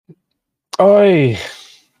Oi.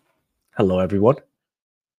 Hello, everyone.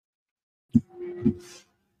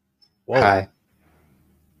 Whoa, Hi.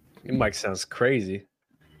 your mic sounds crazy.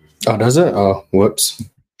 Oh, does it? Oh, whoops.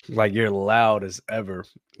 Like you're loud as ever.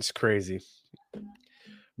 It's crazy.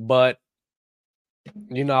 But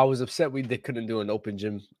I was upset we couldn't do an open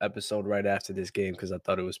gym episode right after this game because I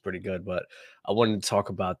thought it was pretty good. But I wanted to talk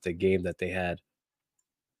about the game that they had.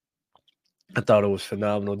 I thought it was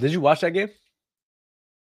phenomenal. Did you watch that game?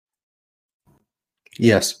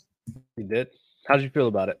 Yes. You did. How did you feel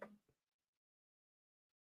about it?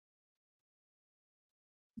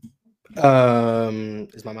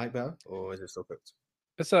 Is my mic better or is it still cooked?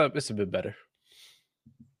 It's a bit better.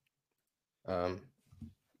 I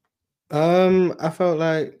felt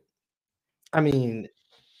like,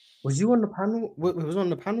 was you on the panel? It was on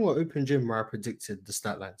the panel or open gym where I predicted the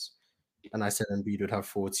stat lines, and I said Embiid would have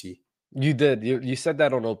 40. You did. You said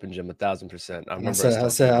that on open gym 1,000%. I And I remember us said, I talking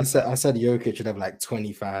said, I about said, that. I said Jokic should have like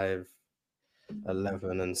 25,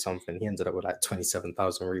 11, and something. He ended up with like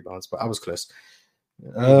 27,000 rebounds, but I was close.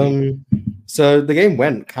 So the game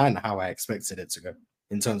went kind of how I expected it to go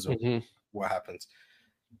in terms of what happened.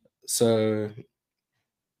 So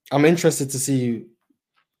I'm interested to see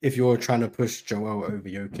if you're trying to push Joel over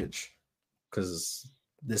Jokic, because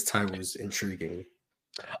this time was intriguing.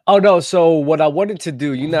 Oh no! So what I wanted to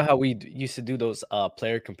do, you know how we used to do those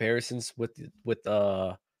player comparisons with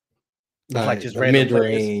like just The random players,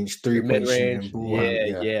 mid-range, your three-point shooting, mid-range. ball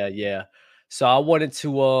hand, Yeah. So I wanted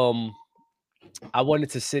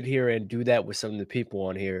to sit here and do that with some of the people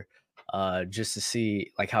on here, just to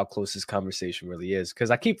see like how close this conversation really is.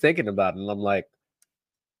 Because I keep thinking about it, and I'm like,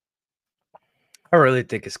 I really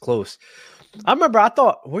think it's close. I remember I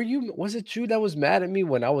thought, was it you that was mad at me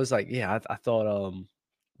when I was like, yeah, I thought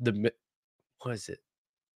was it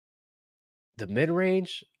the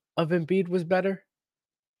mid-range of Embiid was better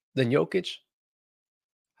than Jokic?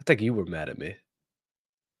 I think you were mad at me.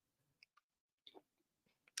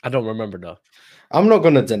 I don't remember though. I'm not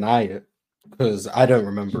gonna deny it because I don't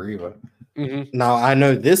remember either. Now I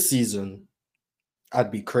know this season I'd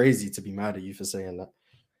be crazy to be mad at you for saying that.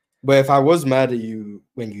 But if I was mad at you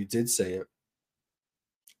when you did say it,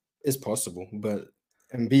 it's possible. But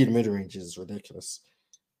Embiid mid-range is ridiculous.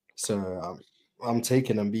 So I'm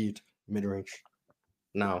taking Embiid mid-range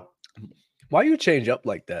now. Why you change up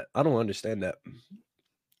like that? I don't understand that.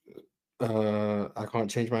 I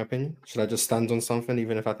can't change my opinion. Should I just stand on something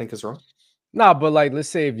even if I think it's wrong? Nah, but like, let's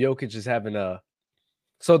say if Jokic is having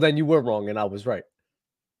so then you were wrong and I was right.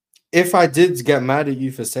 If I did get mad at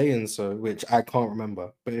you for saying so, which I can't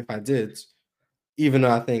remember, but if I did, even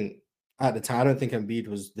though I think at the time I don't think Embiid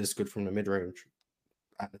was this good from the mid-range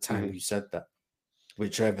at the time you said that,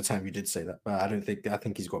 whichever time you did say that, but I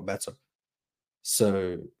think he's got better.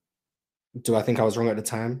 So do I think I was wrong at the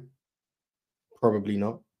time? Probably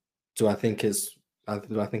not. Do I think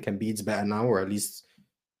Embiid's better now, or at least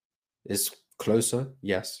it's closer?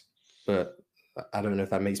 Yes. But I don't know if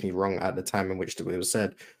that makes me wrong at the time in which it was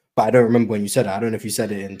said. But I don't remember when you said it. I don't know if you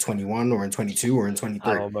said it in 21 or in 22 or in 23.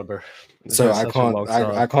 I don't remember. So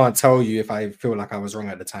I can't tell you if I feel like I was wrong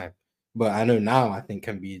at the time. But I know now I think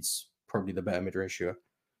Embiid's probably the better mid-range shooter.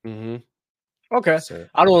 Okay. So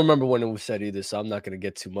I don't remember when it was said either, so I'm not gonna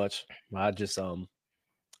get too much. I just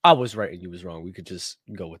I was right and you was wrong. We could just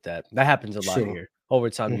go with that. That happens a lot here. Over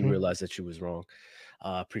time, you realize that you was wrong.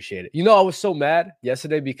 Appreciate it. I was so mad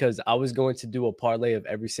yesterday because I was going to do a parlay of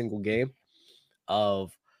every single game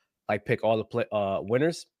of like pick all the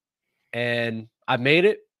winners, and I made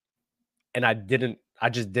it, and I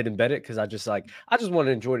just didn't bet it because I just want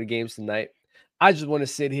to enjoy the games tonight. I just want to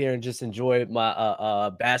sit here and just enjoy my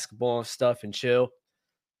basketball stuff and chill.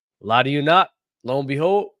 Lie to you not, lo and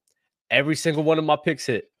behold, every single one of my picks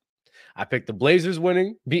hit. I picked the Blazers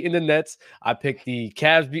winning, beating the Nets. I picked the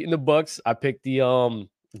Cavs beating the Bucks. I picked the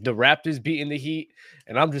Raptors beating the Heat.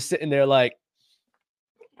 And I'm just sitting there like,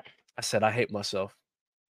 I said, I hate myself.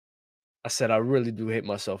 I said, I really do hate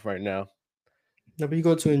myself right now. No, but you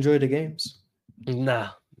got to enjoy the games. No.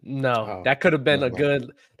 That could have been a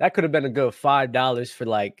good $5 for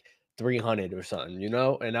like 300 or something,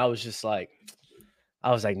 And I was just like,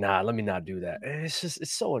 nah, let me not do that. And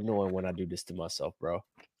it's so annoying when I do this to myself, bro.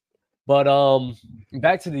 But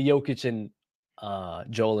back to the Jokic and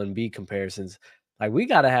Joel Embiid comparisons. Like, we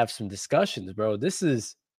gotta have some discussions, bro. This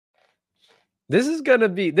is gonna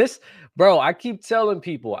be this, bro. I keep telling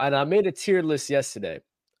people, and I made a tier list yesterday.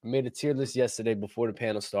 Before the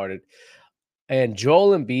panel started. And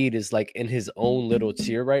Joel Embiid is like in his own little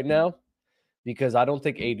tier right now because I don't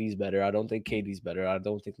think AD's better. I don't think KD's better. I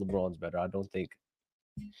don't think LeBron's better. I don't think,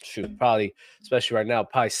 probably, especially right now,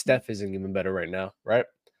 probably Steph isn't even better right now, right?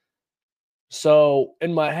 So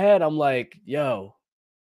in my head, I'm like, yo,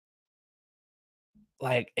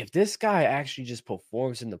 like if this guy actually just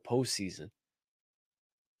performs in the postseason,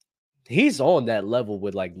 he's on that level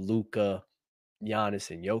with like Luka,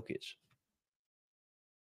 Giannis, and Jokic.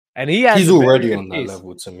 And he has He's a very already good on that case.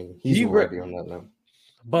 level to me. He's already on that level.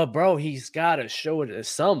 But bro, he's got to show it as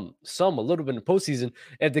some a little bit in the postseason.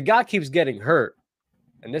 If the guy keeps getting hurt,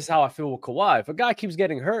 and this is how I feel with Kawhi. If a guy keeps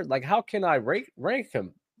getting hurt, like how can I rank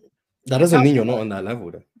him? That doesn't mean you're not on that level,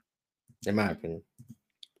 though. In my opinion,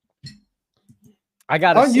 I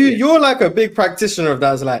gotta see. You're like a big practitioner of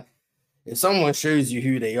that. It's like if someone shows you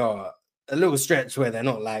who they are, a little stretch where they're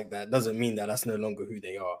not like that doesn't mean that that's no longer who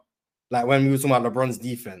they are. Like when we were talking about LeBron's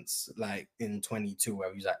defense, like in 22,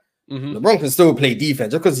 where he's like, LeBron can still play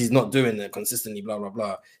defense just because he's not doing it consistently, blah, blah,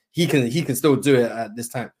 blah. He can still do it at this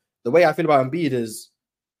time. The way I feel about Embiid is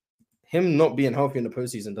him not being healthy in the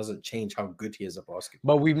postseason doesn't change how good he is at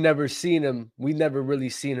basketball. But we've never seen him. We've never really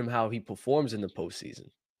seen him how he performs in the postseason.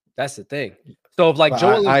 That's the thing. So if like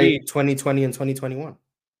Joel Embiid, 2020 and 2021.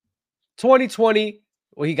 2020,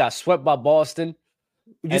 well, he got swept by Boston.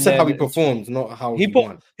 You said how he performed, not how he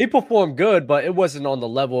won. He performed good, but it wasn't on the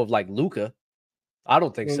level of like Luka. I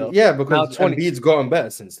don't think so. Yeah, because Embiid's gotten better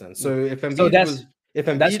since then. So if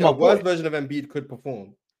Embiid, a worse version of Embiid could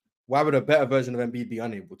perform, why would a better version of Embiid be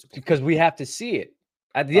unable to perform? Because we have to see it.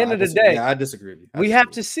 At the end of the day, I disagree with you. We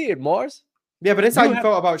have to see it, Mars. Yeah, but that's how you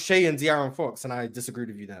felt about Shea and De'Aaron Fox, and I disagreed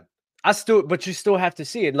with you then. But you still have to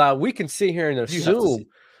see it. Now we can sit here and assume,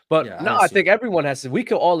 but I think everyone has to. We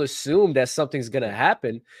can all assume that something's gonna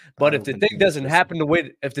happen. But if the thing doesn't happen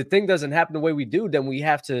the way we do, then we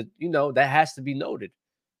have to, that has to be noted.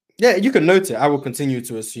 Yeah, you can note it. I will continue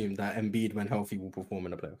to assume that Embiid, when healthy, will perform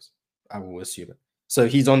in the playoffs. I will assume it. So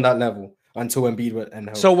he's on that level until Embiid and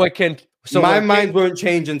healthy. My mind won't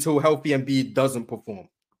change until healthy Embiid doesn't perform.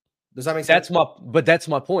 Does that make sense? That's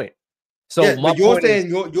my point. So you're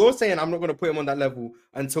saying I'm not going to put him on that level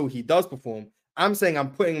until he does perform. I'm saying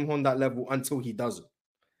I'm putting him on that level until he doesn't.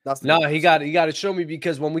 He got to show me,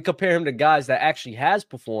 because when we compare him to guys that actually has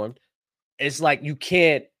performed, it's like you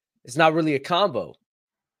can't. It's not really a combo.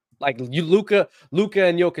 Like Luka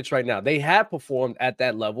and Jokic right now, they have performed at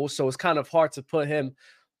that level, so it's kind of hard to put him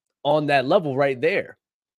on that level right there.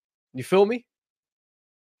 You feel me?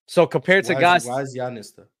 So compared to guys, why is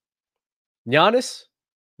Giannis though?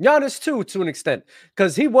 Giannis too, to an extent,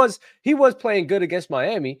 because he was playing good against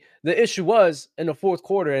Miami. The issue was in the fourth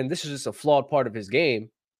quarter, and this is just a flawed part of his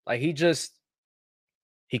game. Like he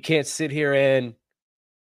can't sit here and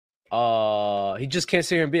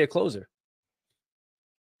be a closer.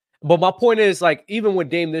 But my point is, like, even with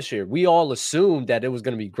Dame this year, we all assumed that it was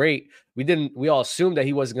going to be great. We all assumed that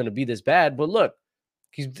he wasn't going to be this bad. But look,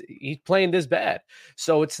 he's playing this bad.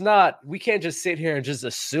 So we can't just sit here and just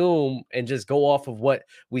assume and just go off of what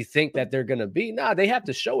we think that they're going to be. Nah, they have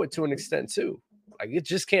to show it to an extent too. Like, it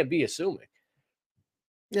just can't be assuming.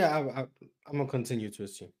 Yeah, I'm going to continue to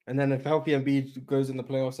assume. And then if healthy Embiid goes in the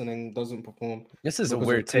playoffs and then doesn't perform. This is a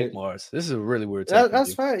weird take, Mars. This is a really weird take.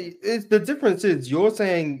 That's fine. The difference is you're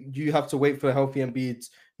saying you have to wait for healthy Embiid.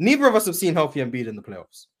 Neither of us have seen healthy Embiid in the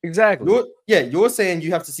playoffs. Exactly. You're saying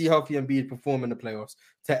you have to see healthy Embiid perform in the playoffs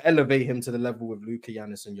to elevate him to the level of Luka,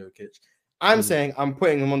 Giannis, and Jokic. I'm saying I'm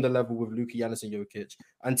putting him on the level with Luka, Giannis, and Jokic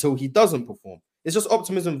until he doesn't perform. It's just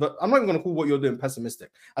optimism, but I'm not even going to call what you're doing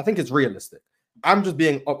pessimistic. I think it's realistic. I'm just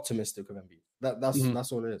being optimistic of Embiid.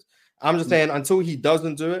 That's all it is. I'm just saying until he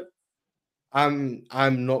doesn't do it, I'm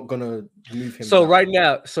not gonna move him. So right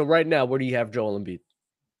now, where do you have Joel Embiid?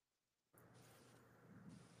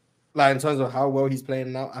 Like in terms of how well he's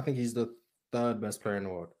playing now, I think he's the third best player in the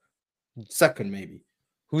world. Second, maybe.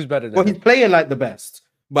 Who's better than him? He's playing like the best,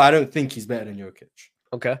 but I don't think he's better than Jokic.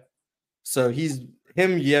 Okay. So he's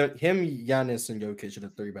him, Giannis, and Jokic are the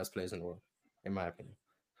three best players in the world, in my opinion.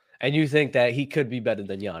 And you think that he could be better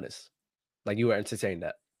than Giannis? Like, you were entertaining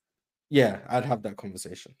that? Yeah, I'd have that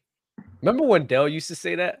conversation. Remember when Dell used to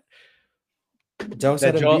say that? Dell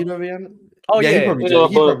said Embiid over Giannis? Oh yeah, he probably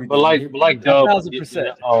did. But like Dub,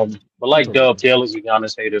 1,000%. But like Dub, Dale is a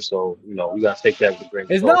Giannis hater, so we gotta take that with a grain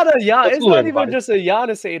of salt. It's not even just a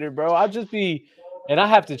Giannis hater, bro. And I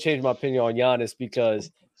have to change my opinion on Giannis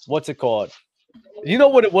because what's it called? You know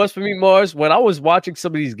what it was for me, Mars? When I was watching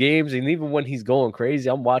some of these games, and even when he's going crazy,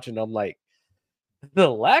 I'm like, the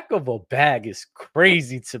lack of a bag is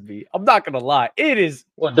crazy to me. I'm not gonna lie. It is.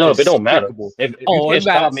 Well, Dub, it don't matter. If you can't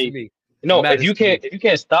stop me. If you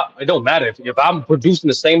can't stop, it don't matter. If I'm producing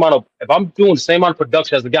the same amount of, if I'm doing the same amount of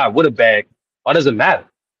production as the guy with a bag, why does it matter?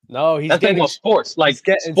 No, he's That's getting about sports. Like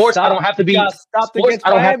sports, stopped. I don't have to be. Stopped Sports, against I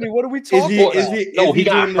don't Miami. have to. What are we talking about? No, he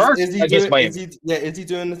got hurt against Miami. Is he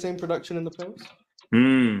doing the same production in the playoffs?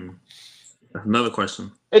 That's another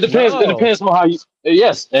question. It depends. It depends on how you.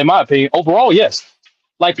 Yes, in my opinion, overall, yes.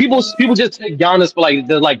 Like people just take Giannis for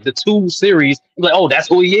like the 2 series. Like, oh, that's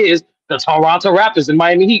who he is. The Toronto Raptors and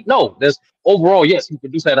Miami Heat. No, there's overall, yes, he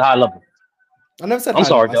produces at a high level. I never said. I'm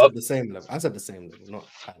sorry, I said the same level. I said the same level, not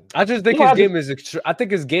high. I just think his game is. I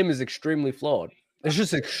think his game is extremely flawed. It's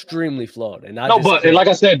just extremely flawed. And but like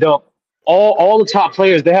I said, though, all the top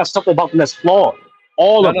players, they have something about them that's flawed.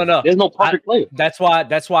 All of them. No. There's no perfect player. That's why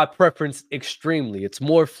I preference extremely. It's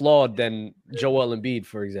more flawed than Joel Embiid,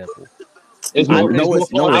 for example. It's more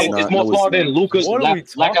flawed than Luka's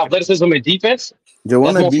lack of athleticism and defense.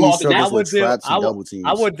 Joel Embiid struggles with traps and double teams.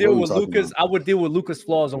 I would deal with Luka's. I would deal with Luka's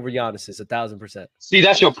flaws over Giannis's 1,000%. See,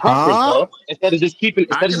 that's your preference, though. Instead of just keeping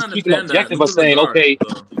objective by saying, okay,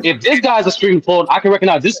 if this guy's extremely flawed, I can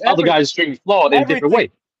recognize this other guy's extremely flawed in a different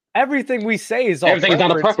way. Everything we say is everything's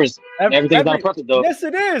not a preference. Everything's not a preference, though. Yes,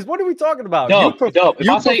 it is. What are we talking about? Dub. If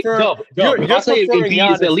I say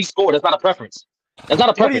Embiid is at least scored, that's not a preference. That's not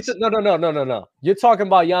a preference. No. You're talking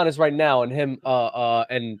about Giannis right now and him,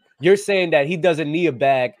 and you're saying that he doesn't need a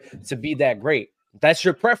bag to be that great. That's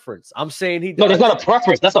your preference. I'm saying he does. No, that's not a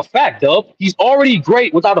preference. That's a fact, Dub. He's already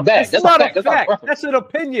great without a bag. That's not a fact. That's an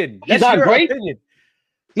opinion. He's not great. Opinion.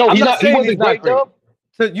 No, he's not. He wasn't great, Dub.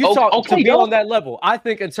 So you talk to be on that level. I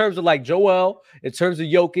think in terms of like Joel, in terms of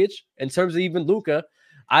Jokic, in terms of even Luka,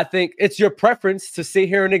 I think it's your preference to sit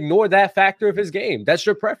here and ignore that factor of his game. That's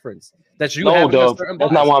your preference. That's you. No, Dub.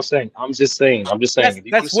 That's not what I'm saying. I'm just saying.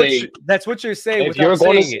 That's what you're saying. If you're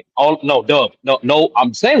going to, no, Dub. No.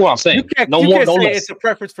 I'm saying what I'm saying. You can't say it's a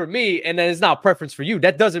preference for me, and then it's not a preference for you.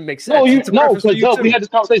 That doesn't make sense. No, because Dub, we had this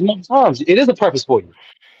conversation multiple times. It is a preference for you.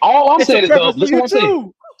 All I'm saying is, Dub. Listen, what I'm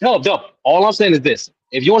saying. Dub. All I'm saying is this.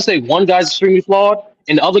 If you want to say one guy's extremely flawed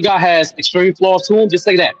and the other guy has extreme flaws to him, just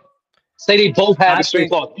say that. Say they both have extreme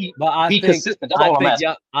flaws. Be consistent. That's all I'm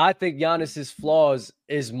asking. I think Giannis's flaws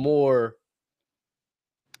is more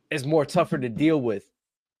tougher to deal with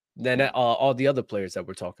than all the other players that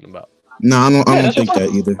we're talking about. No, I don't think that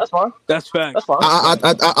either. That's fine. That's fact. That's fine. I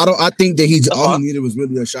think that all he needed was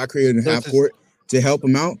really a shot creator in half court to help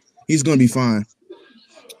him out. He's gonna be fine.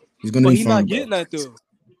 He's gonna be fine. He's not getting that though.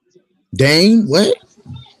 Dame, what?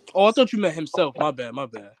 Oh, I thought you meant himself. My bad.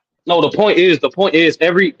 No, the point is,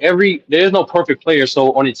 there's no perfect player.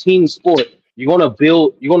 So on a team sport, you're gonna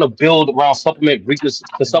build around supplement weaknesses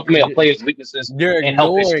to supplement a player's weaknesses and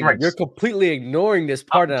help his strengths. You're completely ignoring this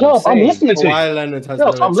part. I'm listening to you. Kawhi Leonard has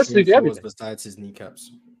I'm listening to everything besides his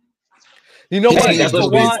kneecaps. You know what?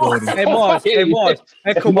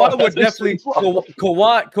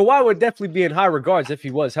 Kawhi would definitely be in high regards if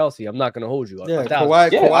he was healthy. I'm not going to hold you up. Yeah,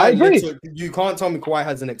 Kawhi. You can't tell me Kawhi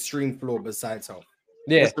has an extreme flaw besides health.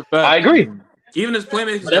 Yeah, I agree. Even his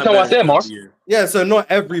playmaking. That's how I said, Mars. Yeah, so not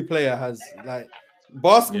every player has like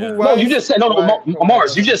basketball. No, you just said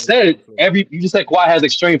Mars. You just said Kawhi has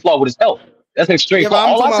extreme flaw with his health. That's an extreme flaw.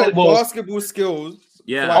 All I said was basketball skills.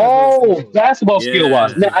 Yeah. Oh, basketball skill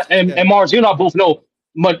wise. And Mars, you and I both know.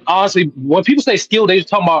 But honestly, when people say skill, they're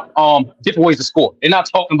talking about different ways to score. They're not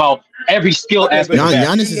talking about every skill aspect.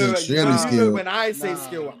 Giannis is extremely skilled. When I say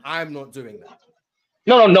skill, I'm not doing that.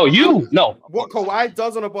 No. What Kawhi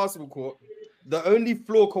does on a basketball court, the only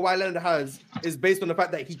flaw Kawhi Leonard has is based on the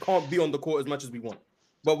fact that he can't be on the court as much as we want.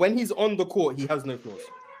 But when he's on the court, he has no flaws.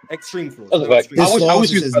 Extreme flaws. I wish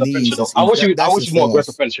he was better finisher, though. I wish he was more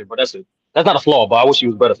aggressive finisher, but that's it. That's not a flaw, but I wish he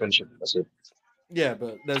was better finisher. That's it. Yeah,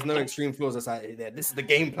 but there's no extreme flaws. That's like, this is the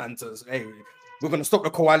game plan to, hey, we're going to stop the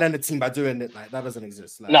Kawhi Leonard team by doing it. Like, that doesn't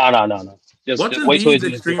exist. Like, no. What's Embiid's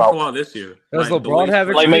extreme flaw this year? Does LeBron have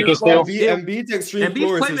playmaking skill? Embiid's extreme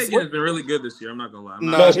flaw playmaking has been really good this year. I'm not going to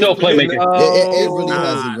lie. No, it's still playmaking. It really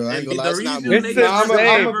hasn't, bro. I ain't gonna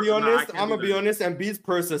lie. I'm going to be honest. Embiid's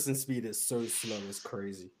processing speed is so slow. It's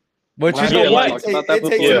crazy. But you know what? It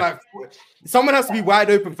takes him like someone has to be wide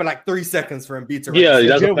open for like 3 seconds for Embiid to. Yeah, he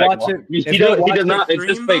does not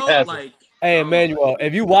anticipate passing. Hey, Emmanuel,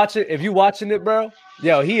 if you watching it, bro,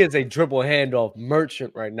 yo, he is a dribble handoff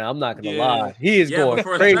merchant right now. I'm not gonna lie, he is going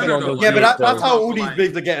crazy on those. Yeah, but that's how all these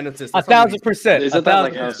bigs are getting assists. 1,000%. Isn't that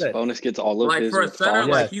like how bonus gets all of his? For a center,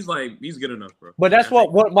 like he's good enough, bro. But that's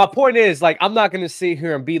what my point is. Like, I'm not gonna sit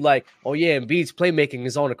here and be like, oh yeah, Embiid's playmaking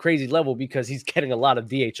is on a crazy level because he's getting a lot of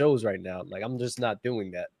DHOs right now. Like, I'm just not doing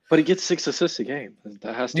that. But he gets 6 assists a game.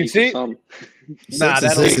 That has to You be see? some. Nah,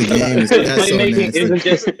 that don't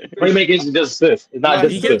Playmaking isn't just assists. It's not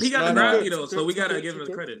just he assists. got the gravity though, so we gotta give him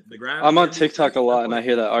the credit. The gravity. I'm on TikTok a lot and I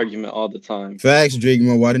hear that argument all the time. Facts, drinking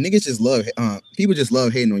more water. Niggas just love. People just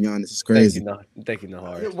love hating on Giannis. It's crazy. Thank you, no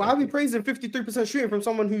hard. Why are we praising 53% shooting from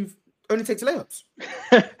someone who only takes layups?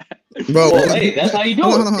 Bro, hey, that's how you do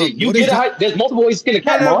it. You get there's multiple ways to skin a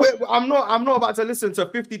cat, no, I'm not about to listen to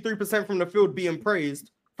 53% from the field being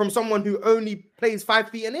praised from someone who only plays 5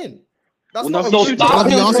 feet and in. That's not so stop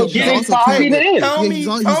him from getting 5 feet in. Tell me, he's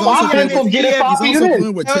also playing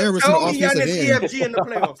with terrorists in the offensive end. EFG in the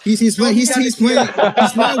playoffs. He's playing with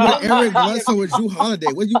Eric Bledsoe and Drew Holiday.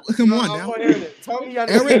 Come on now.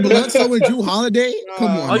 Eric Bledsoe and Drew Holiday.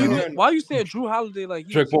 Come on. Why are you saying Drew Holiday like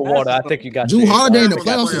drink more water? I think you got Drew Holiday in the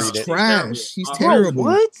playoffs is trash. He's terrible.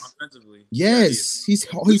 What? Yes, he's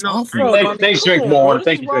awful. Thanks, drink more water.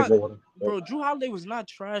 Thank you, drink more water. Bro, Drew Holiday was not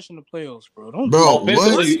trash in the playoffs, bro.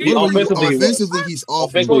 Offensively, he's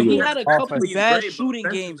awful. Bro, he had a couple of bad shooting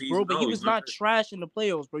games, bro, but he was not trash in the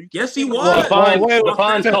playoffs, bro. Yes, he was.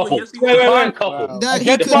 Fine couple. He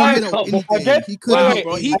couldn't.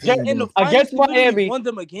 Bro, he in the against Miami. Won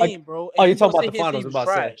them a game, bro. Oh, you talking about the finals? About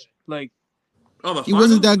trash. Like, he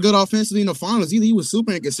wasn't that good offensively in the finals either. He was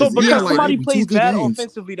super inconsistent. So because somebody plays bad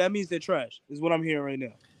offensively, that means they're trash. Is what I'm hearing right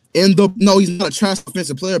now. No, he's not a trash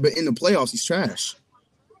offensive player, but in the playoffs, he's trash.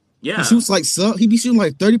 Yeah, he shoots he be shooting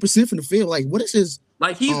like 30% from the field. Like, what is his?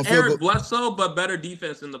 Like he's Eric Bledsoe, but better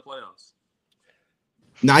defense in the playoffs.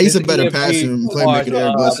 Nah, he's a better passer and playmaker than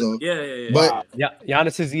Eric Bledsoe. Yeah. But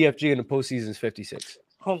Giannis's EFG in the postseason is 56.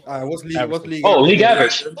 What's league? Oh, league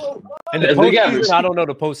average. And the league average. I don't know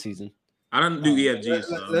the postseason. I don't do EFG.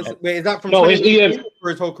 So. Wait, is that from his EFG for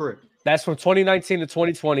his whole career? That's from 2019 to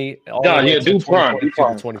 2020. Do prime.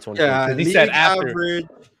 2020. Yeah, he said after average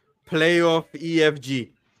playoff EFG.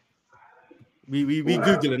 We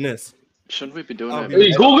googling this. Shouldn't we be doing it? Are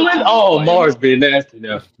you googling? Oh, Mars being nasty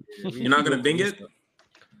now. You're not gonna bing it?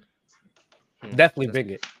 Definitely bing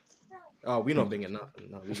it. Oh, we not binging nothing.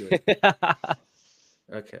 No, we good.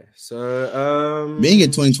 Okay, so being in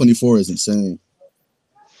 2024 is insane.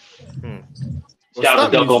 Shout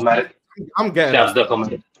out to Duck-O-Matic. I'm getting Shout out to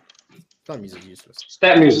Duck-O-Matic. Stat music useless.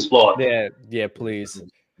 Stat music is flawed. Yeah, please.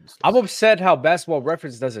 I'm upset how Basketball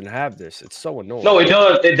Reference doesn't have this. It's so annoying. No, it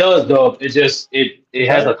does. It does, though. It just it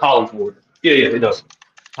has a column for it. Yeah, it does.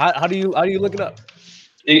 How do you look it up?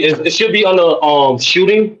 It should be on the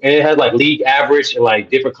shooting, and it has like league average and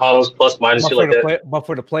like different columns, plus minus, shit like that. But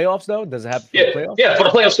for the playoffs, though, does it have? For the playoffs? Yeah, for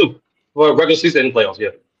the playoffs too. For regular season and playoffs, yeah.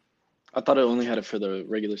 I thought it only had it for the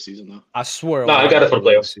regular season though. I swear. No, I got it for the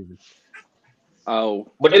playoffs. Oh,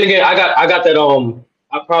 but then again, I got that.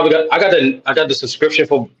 I got the subscription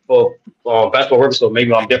for Basketball Reference, so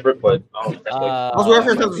maybe I'm different. But I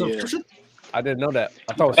didn't know that.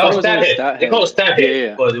 I thought it was Stat Hit. They call it Stat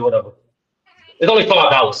Hit, but whatever. It's only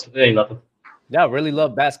 $5. It ain't nothing. Yeah, I really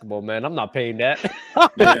love basketball, man. I'm not paying that.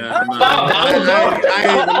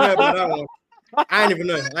 I ain't even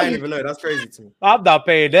know. That's crazy to me. I'm not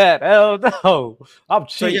paying that. Hell no. I'm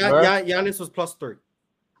cheap, so Giannis was +3.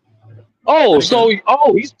 He's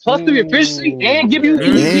 +3 efficiency and give you and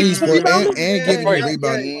give you rebounding and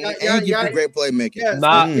give you great playmaking. Yes.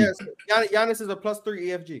 Giannis is a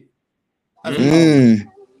 +3 EFG.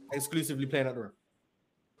 Exclusively playing at the rim.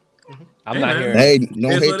 I'm not hearing. Hey,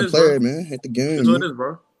 don't hate the player, man. Hate the game. That's what it is,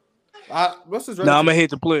 bro. What's his? I'm gonna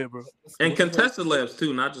hate the player, bro. And contested layups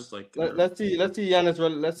too, not just like. Let's see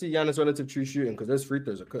Giannis relative true shooting because those free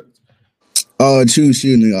throws are cooked. Oh, true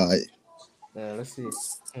shooting, all right. Yeah, let's see.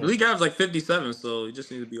 The league average like 57, so you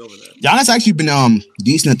just need to be over that. Giannis actually been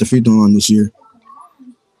decent at the free throw line this year.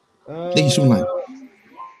 I think he's shooting like.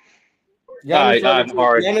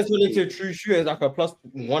 Giannis relative true shooting is like a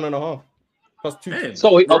 +1.5. +2.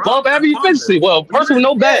 So above average efficiency. Well, person with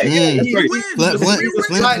no bag. Efficiency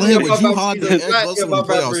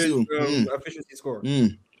score.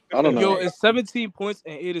 I don't know. Yo, is 17 points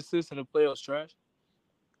and 8 assists in the playoffs trash?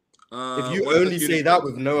 If you only say that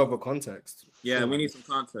with no other context. Yeah, we need some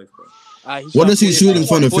context, bro. What is he shooting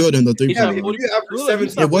from the field in the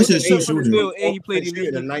 3-point? What's his shooting? And he played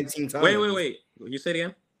elite 19 times. Wait. You said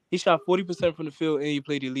again? He shot 40% from the field and he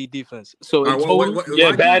played elite defense. So bad.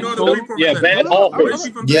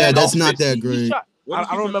 Yeah, that's not that great.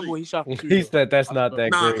 I don't remember what he shot. He said that's not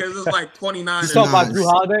that great. Nah, because it's like 29. He's talking about Drew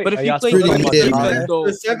Holiday. But if he played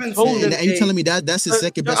and you telling me that's his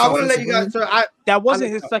second best? I want to let you guys. That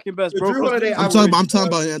wasn't his second best, bro. I'm talking about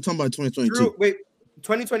 2022.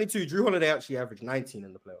 2022. Drew Holiday actually averaged 19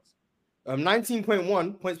 in the playoffs.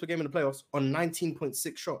 19.1 points per game in the playoffs on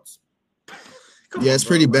 19.6 shots. Yeah, it's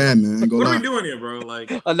pretty bad, man. What are we doing here, bro?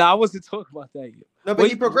 Like, no, I wasn't talking about that yet. No, but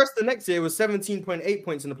he progressed the next year. It was 17.8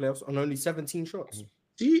 points in the playoffs on only 17 shots.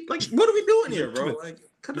 like, what are we doing here, bro? Like,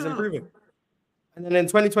 he's improving. And then in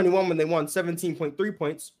 2021, when they won 17.3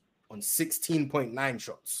 points on 16.9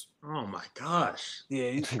 shots. Oh my gosh!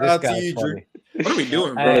 Yeah, this guy's funny. What are we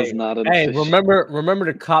doing, bro? Hey, remember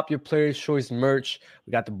to cop your Players' Choice merch.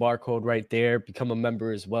 We got the barcode right there. Become a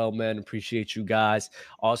member as well, man. Appreciate you guys.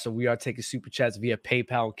 Also, we are taking super chats via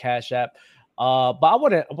PayPal and Cash App. But I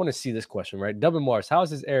want to see this question, right? Dublin Mars, how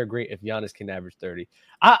is this era great if Giannis can average 30?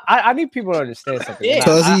 I need people to understand something.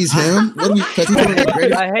 Because he's him. Because he's one of the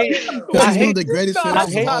greatest. I hate the greatest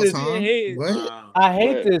players of all time. I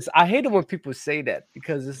hate this. I hate it when people say that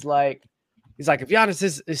because it's like if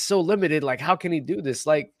Giannis is so limited, like how can he do this?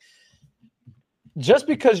 Like just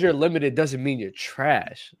because you're limited doesn't mean you're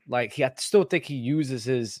trash. Like I still think he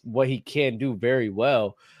uses what he can do very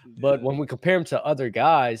well. But when we compare him to other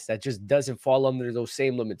guys that just doesn't fall under those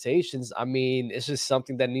same limitations, I mean, it's just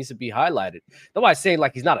something that needs to be highlighted. Nobody's saying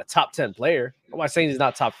like he's not a top 10 player. Nobody's saying he's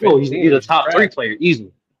not top 15. Oh, he's a top 3 player,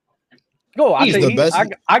 easily. No, I think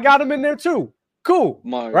I got him in there too. Cool.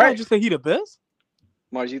 Mars, right? Just say he the best?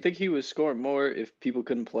 Mars, you think he would score more if people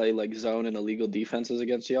couldn't play like zone and illegal defenses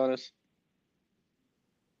against Giannis?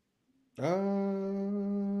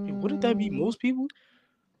 Wouldn't that be most people?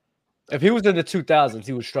 If he was in the 2000s,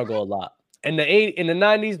 he would struggle a lot. In the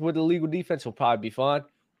 90s with illegal defense, he'll probably be fine.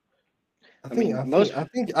 I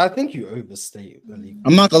think you overstate the league.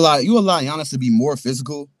 I'm not gonna lie. You allow Giannis to be more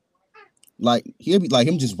physical. Like he'll be like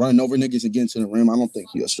him just running over niggas and getting to the rim. I don't think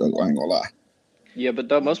he'll struggle. I ain't gonna lie. Yeah,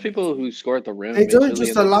 but most people who score at the rim, they don't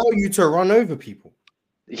just allow you to run over people.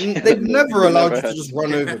 They've never allowed you to just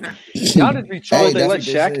run over them. Giannis be trying to let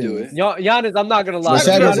Shaq do it. Giannis, I'm not gonna lie.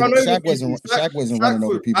 Shaq wasn't running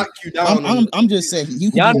over people. I'm just saying he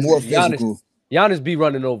could be more physical. Giannis be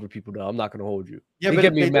running over people though. I'm not gonna hold you. Yeah, he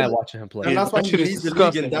get me mad watching him play. And that's why he leads the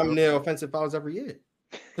league in damn near offensive fouls every year.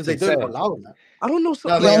 Because they don't allow that. I don't know.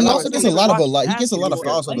 He also gets a lot of He gets a lot of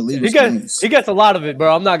fouls on the league. He gets a lot of it,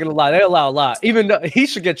 bro. I'm not gonna lie. They allow a lot. Even though he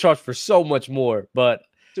should get charged for so much more, but.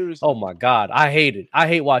 Seriously. Oh my God, I hate it. I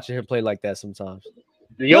hate watching him play like that sometimes.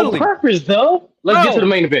 Your preference, though. Let's get to the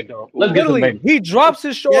main event, though. Let's get to the main event. He drops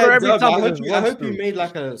his shoulder every time. I hope you made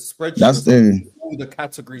like a spreadsheet of all the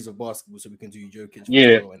categories of basketball so we can do Jokic.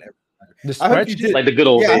 Yeah. And the spreadsheet, like the good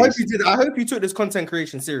old days. I hope you did. I hope you took this content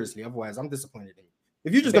creation seriously. Otherwise, I'm disappointed in you.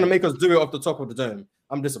 If you're just gonna make us do it off the top of the dome,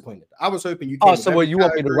 I'm disappointed. I was hoping you. Oh, so what you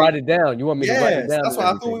want me to write it down? You want me to write it down? That's what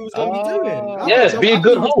I thought we was gonna be doing. Yes, be a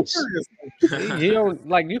good host. You know,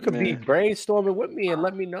 like you could be brainstorming with me and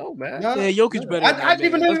let me know, man. Yeah, Jokic better. I didn't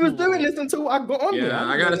even know he was doing this until I got on. Yeah,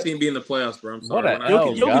 I gotta see him be in the playoffs, bro. I'm sorry.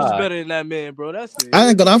 Jokic is better than that man, bro. That's it.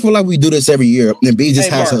 I feel like we do this every year. And B just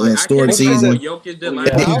has a historic season. Then he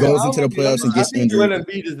goes into the playoffs and gets injured. Joel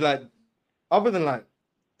Embiid is like, other than like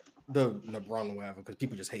the LeBron or whatever, because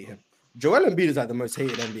people just hate him. Joel Embiid is like the most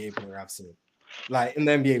hated NBA player I've seen. Like in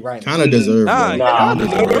the NBA right now. Kind of deserved. I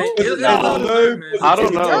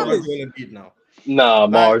don't know. Nah,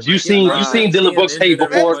 Mars. You seen Dylan Brooks hate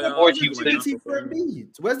before Houston.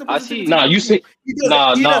 Where's the Mars. Does he not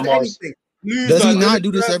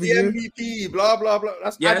do this every year? MVP, blah blah blah.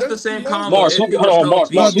 It's the same combo. Mars, hold on, Mars.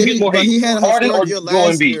 He had a historic year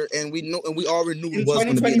last year, and we already knew he was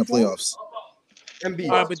going to be in the playoffs.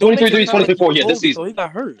 Embiid. 23, 24, yeah, this season. So he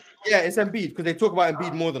got hurt. Yeah, it's Embiid because they talk about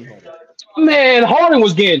Embiid more than Harden. Man, Harden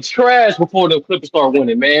was getting trashed before the Clippers started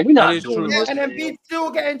winning, man. We're not doing this. And Embiid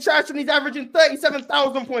still getting trashed and he's averaging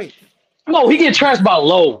 37,000 points. No, he get trashed by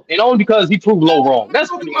Low, and only because he proved Low wrong. That's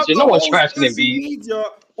pretty much it. No one's trashing Embiid.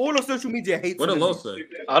 All of social media hates what a Low say.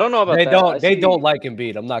 I don't know about that. They don't like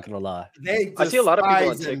Embiid. I'm not gonna lie. I see a lot of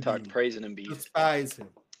people on TikTok praising Embiid. Despise him.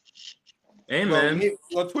 Hey man,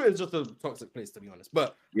 Twitter is just a toxic place to be honest.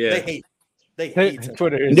 But they hate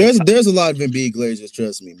Twitter. There's a lot of Embiid glazers.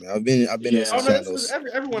 Trust me, man. I've been in some channels.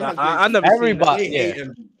 Everyone has. I never. Everybody.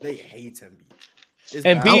 They hate Embiid.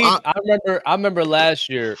 Embiid. I remember last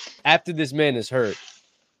year after this man is hurt,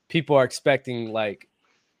 people are expecting like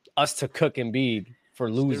us to cook Embiid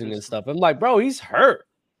for losing and stuff. I'm like, bro, he's hurt.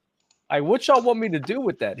 Like, what y'all want me to do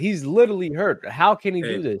with that? He's literally hurt. How can he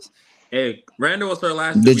do this? Hey, Randall was her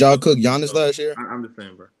last. Did y'all cook Giannis last year? I'm just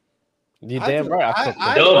saying, bro. You damn right.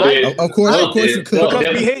 Of course you cook.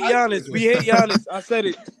 We hate Giannis. I said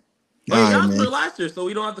it. Giannis for last year, so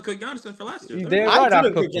we don't have to cook Giannis for last year. You damn right.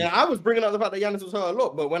 I was bringing up the fact that Giannis was hurt a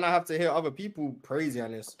lot, but when I have to hear other people praise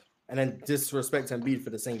Giannis and then disrespect Embiid for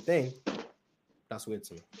the same thing, that's weird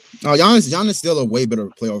to me. Oh, Giannis still a way better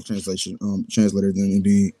playoff translator than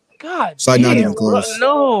Embiid. God, it's like not damn, even close.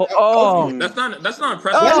 No, That's not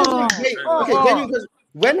impressive.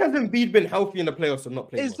 When has Embiid been healthy in the playoffs and not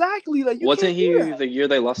played? Exactly. Like, you wasn't he can't do that. the year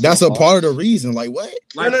they lost? That's to a the part of the Hawks? reason. Like what?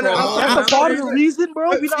 Like, No. That's a part of the reason, bro.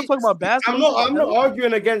 We're not talking about basketball. I'm not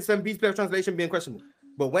arguing against Embiid's playoff translation being questionable.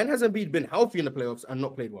 But when has Embiid been healthy in the playoffs and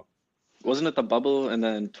not played well? Wasn't it the bubble and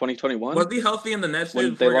then 2021? Was he healthy in the Nets When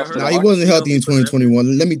series they before he got lost to hurt? Nah, he wasn't healthy in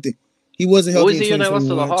 2021. Let me think. He wasn't What healthy was in the year they lost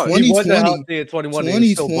to the 2021. Hawks? He wasn't 2020, healthy in 21. He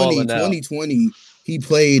was still balling out. 2020, he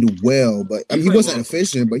played well, but I mean, he played wasn't well.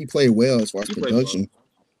 efficient, but he played well as far as He played production.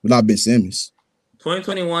 Without Ben Simmons.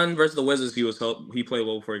 2021 versus the Wizards, he played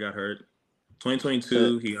well before he got hurt.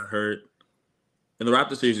 2022, he got hurt. In the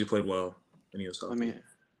Raptors series, he played well, and he was healthy.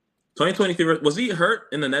 2023, was he hurt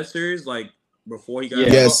in the Nets series, like before he got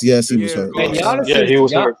hurt? Yes, he was hurt. And Giannis he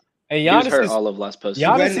was hurt. And He was Giannis hurt is all of last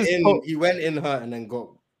postseason. He went in hurt and then got.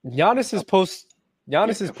 Giannis's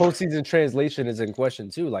postseason translation is in question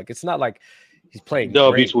too. Like it's not like he's playing.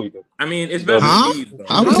 He's Great. I mean, it's better Huh? than Embiid,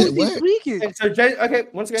 How How was is it he wet? tweaking? So okay,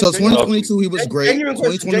 once again. So 2022 he was great. Genuine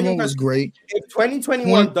question, 2021 was great. If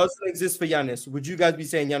 2021 doesn't exist for Giannis, would you guys be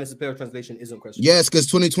saying Giannis' playoff translation isn't questionable? Yes, because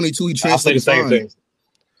 2022 he I'll say the translated same fine. thing.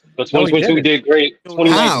 But 2022 he did great.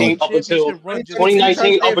 2019 up until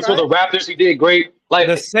 2019 up until the Raptors he did great. Like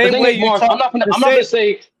The same thing way is, you Mars, talk- I'm not the gonna same-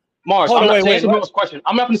 say Mars. Hold I'm on, not wait, answer what? Mars' question.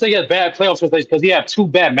 I'm not gonna say he has bad playoff translations because he had two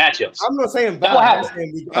bad matchups. I'm not saying That's what bad.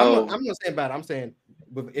 happened. I'm not saying bad. I'm saying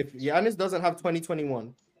if Giannis doesn't have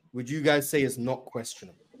 2021, would you guys say it's not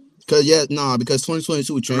questionable? Because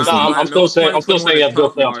 2022 he translated. Nah, I'm still saying he has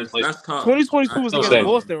good playoff translations. That's tough. 2022 was Still against saying.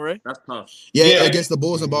 Boston, right? That's tough. Yeah, against the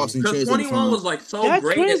Bulls and Boston he Because translated 21 fine. was like so That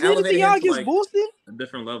great and translated to elevated y'all him to against like Boston? a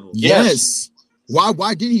different level. Yes.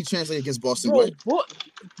 Why did he translate against Boston? Bro,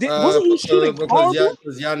 wasn't he shooting horrible?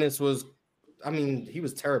 Because Giannis was, I mean, he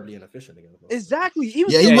was terribly inefficient against Boston. Exactly. He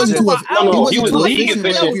wasn't too He was league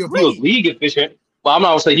efficient. He was league efficient. Well, I'm not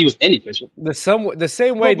gonna say he was inefficient. The same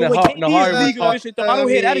way But when KD is league efficient, though, I don't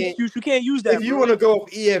hear that excuse. You can't use that. If you want to go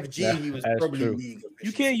off EFG, he was probably league efficient.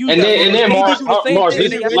 You can't use And that. then Mars,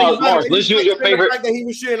 Mars, let's use your favorite. That he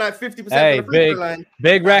was shooting like 50% Hey, from the free throw line.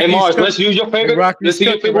 Big Rocky. Hey Mars, let's use your favorite. Let's see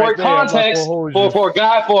your favorite context for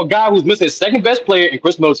a guy who's missing his second best player in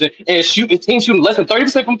Chris Middleton and his team shooting less than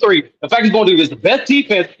 30% from three. The fact he's going to do this the best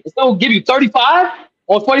defense and still give you 35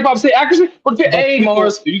 on 45% accuracy. But hey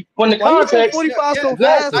Mars, when the context, 45 so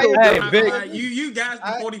fast. Hey, big. You guys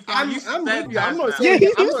be 45. I'm said with you. I'm that. not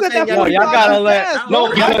saying. I'm not saying Y'all gotta let.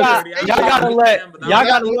 No, Y'all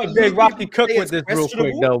gotta let Big Rocky cook with this real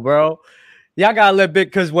quick though, bro. Y'all gotta let Big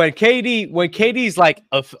because when KD's like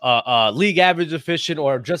a league average efficient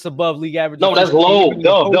or just above league average. No, that's low.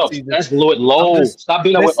 No, that's low. Stop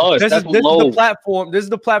being that with us. That's low. This is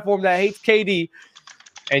the platform that hates KD.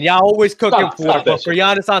 And y'all always cooking for it, but for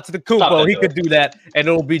Giannis Antetokounmpo, he could do that, and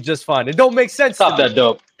it'll be just fine. It don't make sense. Stop that,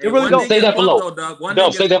 Doug. It really don't. Say that below.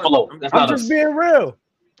 Doug, say that below. I'm just being real.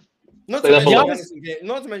 Not to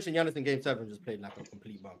mention Giannis in Game 7 just played like a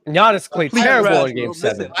complete bum. Giannis played terrible in Game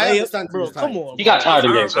 7. I understand, bro. Come on. He got tired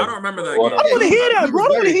in Game 7. I don't remember that. I don't want to hear that, bro. I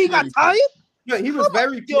don't want to hear he got tired. Yeah, he was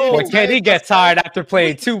very clear. When KD get tired after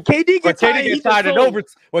playing two, KD get tired in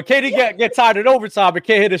overtime. When KD get tired in overtime and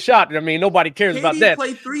can't hit a shot, I mean nobody cares about that.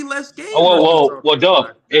 Played 3 less games. Well,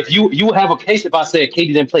 Doug, if you have a case if I said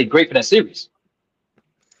KD didn't play great for that series.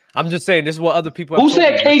 I'm just saying this is what other people. Who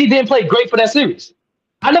said KD didn't play great for that series?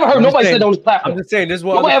 I never heard nobody say that on this platform. I'm just saying this is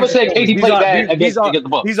what. Nobody ever said KD played bad against the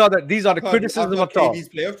Bucks. These are the criticisms of talk. KD's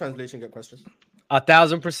playoff translation get questions.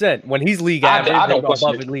 1,000%. When he's league average, I don't above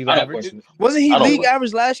question league it. average. Wasn't he league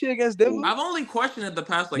average last year against Denver? I've only questioned it the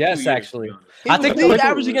past 2 Yes, years. actually. I think league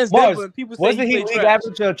average against Denver. And people say wasn't he league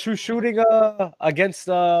average true shooting against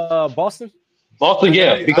Boston? Boston,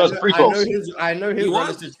 yeah, because of free throws. I know his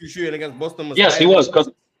relative true shooting against Boston was. Yes, he was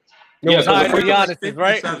because. It was higher than Giannis,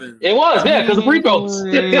 right? It was, yeah, because of free throws.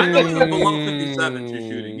 I think he was below 57 true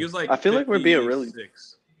shooting. He was like. I feel like we're being really.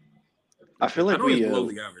 I feel like we. Below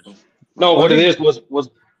the average. No, what it is what's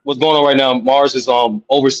going on right now. Mars is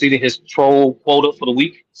overseeing his troll quota for the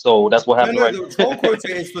week, so that's what happened right now. The troll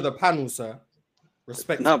quota is for the panel, sir.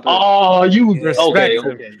 Respect. Oh, you respect. Okay.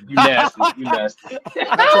 You nasty. I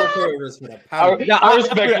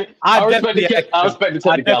respect it. I respect the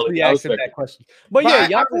technicality. I respect that question. But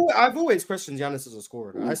yeah, I've always questioned Giannis as a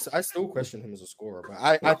scorer. I still question him as a scorer, but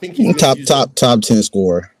I think he's top 10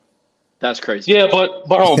 scorer. That's crazy. Yeah, but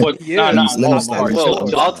yeah.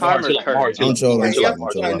 All time or current? He's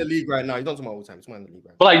in the league right now. He's not talking about all time. He's in the league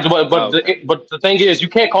right now. But the thing is, you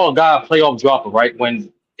can't call a guy a playoff dropper, right?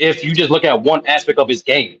 If you just look at one aspect of his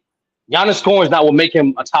game, Giannis scoring is not what make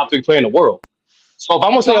him a top 3 player in the world. So if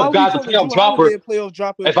I'm gonna say a guy's a playoff dropper, if no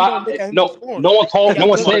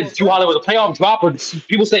one said Drew Holiday was a playoff dropper.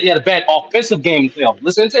 People say he had a bad offensive game in the playoff.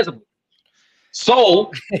 Listen intensively.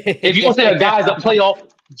 So if you gonna say a guy's a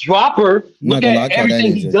playoff dropper, look at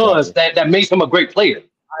everything he does that makes him a great player.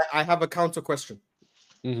 I have a counter question.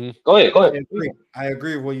 Go ahead. I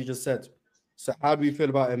agree with what you just said. So how do we feel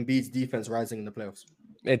about Embiid's defense rising in the playoffs?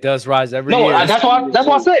 It does rise every year. That's why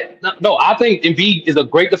I said. No, I think Embiid is a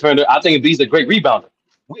great defender. I think Embiid's a great rebounder.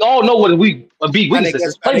 We all know what Embiid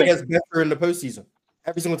weaknesses. It gets better in the postseason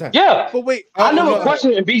every single time. Yeah, but wait, I never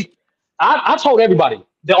questioned Embiid. I told everybody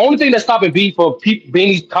the only thing that's stopping Embiid for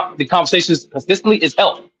being the conversations consistently is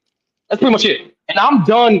health. That's pretty much it. And I'm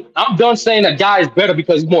done saying a guy is better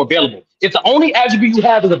because he's more available. If the only attribute you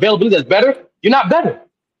have is availability that's better, you're not better.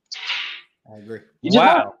 I agree.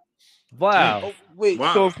 Wow. Oh, wait,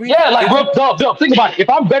 wow. So if we, bro, think about it. If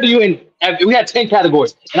I'm better you if we had 10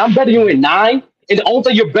 categories and I'm better you in 9, and the only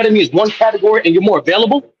thing you're better than me is one category and you're more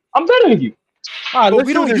available, I'm better than you. All right,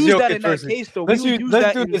 we don't use that in that case, though. Let's do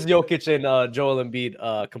this Jokic and Joel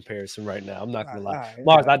Embiid comparison right now. I'm not gonna lie,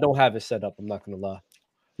 Mars. I don't have it set up. I'm not gonna lie.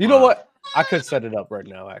 You know what? I could set it up right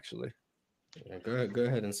now, actually. Yeah, go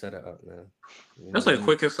ahead and set it up, man. That's like a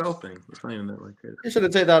quick Excel thing. It's not even that like it. It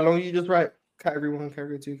shouldn't take that long. You just write category 1,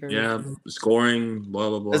 category 2, category 3. Scoring, blah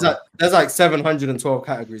blah blah. There's like 712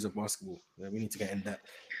 categories of basketball. Yeah, we need to get in depth.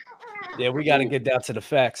 Yeah, we got to get down to the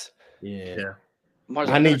facts. Yeah.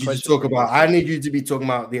 I need you to be talking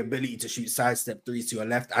about the ability to shoot sidestep threes to your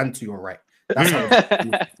left and to your right. That's how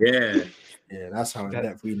that's how in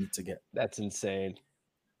depth we need to get. That's insane.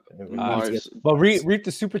 But read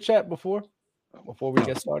the super chat before we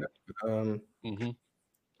get started. From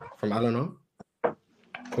I don't know.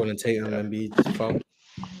 Calling Tatum and Embiid foul.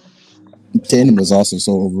 Tatum was also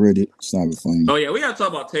so overrated. It's not funny. Oh yeah, we gotta talk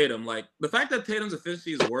about Tatum. Like the fact that Tatum's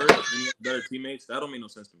efficiency is worse and he has better teammates, that don't make no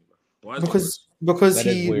sense to me, bro. Why is because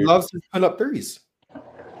he loves to pull up threes.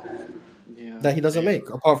 Yeah. That he doesn't make,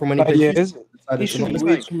 apart from when he shoots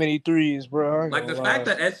way too many threes, bro. Like the fact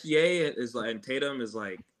that SGA is like and Tatum is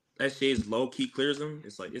like SGA's low key clears him.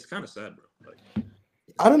 It's like it's kind of sad, bro. Like,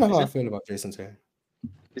 I don't know how I feel about Jason Tatum.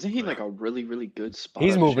 Isn't he like a really, really good spot?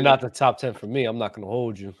 He's moving out the top 10 for me. I'm not gonna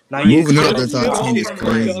hold you. Moving out the top 10 is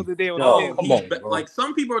crazy. Like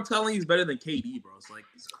some people are telling he's better than KD, bro. It's like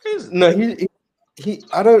it's crazy. No, he.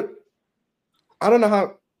 I don't know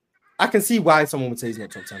how. I can see why someone would say he's not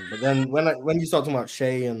top 10, but then when you start talking about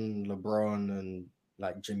Shea and LeBron and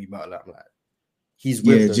like Jimmy Butler, I'm like, he's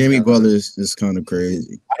with Jimmy Butler is kind of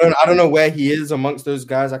crazy. I don't know where he is amongst those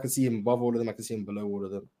guys. I can see him above all of them. I can see him below all of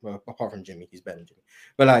them. Well, apart from Jimmy, he's better than Jimmy.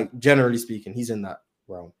 But like generally speaking, he's in that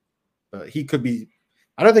realm. But he could be.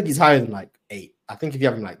 I don't think he's higher than like 8. I think if you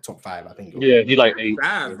have him like top 5, I think. He's like 8.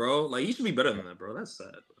 Sad, bro. Like you should be better than that, bro. That's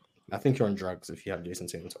sad. Bro. I think you're on drugs if you have Jason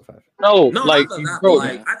Tatum top 5. No, like, bro,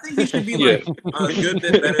 like I think he should be like a good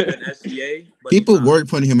bit better than SGA. People were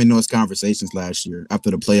putting him in those conversations last year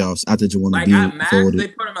after the playoffs, after Joel Embiid at max, they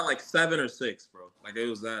put him at like 7 or 6, bro. Like it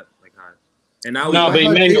was that like high. And now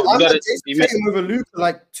Jason Tatum over Luka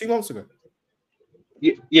like 2 months ago.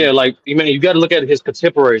 Yeah, like you got to look at his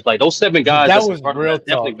contemporaries. Like those 7 guys, that was real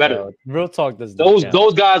definitely talk, better. Bro. Real talk does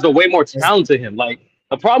those guys are way more talented than him. Like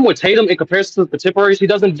the problem with Tatum in comparison to the contemporaries, he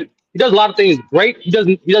does a lot of things great. He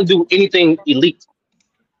doesn't do anything elite.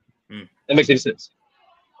 That makes any sense.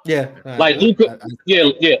 Yeah, like Luka. Yeah.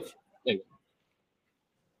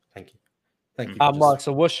 Thank you. Mark.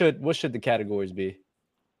 So what should the categories be?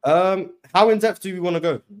 How in depth do we want to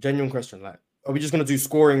go? Genuine question. Like, are we just gonna do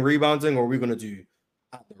scoring, rebounding, or are we gonna do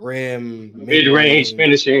at the rim, mid-range,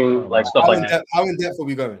 finishing, like stuff like that? How in depth are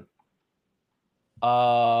we going?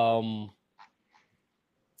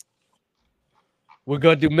 We're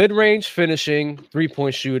gonna do mid-range, finishing,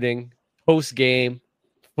 3-point shooting, post game,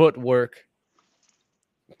 footwork.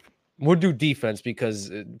 We'll do defense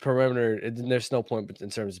because perimeter. There's no point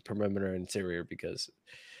in terms of perimeter and interior because.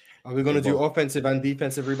 Are we gonna do offensive and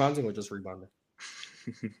defensive rebounding or just rebounding?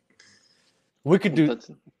 We could do that.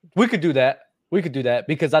 We could do that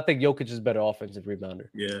because I think Jokic is a better offensive rebounder.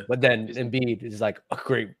 Yeah. But then Embiid is like a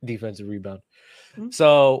great defensive rebound.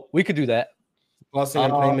 So we could do that. Passing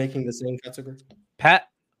and playmaking the same category.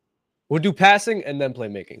 We'll do passing and then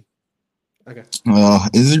playmaking. Okay.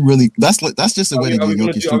 Is it really? That's just a way to get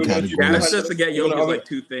Jokic 2 categories. That's just to get Jokic like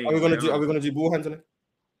 2 things. Are we gonna do ball handling?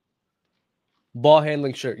 Ball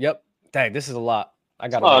handling, sure. Yep. Dang, this is a lot. I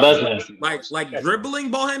got. That's nasty. Like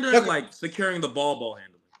dribbling ball handling, like securing the ball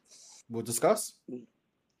handling. We'll discuss.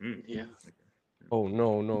 Yeah. Oh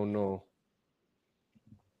no.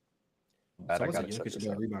 I got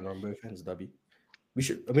a rebound on both ends. W.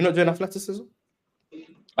 Are we not doing athleticism?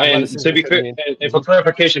 And to be clear, and for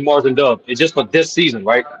clarification, Mars and Dub, it's just for this season,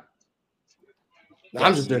 right?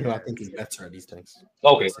 I'm just doing who I think is better at these things.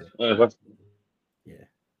 Okay. Yeah,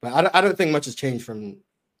 but I don't think much has changed from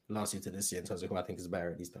last year to this year in terms of who I think is better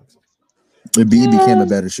at these things. Embiid became a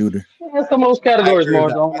better shooter. Yeah, some of those categories,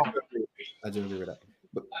 Mars. I do agree with that.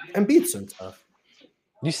 But Embiid's so tough.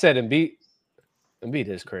 You said Embiid. Embiid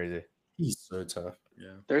is crazy. He's so tough.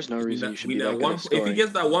 Yeah. There's no reason you should be that good at if he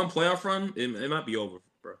gets that one playoff run, it might be over,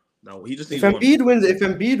 bro. No, he just needs if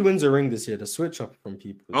Embiid wins a ring this year, the switch up from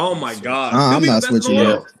people. Oh my god! I'm not switching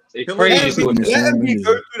up. It's crazy. Let Embiid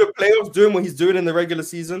go through the playoffs doing what he's doing in the regular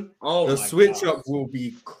season. The switch up will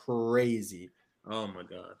be crazy. Oh my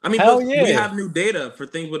god! I mean, we have new data for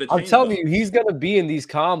things with a change. I'm telling you, he's gonna be in these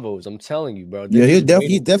combos. I'm telling you, bro. Yeah, he's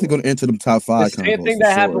definitely gonna enter the top 5. The same thing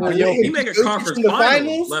that happened with Jokic. He make a conference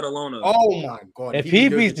finals, let alone Oh my god! If he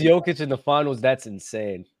beats Jokic in the finals, that's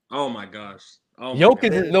insane. Oh my gosh! Oh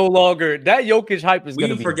Jokic is no longer that Jokic hype is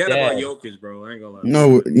gonna be forget dead. about Jokic, bro. I ain't gonna lie.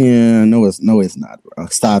 No, it's not, bro.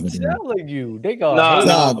 Stop it. I'm telling you, they got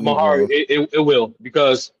Mahari, it will,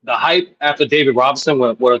 because the hype after David Robinson,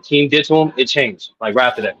 what a team did to him, it changed. Like right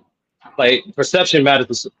after that, like perception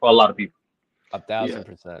matters for a lot of people.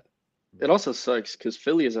 1,000%. It also sucks because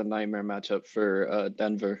Philly is a nightmare matchup for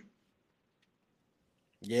Denver.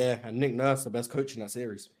 Yeah, and Nick Nurse, the best coach in that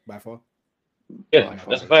series by far. Yeah,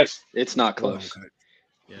 that's a fact. It's not close.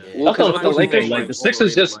 Yeah. Well, that's the Lakers. Like the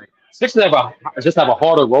Sixers just have a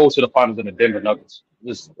harder road to the finals than the Denver Nuggets.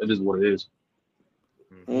 It is what it is.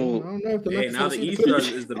 I don't know if the now the East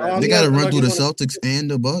is the best. They got to run through the Celtics and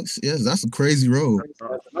the Bucks. Yes, that's a crazy road.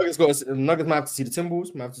 The Nuggets might have to see the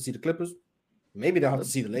Timberwolves, might have to see the Clippers. Maybe they'll have to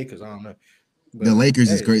see the Lakers. I don't know. But, the Lakers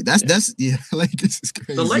is great. That's Lakers is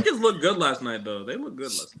crazy. The Lakers looked good last night, though. They look good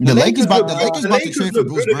last night. The Lakers about to trade for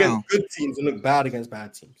Bruce Brown. Good teams and look bad against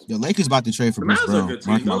bad teams. The Lakers about to trade for Bruce Brown.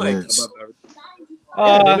 Mark my words.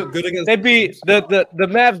 They look good against. They beat the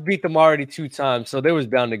Mavs beat them already 2 times, so they was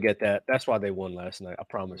bound to get that. That's why they won last night. I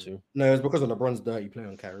promise you. No, it's because of LeBron's dirty play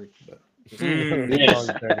on Kyrie. But yes.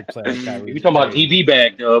 You talking about DB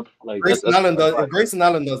bag, Dub? Like Grayson Allen does. If Grayson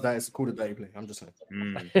Allen does that, it's called a dirty play. I'm just saying.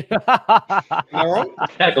 Am I wrong?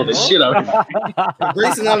 Tackle the shit out of him. If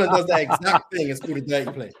Grayson Allen does that exact thing, it's called a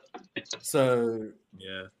dirty play. So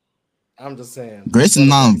yeah, I'm just saying. Grayson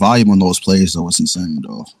Allen volume on those plays though, it's insane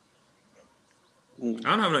though.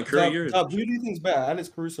 I don't have no career. Who do you think's better, Alex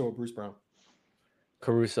Caruso or Bruce Brown?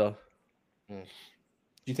 Caruso. Do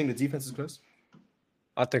you think the defense is close?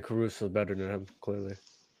 I think Caruso's better than him, clearly.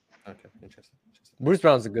 Okay, interesting. Bruce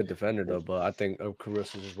Brown's a good defender, though, but I think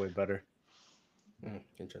Caruso's is way better.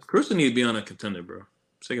 Interesting. Caruso needs to be on a contender, bro.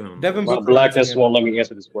 Sick of him. Devin Booker. Blackness won't let me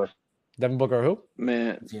answer this question. Devin Booker, who?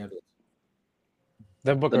 Man,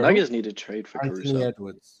 Devin Booker. The Nuggets need to trade for Anthony Caruso.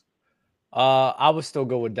 Edwards. I would still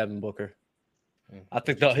go with Devin Booker. I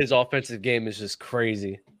think his offensive game is just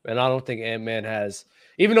crazy, and I don't think Ant-Man has.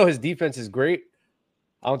 Even though his defense is great,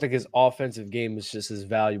 I don't think his offensive game is just as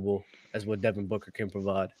valuable as what Devin Booker can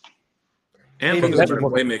provide. And Booker's a better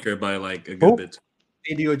playmaker by like a good bit.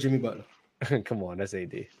 AD or Jimmy Butler? Come on, that's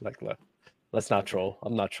AD. Let's not troll.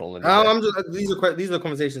 I'm not trolling. I'm just these are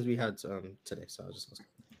conversations we had today, so I was just asking.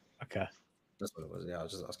 Okay, that's what it was. Yeah, I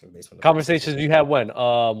was just asking based on the conversations you had when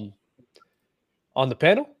on the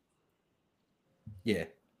panel. Yeah.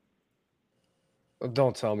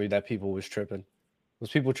 Don't tell me that people was tripping.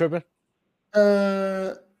 Was people tripping?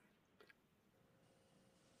 There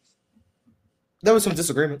was some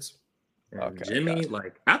disagreements. Okay, Jimmy,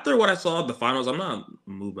 like after what I saw at the finals, I'm not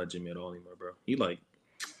moved by Jimmy at all anymore, bro. He like,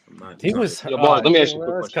 he was. Let me ask you a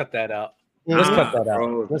quick let's question. cut that out. Let's cut that out.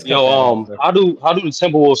 How do the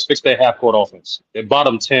Timberwolves fix their half court offense? Their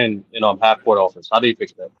bottom 10, half court offense. How do you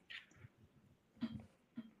fix that?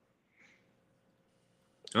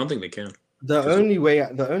 I don't think they can. The only way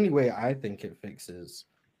I think it fixes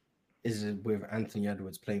is with Anthony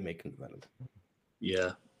Edwards' playmaking development.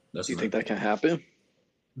 Yeah, do you think that can happen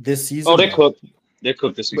this season? Oh, they cooked. They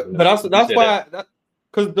cooked this season. But that's why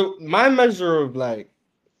because my measure of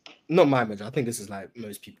not my measure. I think this is like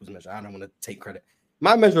most people's measure. I don't want to take credit.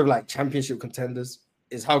 My measure of like championship contenders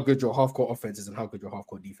is how good your half court offense is and how good your half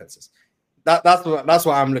court defense is. That's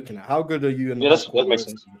what I'm looking at. How good are you? That makes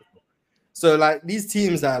sense. So like these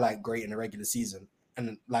teams that are like great in the regular season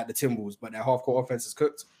and like the Timberwolves, but their half court offense is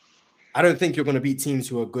cooked. I don't think you're going to beat teams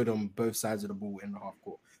who are good on both sides of the ball in the half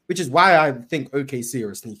court, which is why I think OKC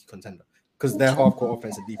are a sneaky contender because their half court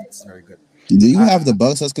offensive defense is very good. Do you have the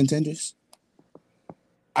Bucks as contenders?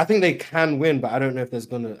 I think they can win, but I don't know if there's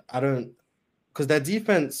because their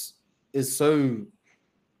defense is so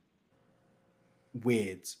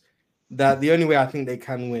weird that the only way I think they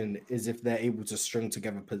can win is if they're able to string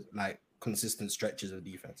together like consistent stretches of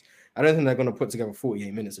defense. I don't think they're going to put together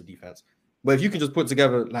 48 minutes of defense. But if you can just put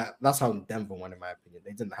together, like, that's how Denver won, in my opinion.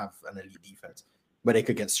 They didn't have an elite defense, but they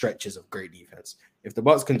could get stretches of great defense. If the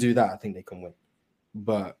Bucks can do that, I think they can win.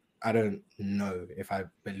 But I don't know if I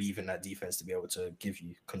believe in that defense to be able to give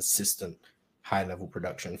you consistent high-level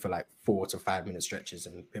production for like 4 to 5 minute stretches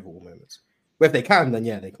and pivotal moments. But if they can, then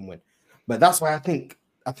yeah, they can win. But that's why I think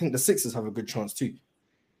the Sixers have a good chance too.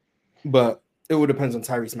 But it all depends on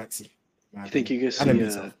Tyrese Maxey. I think you can see.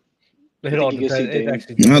 It all depends.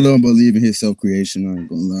 I don't believe in his self-creation. I ain't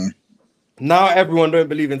gonna lie. Now everyone don't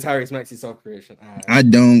believe in Tyrese Maxey's self-creation. I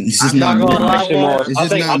don't. It's just not moving. I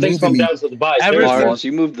think from down to the bias.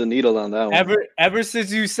 You moved the needle on that one. Ever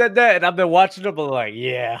since you said that, and I've been watching him, I'm like,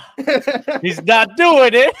 yeah, he's not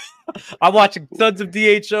doing it. I'm watching tons of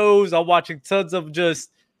DHOs. I'm watching tons of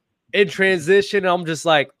just in transition. I'm just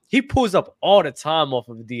like, he pulls up all the time off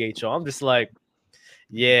of a DHO. I'm just like,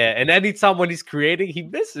 yeah. And anytime when he's creating, he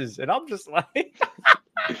misses. And I'm just like,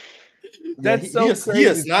 that's crazy. He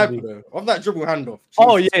a sniper though. Of that dribble handoff.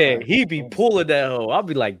 Oh yeah, he be pulling that hoe. I'll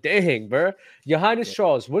be like, dang, bro. Your Highness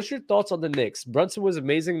Charles, what's your thoughts on the Knicks? Brunson was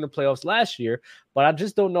amazing in the playoffs last year, but I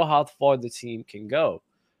just don't know how far the team can go.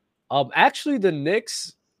 Actually, the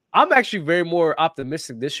Knicks, I'm actually very more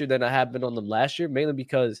optimistic this year than I have been on them last year, mainly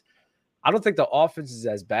because I don't think the offense is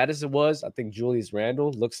as bad as it was. I think Julius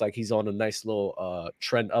Randle looks like he's on a nice little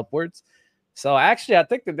trend upwards. So actually, I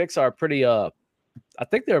think the Knicks are pretty. I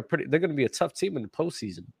think they're going to be a tough team in the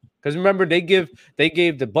postseason. Because remember, they gave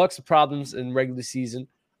the Bucks problems in regular season.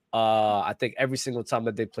 I think every single time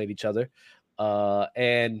that they played each other.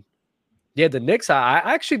 And yeah, the Knicks. I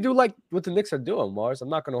actually do like what the Knicks are doing, Mars. I'm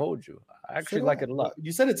not going to hold you. I actually like it a lot.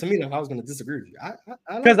 You said it to me that I was going to disagree with you.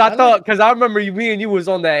 Because I remember me and you was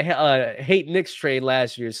on that hate Knicks trade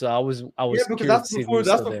last year, so I was. Yeah, because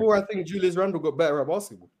that's before I think Julius Randle got better at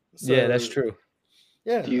basketball. So, yeah, that's true.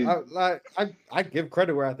 Yeah, I give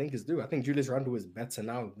credit where I think is due. I think Julius Randle is better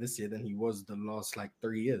now this year than he was the last like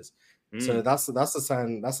 3 years. So that's a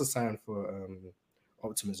sign. That's a sign for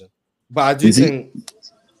optimism. But I do think.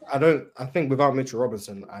 I think without Mitchell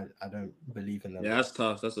Robinson, I don't believe in them. Yeah, that's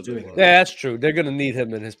tough. That's a big one. Yeah, that's true. They're gonna need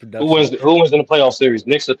him in his production. Who wins in the playoff series?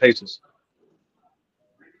 Knicks or Pacers?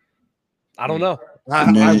 I don't know.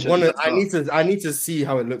 I need to see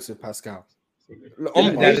how it looks with Pascal.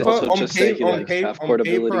 On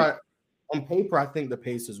paper, I think the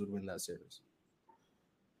Pacers would win that series.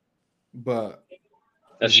 But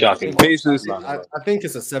that's shocking. Pacers. I think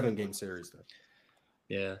it's a 7-game series though.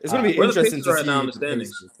 Yeah, it's gonna be interesting to see now in the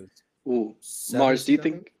standings. Ooh, Mars, do you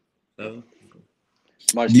think?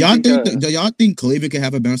 Mars, do y'all think Cleveland can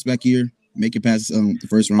have a bounce back year, make it past the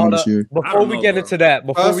first round this year? Before we get into that,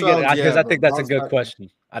 because I think that's a good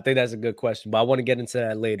question. I think that's a good question, but I want to get into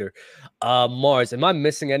that later. Mars, am I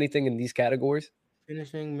missing anything in these categories?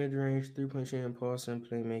 Finishing, mid-range, 3-point shooting, passing,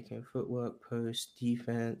 playmaking, footwork, post,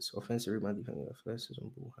 defense, offensive rebound, defense, athleticism,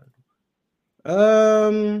 ball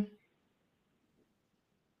handle.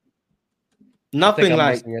 Nothing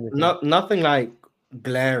like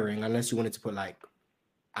glaring unless you wanted to put like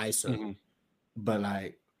ISO, but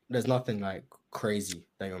like there's nothing like crazy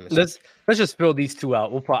that you're missing. Let's just fill these two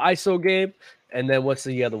out. We'll put ISO game, and then what's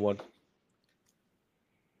the other one?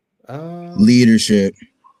 Leadership.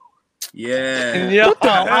 Yeah. What the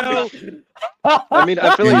hell? I mean,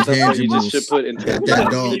 I feel like that's you just should put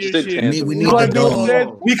intangible. We need the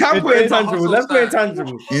dog. We can't put intangible. Let's put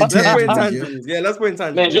intangible. Yeah, let's put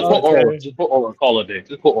intangible. Man, just put aura. Just put aura. Call it day.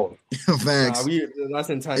 Just put aura. Facts. That's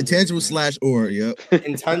intangible. Intangible / aura. Yep.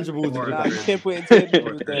 Intangible. You can't put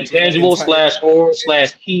intangible. Intangible / aura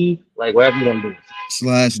 / key. Like whatever you want to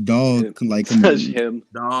do. / dog. Like him.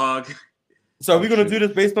 Dog. So are we going to do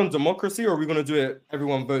this based on democracy, or are we going to do it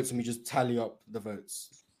everyone votes and we just tally up the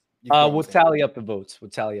votes? We'll tally up the votes.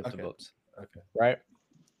 Okay. Right?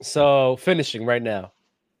 So finishing right now.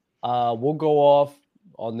 We'll go off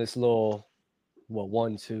on this little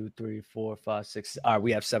 1, 2, 3, 4, 5, 6. All right,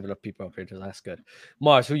 we have 7 of people up here, so that's good.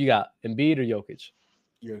 Mars, who you got? Embiid or Jokic?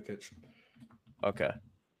 Jokic. Okay.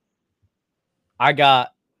 I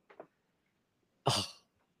got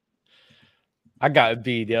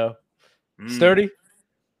Embiid, yo. Sturdy?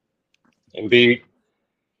 Embiid.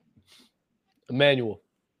 Emmanuel.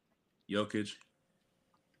 Jokic.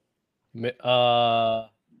 Who are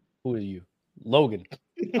you? Logan.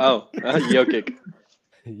 Jokic.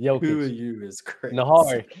 Jokic. Who are you is crazy.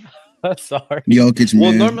 Nahari. Sorry. Jokic, man.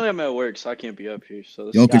 Well, normally I'm at work, so I can't be up here.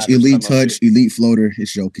 So Jokic, elite touch, elite floater.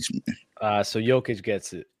 It's Jokic, man. So Jokic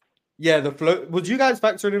gets it. Yeah, the float. Would you guys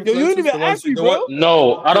factor in? Yo, you didn't even ask me, bro.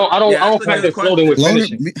 No, I don't factor floating with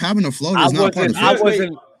finishing. Having a floater is not part of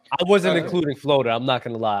it. I wasn't including floater. I'm not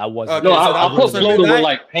gonna lie. I wasn't. No, I put floater with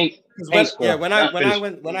like paint. When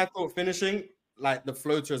I thought finishing, like the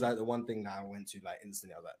floater is like the one thing that I went to like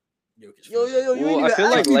instantly. I was like, Jokic. Yo, you I feel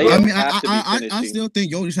like I still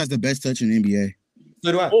think Jokic has the best touch in the NBA.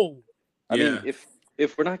 So do I. I mean,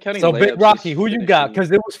 if we're not counting, so Big Rocky, who you got? Because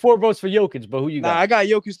there was 4 votes for Jokic, but who you got? Nah, I got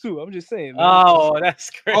Jokic too. I'm just saying. Man. Oh, that's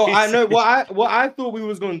crazy. Oh, I know. What I thought we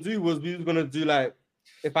was gonna do was we was gonna do like,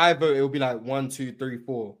 if I vote, it would be like 1, 2, 3,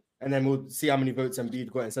 4, and then we'll see how many votes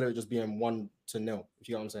Embiid got instead of it just being 1-0. If you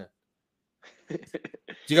get what I'm saying. Do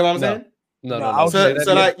you get what I'm saying? No.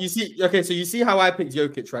 So like you see, okay, so you see how I picked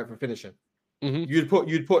Jokic, right, for finishing. Mm-hmm.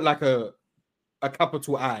 You'd put like a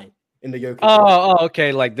capital I in the Jokic. Oh,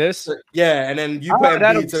 okay, like this. So, yeah, and then you put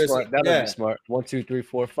that'll Embiid. be smart. That'll be smart. 1, 2, 3,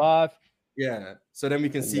 4, 5. Yeah. So then we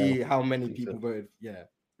can see how many people voted. Yeah.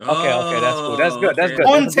 Okay, that's cool. That's good. That's good.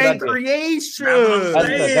 Content creation.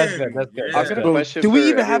 That's good. Do we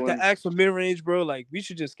even have to ask for mid range, bro? Like we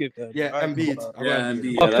should just skip that. Yeah, Embiid.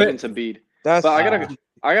 Embiid. Yeah, that's Embiid. But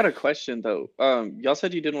I got a question though. Y'all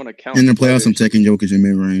said you didn't want to count in the playoffs. I'm taking Jokic in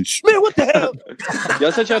mid range. Man, what the hell?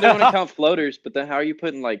 Y'all said y'all didn't want to count floaters, but then how are you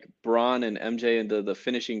putting like Bron and MJ into the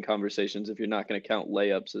finishing conversations if you're not going to count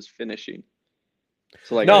layups as finishing?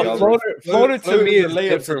 So like no, floater to me is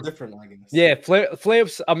different. I guess. Yeah,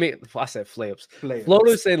 flayups. I mean, I said flayups.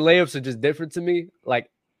 Floaters and layups are just different to me. Like,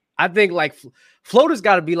 I think like floaters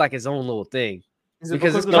got to be like his own little thing.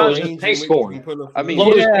 Because it's not just pace scoring. I mean,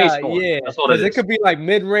 yeah. That's what it could be like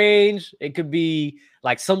mid range. It could be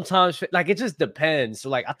like sometimes like it just depends. So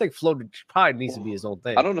like I think floater probably needs to be his own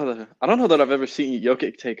thing. I don't know that I've ever seen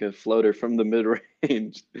Jokic take a floater from the mid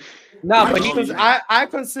range. No, but I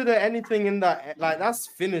consider anything in that like that's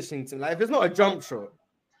finishing to like if it's not a jump shot,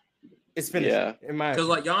 it's finishing. Yeah, in my because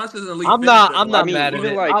like Giannis is an elite. I'm not mad at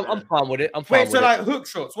it. Like, I'm fine with it. I'm fine. Wait, so like hook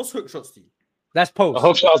shots. What's hook shots to you? That's post. A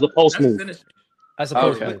hook shot is the post move. That's a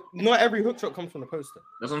post move. Not every hook shot comes from the poster.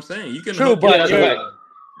 That's what I'm saying. You can true, but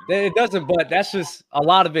it doesn't. But that's just a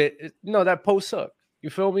lot of it. That post suck.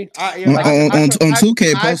 You feel me? On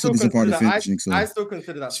 2K, post up is a part of finishing. So I still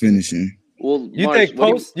consider that finishing. Well, you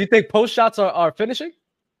think post shots are finishing?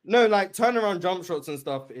 No, like turnaround jump shots and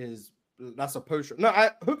stuff that's a post shot. No,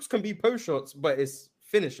 hooks can be post shots, but it's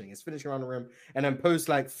finishing. It's finishing around the rim, and then post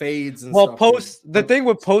like fades and stuff. Well, the thing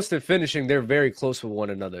with post and finishing, they're very close with one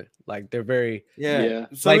another. Like they're very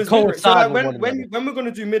So like coincide with one another. When we're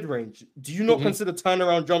gonna do mid range, do you not consider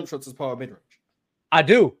turnaround jump shots as part of mid range? I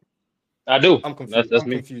do. I'm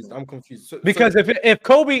confused. I'm confused. Because if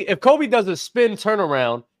Kobe does a spin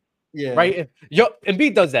turnaround, right?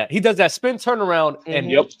 Embiid does that. He does that spin turnaround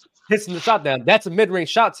and hits the shot down. That's a mid range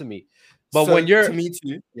shot to me. But when you're to me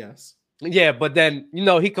too, yes. Yeah, but then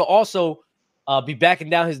he could also be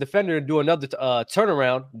backing down his defender and do another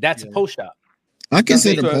turnaround. That's a post shot. I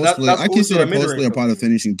consider post play. I consider post play a part of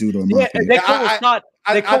finishing too, though. I think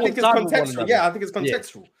it's contextual. Yeah, I think it's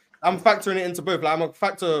contextual. I'm factoring it into both. Like, I'm gonna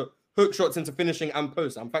factor hook shots into finishing and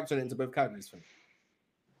post. I'm factoring it into both categories for me.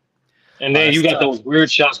 And then you got those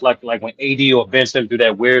weird shots like when AD or Benson do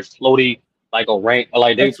that weird floaty. Like a rank,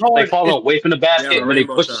 like they fall away from the basket and then they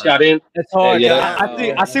push the shot in. It's hard.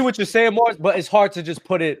 I see what you're saying, Morris, but it's hard to just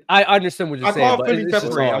put it. I understand what you're saying. I can't fully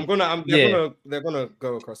separate. They're gonna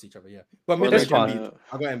go across each other. Yeah, but mid-range Embiid.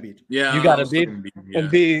 I got Embiid. Yeah, you got Embiid.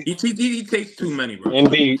 Embiid. He takes too many, bro.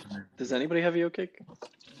 Embiid. Does anybody have Jokic?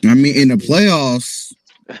 I mean, in the playoffs.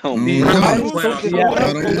 For what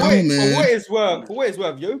it's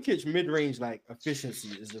worth, Jokic mid-range like efficiency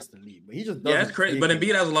is just elite, but he just doesn't. Yeah, that's crazy. But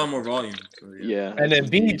Embiid has a lot more volume. So yeah, and then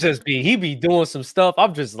Embiid be doing some stuff.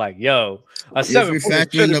 I'm just like, yo, if we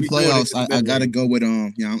factor in the playoffs, I gotta go with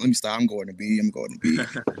let me stop. I'm going to B.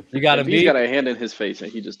 You got to be. He's got a hand in his face, and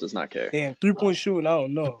he just does not care. Damn, 3-point shooting. I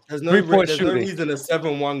don't know. There's no reason a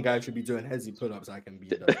 7-1 guy should be doing hezzy pull-ups. I can be.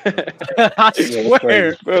 I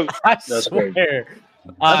swear, bro. I swear.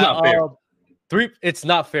 That's not fair. It's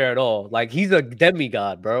not fair at all. Like he's a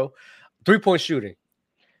demigod, bro. 3-point shooting.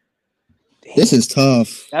 This is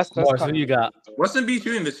tough. That's who you got. What's Embiid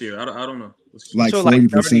shooting this year? I don't know. Like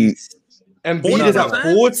 40%. Embiid is at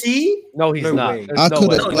 40? No, he's not. I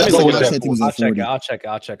could have. I said he was at 40. I'll check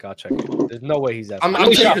it. There's no way he's at 40.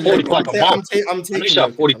 I'm shot 40 for like a month. I'm shot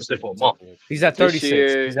 40% for a month. He's at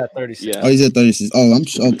 36. He's at 36. Yeah. Oh, he's at 36. Oh, I'm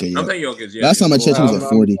okay. Yeah. I'm taking Jokic. Yeah. Last time I checked, he was at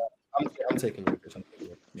 40. I'm taking Jokic.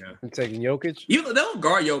 Yeah, I'm taking Jokic. Even they don't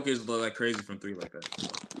guard Jokic like crazy from 3 like that.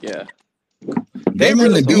 Yeah. They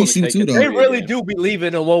really do shoot too, though. They really do be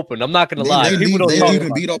leaving him open. I'm not gonna lie. People don't leave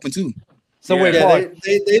Embiid open too. So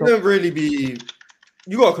they don't really be.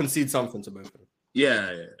 you got to concede something to both of them.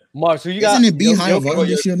 Yeah. Mark, so you got. Isn't it be higher volume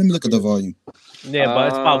this year? Let me look at the volume. Yeah, but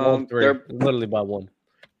it's by 1-3. Literally by 1.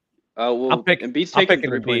 Well, Embiid's taking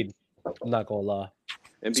 3 points. I'm not gonna lie.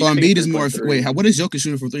 So Embiid is more. Wait, what is Jokic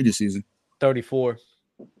shooting for 3 this season? 34.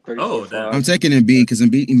 Oh, damn. I'm taking Embiid because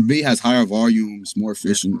Embiid has higher volumes, more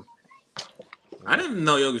efficient. I didn't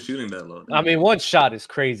know Jokic shooting that low. I mean, one shot is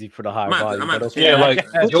crazy for the high volume. Yeah, like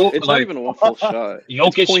it's not even one full shot.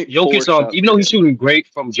 Jokic, even though he's shooting great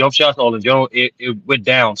from jump shots all in general, it went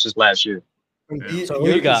down since last year. So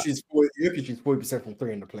Jokic is 40% from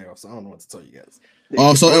 3 in the playoffs. I don't know what to tell you guys.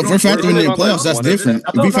 Oh, so if we're factoring in playoffs, that's different.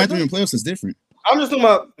 If we factor in playoffs, it's different. I'm just talking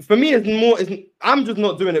about. For me, it's more. I'm just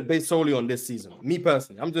not doing it based solely on this season. Me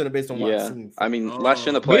personally, I'm doing it based on what I've seen. I mean, last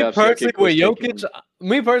year in the playoffs,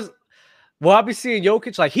 me personally, well, I'll be seeing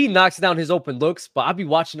Jokic, like, he knocks down his open looks, but I'll be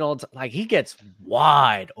watching all the time. Like, he gets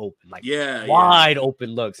wide open. Like, wide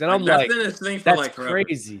open looks. And I'm like, that's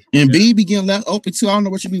crazy. And B be getting left open, too. I don't know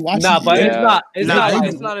what you be watching. Nah, but it's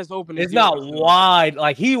not as open. It's not wide.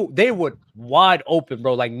 Like, they were wide open,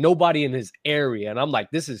 bro. Like, nobody in his area. And I'm like,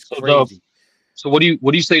 this is crazy. So what do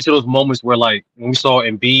you say to those moments where, like, when we saw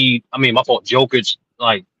Embiid, Jokic,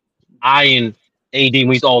 like, eyeing AD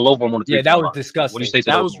when he's all over him on the 3 that was disgusting. What do you say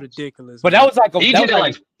to that was ridiculous. But that was like he did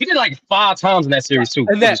like 5 times in that series too.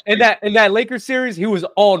 In that Lakers series, he was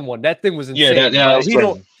on one. That thing was insane.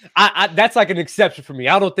 That's like an exception for me.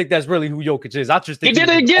 I don't think that's really who Jokic is. I just think he did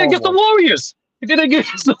it again against the Warriors. He did it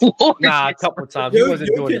against the Warriors. Nah, a couple of times. He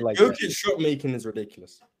wasn't doing it like that. Jokic's shot making is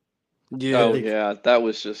ridiculous. Yeah, that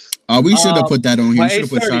was just. We should have put that on here. We should have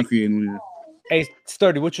put shot creating on here. Hey,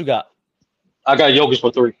 Sturdy, what you got? I got Jokic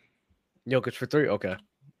for 3. Jokic for 3, okay.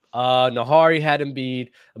 Nahari had Embiid.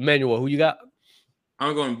 Emmanuel, who you got?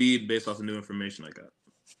 I'm going Embiid based off the new information I got.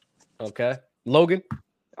 Okay. Logan?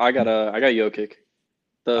 I got Jokic.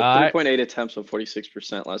 The 3.8 attempts on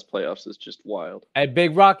 46% last playoffs is just wild. Hey,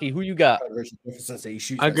 Big Rocky, who you got?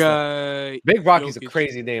 I got Big Rocky's a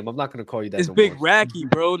crazy name. I'm not gonna call you that. It's Big Racky,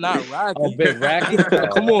 bro, not Rocky. Oh, Big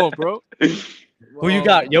Racky. Come on, bro. Who you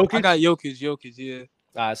got? Jokic? I got Jokic, yeah.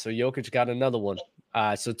 All right, so Jokic got another one. All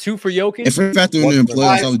right, so 2 for Jokic. If we're factoring in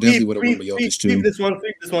playoffs, I would definitely would have won with Jokic too. Sweep this one.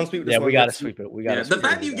 Yeah, we gotta sweep it. The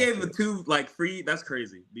fact you gave him 2 like free, that's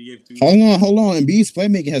crazy. You gave 2. Hold on. Embiid's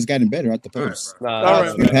playmaking has gotten better at the post.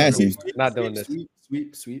 Passing. Not doing this.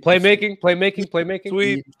 Sweep. Playmaking.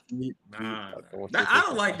 Sweep. Nah, I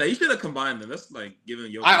don't like that. You should have combined them. That's like giving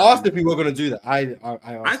Jokic. I asked if we were gonna do that.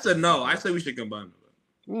 I said no. I said we should combine them.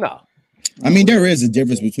 No. I mean, there is a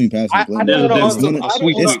difference between passing and playmaking.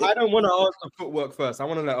 I don't want to ask the footwork first. I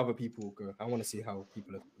want to let other people go. I want to see how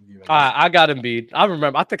people are viewing. All right, I got Embiid.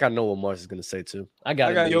 I think I know what Mars is gonna say too. I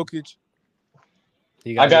got Jokic.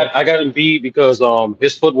 I got Embiid because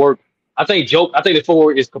his footwork. I think the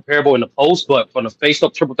footwork is comparable in the post, but from the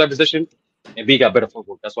face-up triple threat position, Embiid got better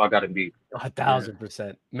footwork. That's why I got Embiid.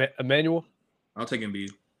 1,000%. Emmanuel, I'll take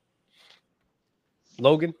Embiid.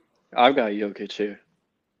 Logan, I've got Jokic here.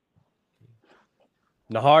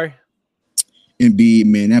 Nahari, Embiid,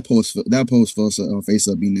 man, that post face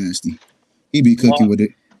up be nasty. He be cooking with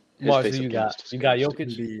it. Mars, who you got? You got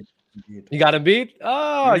Jokic. You got Embiid?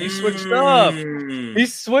 Oh, you switched up. He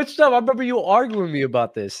switched up. I remember you arguing with me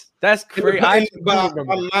about this. That's crazy.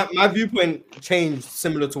 My viewpoint changed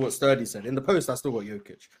similar to what Sturdy said. In the post, I still got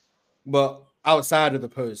Jokic. But outside of the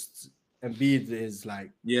post, Embiid is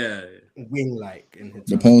like wing-like in his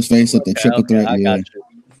the post face up, the triple threat.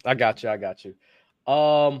 I got you.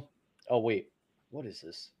 Oh wait, what is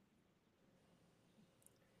this?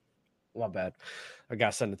 My bad. I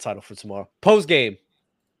gotta send the title for tomorrow. Post game.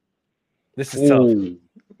 This is tough.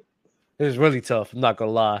 This is really tough. I'm not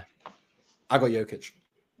gonna lie. I got Jokic.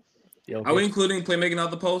 Are we including playmaking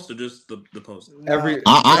out the post or just the post?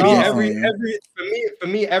 For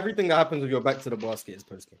me, everything that happens with your back to the basket is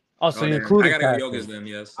post game. Oh, so you including? I gotta go Jokic then.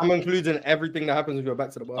 Yes, I'm including everything that happens with your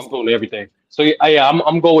back to the basket. I'm including everything. So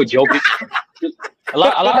I'm going with Jokic. A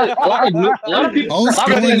lot of people.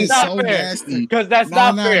 Post-game is so nasty. Because that's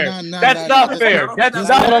not fair. That's not fair. That's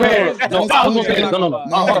not fair. No. I was going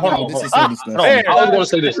to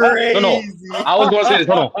say this. I was going to say this.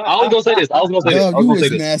 Hold on. I was going to say this. You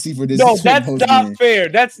was nasty for this. No, that's not fair.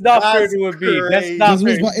 That's not fair to Embiid. That's not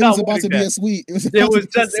fair. It was about to be a sweep. It was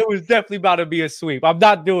definitely about to be a sweep. I'm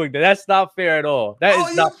not doing that. That's not fair at all. That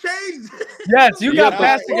is not. Yes, you got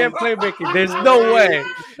passing and playmaking. There's no way.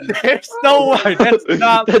 There's no way. That's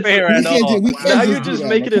not fair at all. Now you're just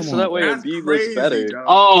making it so that way Embiid looks better.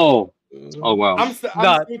 Oh wow. I'm still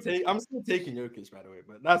taking Jokic, by the way,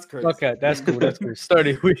 but that's crazy. Okay, that's cool.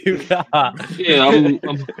 Sturdy, who you got? Yeah, I'm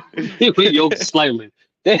Jokic slightly.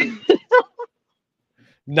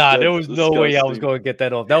 Nah, there was no way I was going to get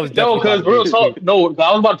that off. That was definitely because real talk. No,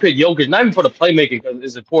 I was about to pick Jokic, not even for the playmaking because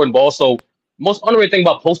it's important, but also most underrated thing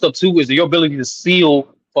about post up too is your ability to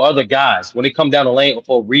seal for other guys when they come down the lane or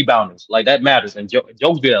for rebounders. Like that matters, and Jokes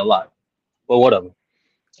do that a lot. But whatever.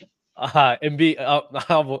 Embiid. I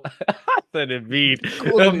said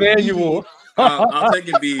Embiid. Emmanuel. I'll take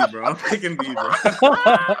Embiid, bro. I'm taking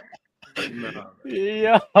Embiid, bro.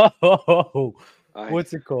 Yo,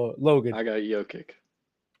 what's it called? Logan. I got Jokic.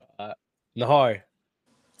 Nahari.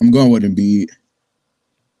 I'm going with Embiid.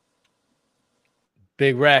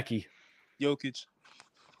 Big Racky. Jokic.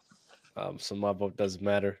 So my vote doesn't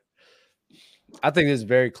matter. I think it's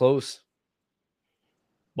very close.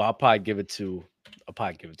 But I'll probably give it to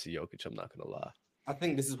Jokic. I'm not gonna lie. I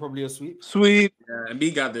think this is probably a sweep. Sweep. Yeah,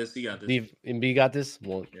 Embiid got this. He got this. Embiid got this.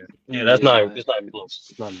 Well, yeah, that's not. It's not even close.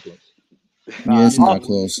 It's not even close. Yeah, it's not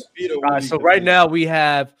close. All right, so right now we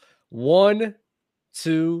have 1,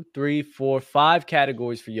 2, 3, 4, 5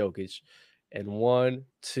 categories for Jokic, and 1,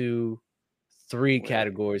 2, 3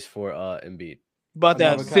 categories for Embiid. About to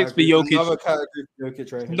have 6 for Jokic. Another category for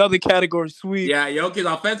Jokic right here. Another category sweep. Yeah,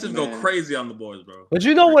 Jokic offensive go crazy on the boards, bro. But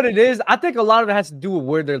you know what it is? I think a lot of it has to do with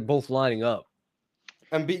where they're both lining up.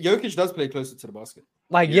 And Jokic does play closer to the basket.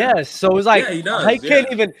 Like yes, so it's like he does. He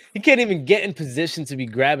can't even get in position to be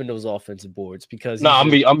grabbing those offensive boards because I'm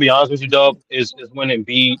be honest with you, Dub. Is when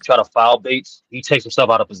Embiid try to foul baits, he takes himself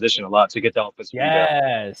out of position a lot to get the offensive rebound.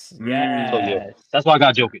 Yes. So, yeah, that's why I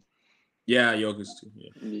got Jokic. Yeah, Jokic too.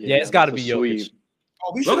 Yeah, it's got to be Jokic.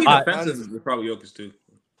 Oh, defensive is probably Jokic too.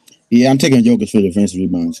 Yeah, I'm taking Jokic for defensive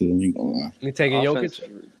rebound too. I ain't gonna lie. You taking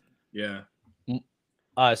Jokic? Yeah. All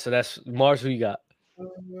right, so that's Mars. Who you got?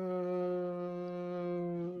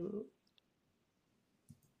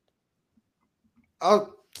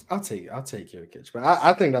 I'll take Jokic, but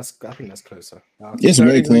I think that's closer. It's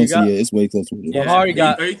way closer. Yeah, it's way closer. Yeah. Are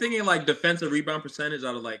you thinking like defensive rebound percentage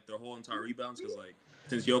out of like their whole entire rebounds? Because like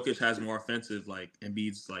since Jokic has more offensive, like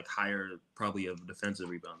Embiid's like higher probably of defensive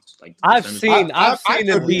rebounds. Like I've seen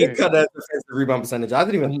Embiid cut that defensive rebound percentage. I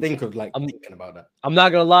didn't even think of thinking about that. I'm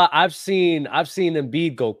not gonna lie. I've seen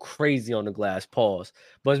Embiid go crazy on the glass. Pause.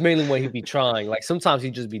 But it's mainly when he be trying. Like sometimes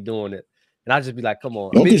he just be doing it. And I just be like, come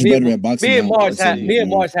on. Me and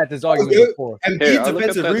Mars had this argument before. Embiid's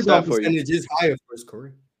defensive rebound percentage is higher for his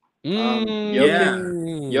career.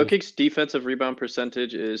 Jokic's defensive rebound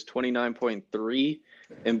percentage is 29.3.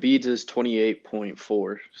 Embiid's is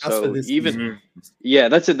 28.4. So even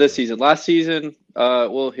that's it this season. Last season,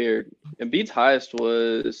 here Embiid's highest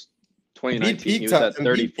was 2019. He was at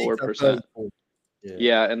 34%.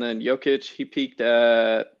 Yeah, and then Jokic, he peaked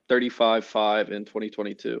at 35.5 in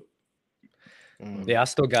 2022. Yeah, I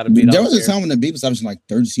still got to beat. There was a time when the Embiid was averaging like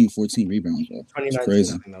 13, 14 rebounds. That's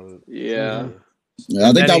crazy. Yeah. Yeah,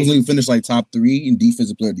 I think that was when he finished like top 3 in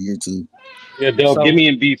defensive player of the year too. Yeah, Dale, give me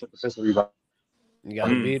Embiid for defensive rebound. You got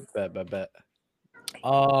Embiid? Bet.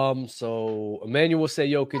 So Emmanuel said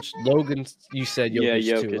Jokic. Logan, you said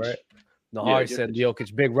Jokic too, right? Nahari said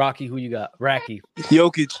Jokic. Big Rocky, who you got? Racky.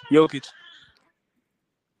 Jokic.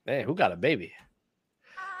 Man, who got a baby?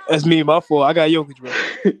 That's me, my fault. I got Jokic, bro.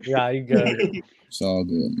 Yeah, you good. It's all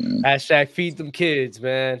good, man. Hashtag feed them kids,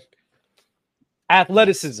 man.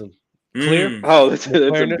 Athleticism. Clear? Oh, this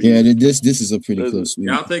is a pretty close sweep.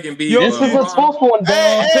 Y'all taking B. This is a tough one,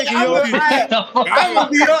 dog.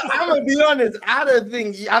 I'm gonna be honest. I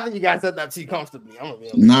think you guys said that too comfortably. I'm gonna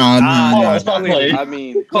be honest. Nah. I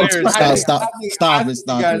mean, stop it.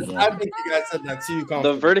 I think you guys said that too comfortably.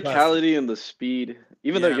 The verticality and the speed.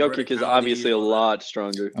 Even though Jokic is obviously a lot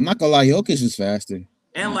stronger. I'm not gonna lie, Jokic is faster.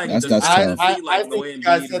 And like that's tough. I think you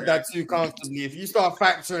guys said that too comfortably. If you start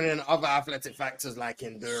factoring in other athletic factors like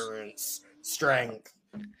endurance, strength,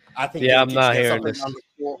 I think I'm not hearing this. I'm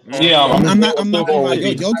not gonna lie.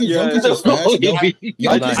 Jokic is fast.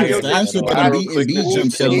 Jokic is faster, but Embiid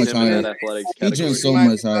jumps so much higher. He jumps so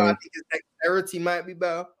much higher. I think his dexterity might be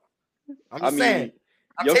better. I'm saying.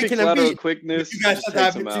 I'm taking a beat. Quickness. You guys said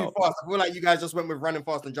that a bit too fast. I feel like you guys just went with running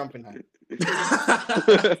fast and jumping high.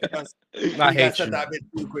 I hate you. That a bit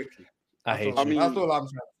too quickly. I hate you. That's all I'm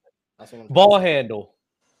saying. Ball handle.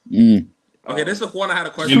 Okay, this is one I had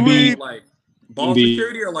a question about. Like ball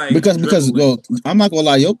security or like because I'm not gonna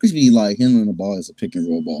lie, Jokic be like handling the ball as a pick and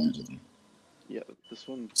roll ball. Yeah, this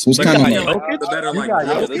one. So it's kind of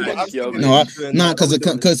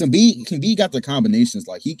because Embiid got the combinations.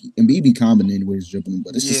 Like Embiid be combinating with his dribbling,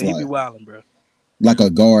 but it's just like he be wilding, bro. Like a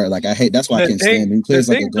guard. Like I hate. That's why I can't stand him. He plays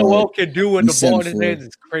like a guard. Joel can do with the ball in his hands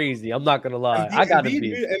is crazy. I'm not gonna lie. I got to be.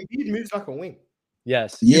 Embiid moves like a wing.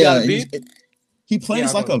 Yes. Yeah. He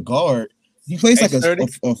plays like a guard. He plays like a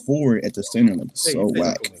forward at the center. Like so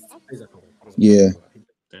whack. Yeah.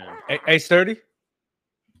 Hey, Sturdy?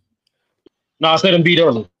 No, I said Embiid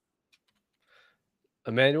early.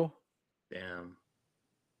 Emmanuel? Damn.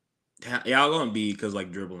 Yeah, I'll go Embiid because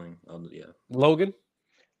like dribbling. Yeah. Logan?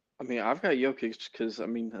 I mean, I've got Jokic because I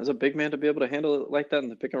mean, as a big man to be able to handle it like that in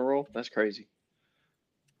the pick and roll, that's crazy.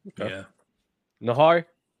 Okay. Yeah. Nahari?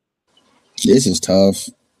 This is tough.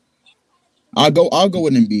 I'll go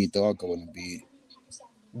with Embiid though. I'll go with Embiid.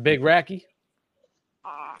 Big Racky?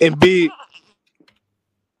 Embiid.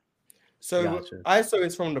 So Gotcha. ISO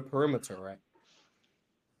is from the perimeter, right?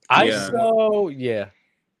 ISO, yeah.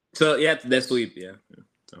 So yeah, that's sweep, yeah.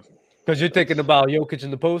 Because you're thinking about Jokic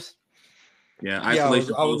in the post? Yeah,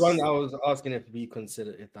 isolation. I was asking if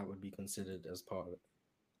that would be considered as part of it.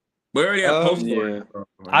 We already have post. Yeah.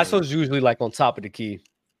 ISO's usually like on top of the key.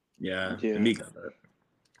 Yeah. Embiid got that.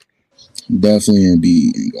 Definitely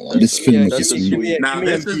Embiid. This is Now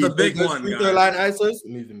this is the big one, guys. Line ISOs,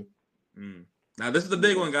 moving. Now this is the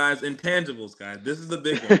big one, guys. Intangibles, guys. This is the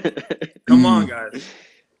big one. Come on, guys.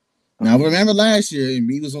 Now remember last year,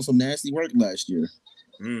 Embiid was on some nasty work last year.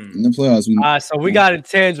 In the playoffs. So we got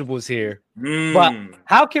intangibles here. But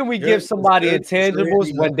how can we give somebody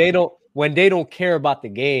intangibles when they don't care about the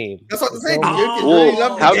game? That's what I'm saying.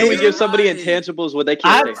 How can we give somebody intangibles when they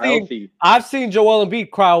can't stay healthy? I've seen Joel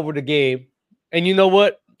Embiid cry over the game, and you know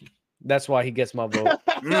what? That's why he gets my vote.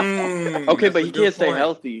 Okay, but he can't stay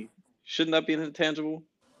healthy. Shouldn't that be an intangible?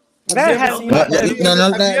 Let's look. And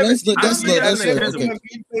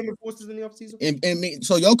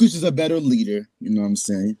so Jokic is a better leader. You know what I'm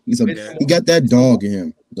saying? He got that dog in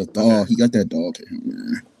him. He got that dog in him,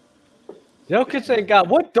 man. Jokic ain't got.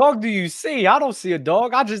 What dog do you see? I don't see a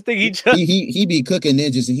dog. I just think he be cooking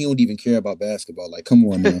ninjas and he don't even care about basketball. Like, come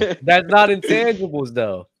on, man. That's not intangibles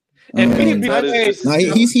though. And he's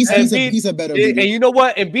a better leader. And you know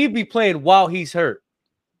what? Embiid be playing while he's hurt.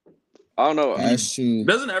 I don't know. That's true.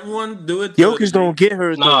 Doesn't everyone do it? Jokic don't get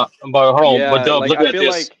hurt. Nah, but hold on. But look at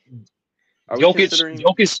this.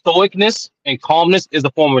 Jokic stoicness and calmness is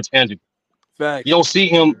a form of intangible. Fact. You don't see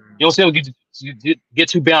him get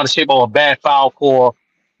too bad in the shape of a bad foul call.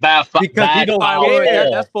 Because he don't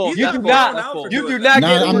care. That's false. You do not get a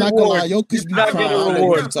reward. I'm not gonna lie. Jokic be crying. I know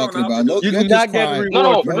what you're talking about. You do not get a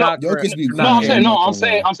reward for not crying.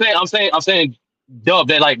 I'm saying, Dub,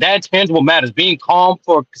 that like that intangible matters. Being calm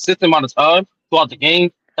for a consistent amount of time throughout the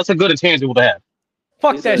game, that's a good intangible to have.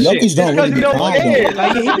 Fuck that shit. Jokic don't really be calm. I'm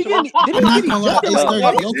not gonna lie.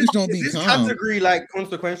 Jokic don't be calm. This category like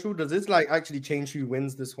consequential. Does this like actually change who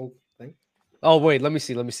wins this whole thing? Oh wait, let me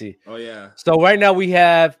see. Oh yeah. So right now we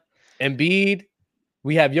have Embiid,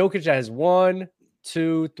 we have Jokic that has 1,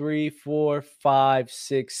 2, 3, 4, 5,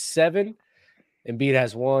 6, 7. Embiid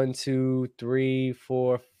has 1, 2, 3,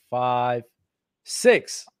 4, 5,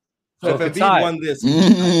 6. So if Embiid won this, Give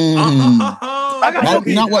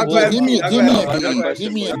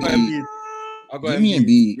me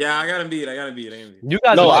Embiid. Yeah, I got Embiid. You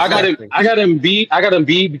guys I got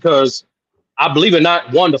Embiid because I believe it or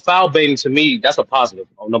not, one, the foul baiting to me, that's a positive.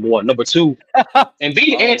 Number one. Number two,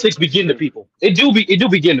 Embiid antics be getting to people. It do be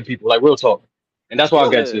getting to people, like real talk. And that's why I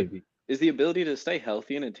got to Embiid. Is the ability to stay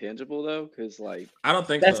healthy and intangible though? Because like I don't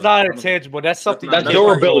think that's not intangible. That's something. That's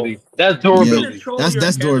durability. That's durability. Yeah,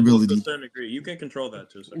 that's durability. To a certain degree. You can control that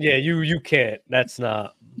too. Yeah, you can't. That's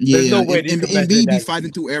not. Yeah, there's no way Embiid be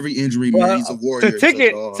fighting through every injury. Man, he's a warrior. To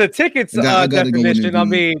tickets definition, I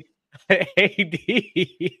mean, AD.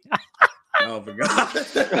 Oh my God.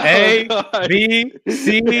 A, B,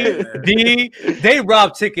 C, D. They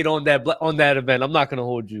robbed ticket on that event. I'm not gonna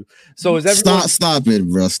hold you. So is everyone... Stop it,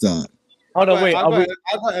 bro. Stop. Hold on, wait.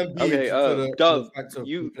 Okay, Dub,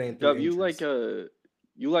 you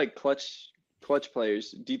like clutch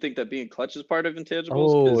players. Do you think that being clutch is part of intangibles?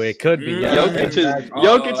 Oh, it could be.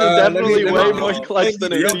 Jokic is definitely way more clutch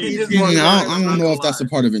than Embiid. I don't know if that's a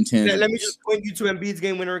part of intangibles. Let me just point you to Embiid's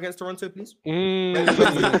game winner against Toronto, please.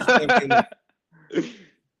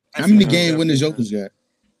 How many game winners Jokic got?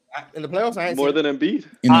 In the playoffs, I ain't more than Embiid.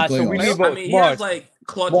 In the playoffs. So we need votes. He has like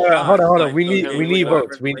clutch. Hold on. We need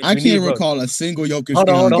votes. I can't recall a single Jokic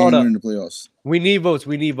game winner in the playoffs. We need votes,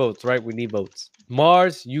 right? We need votes.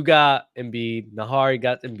 Mars, you got Embiid. Nahari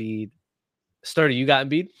got Embiid. Sturdy, you got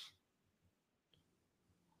Embiid?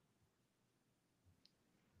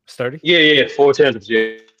 Sturdy? Yeah. 4 attempts,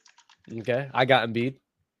 yeah. Okay, I got Embiid.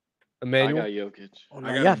 Emmanuel? I got Jokic.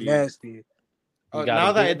 I got nasty.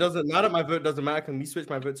 Now that my vote doesn't matter, can we switch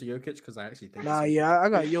my vote to Jokic? Because I actually think. I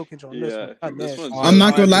got Jokic on this one. I'm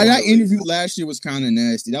not gonna lie. That interview last year was kind of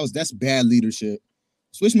nasty. That's bad leadership.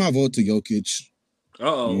 Switch my vote to Jokic.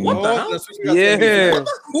 What the hell? Yeah.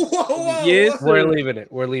 Yes, we're leaving it.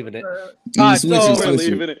 We're leaving it. All right, so we're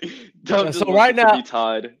leaving it. So right now,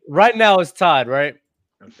 tied. Right now it's tied, right?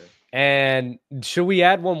 Okay. And should we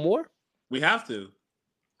add one more? We have to.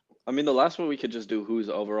 I mean, the last one we could just do who's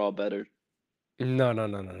overall better. No.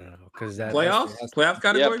 Because that playoffs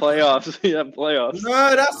category. Yeah, playoffs. Yeah, playoffs.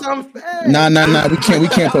 No, that's unfair. No. We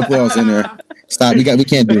can't put playoffs in there. Stop. We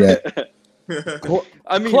can't do that.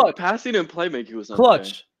 I mean, Clutch. passing and playmaking was unfair.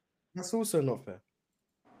 Clutch. That's also not fair.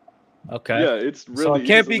 Okay. Yeah, it's really. So it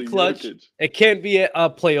can't be clutch. Jokic. It can't be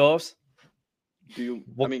playoffs.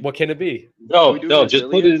 What can it be? No,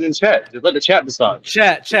 just put it in chat. Just let the chat decide.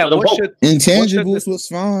 Chat. Intangibles was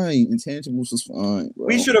fine. Intangibles was fine. Bro.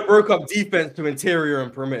 We should have broke up defense to interior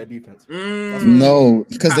and perimeter defense. No,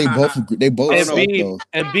 because they both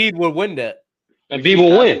Embiid would win that. Embiid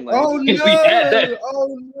will win. Oh no! That.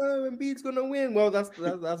 Oh no! Embiid's gonna win. Well, that's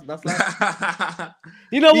like.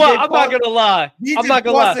 You know what? I'm not gonna lie. I'm not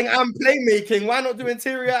gonna lie. I'm playmaking. Why not do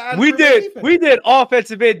interior? And we did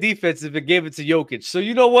offensive and defensive and gave it to Jokic. So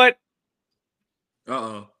you know what?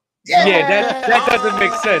 Yeah, that doesn't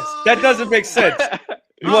make sense. That doesn't make sense.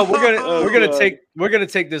 You know what? We're gonna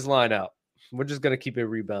take this line out. We're just gonna keep it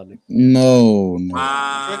rebounding. No.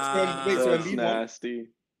 That's nasty.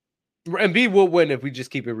 Embiid will win if we just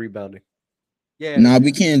keep it rebounding. Yeah. Nah,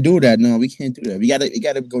 we can't do that. No, we can't do that. We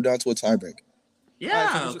gotta go down to a tiebreak.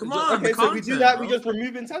 Yeah, come on. Okay, so we do that. We just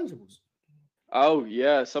remove intangibles. Oh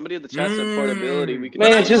yeah, somebody in the chat said portability. We can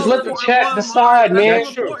just let the chat decide, man.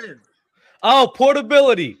 Oh,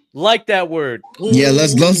 portability. Like that word. Yeah,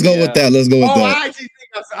 let's go with that. Let's go with that.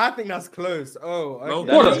 I think that's close. Oh,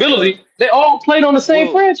 okay. Portability. They all played on the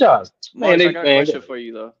same franchise. Man, I got a question for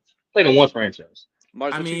you though. Played on one franchise.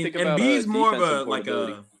 Mars, I mean, Embiid's more of a I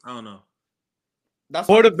don't know. That's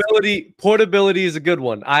portability is a good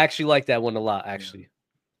one. I actually like that one a lot, actually.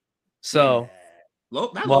 So,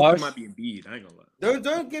 that Mars might be Embiid. I ain't gonna lie.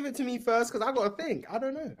 Don't give it to me first because I got to think. I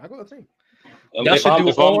don't know. I got to think. If I'm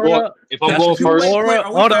going first,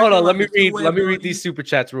 hold on. Let me read these super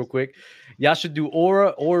chats real quick. Y'all should do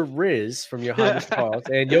Aura or Riz from your Highness Charles.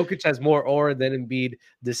 And Jokic has more aura than Embiid.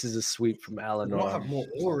 This is a sweep from Alan. I have more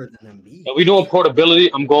aura than Embiid. If we doing portability,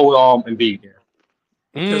 I'm going with Embiid.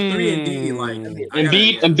 Because 3 and D, like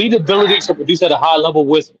Embiid ability to produce at a high level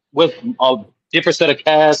with a different set of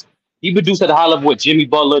casts. He produced at a high level with Jimmy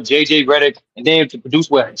Butler, JJ Redick, and then to produce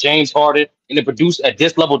with James Harden, and to produce at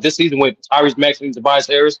this level this season with Tyrese Maxey and Tobias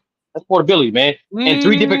Harris. That's portability, man. And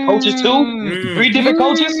 3 different coaches too. 3 different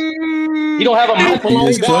coaches. You don't have a Mike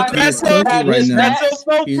Malone guy. That's so right now.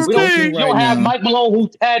 You don't have Mike Malone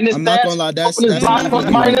who's padding his stats. I'm not gonna lie. That's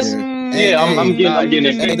minus. Yeah, I'm getting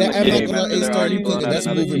it. That's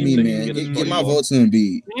moving me, man. Get my vote to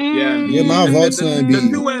Embiid. Yeah, get my vote to Embiid.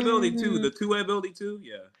 The two-way ability too.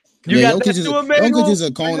 Yeah. Jokic is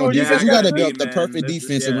a cone on defense. You got to build the perfect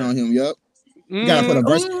defense around him. Yup. You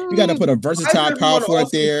gotta put a versatile power forward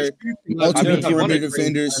there, multiple perimeter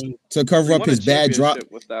defenders to cover up his bad drop.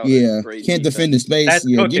 Yeah, can't defend the space.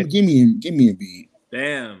 Yeah, give me a beat.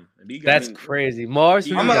 Damn, that's crazy. Mars,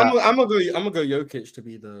 I'm gonna go Jokic to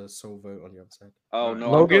be the sole vote on the other side. Oh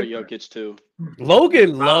no, I'll go Jokic too.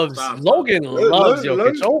 Logan loves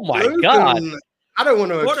Jokic. Oh my god. I don't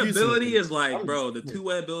want to. Portability is like, bro, the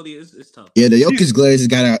two-way ability is tough. Yeah, the Jokic Glazers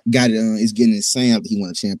got it. Is getting insane after he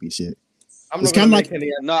won a championship. It's kind of like it's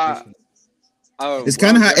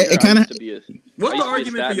kind of how it kind of. What's the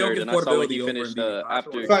argument for Jokic's portability over the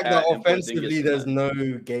fact that offensively there's no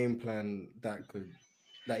game plan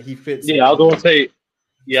that he fits. Yeah, I was gonna say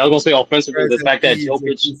offensively the fact that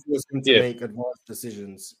Jokic forced him to make advanced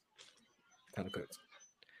decisions kind of cooked.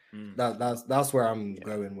 That's where I'm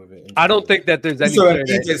going with it. I don't think that there's any. So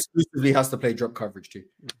he exclusively has to play drop coverage too.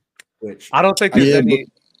 Which I don't think there's any.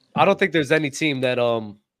 I don't think there's any team that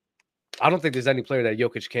I don't think there's any player that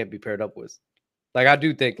Jokic can't be paired up with. Like, I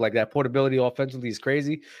do think like that portability offensively is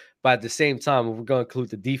crazy, but at the same time, if we're going to include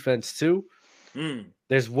the defense too,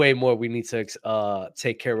 there's way more we need to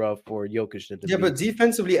take care of for Jokic than Embiid. But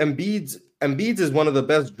defensively, Embiid is one of the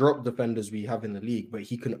best drop defenders we have in the league, but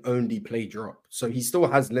he can only play drop, so he still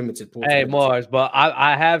has limited portability. Hey, Mars, but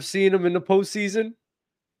I have seen him in the postseason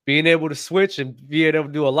being able to switch and being able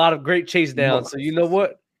to do a lot of great chase downs. So you know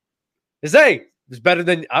what? It's better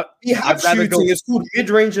than we have shooting. It's called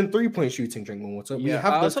mid-range and 3-point shooting. Drink more water. Yeah,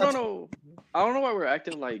 I don't know why we're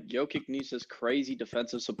acting like Jokic needs this crazy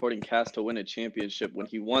defensive supporting cast to win a championship when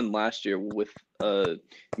he won last year with a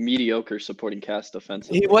mediocre supporting cast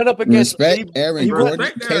defensively. He went up against Aaron Gordon,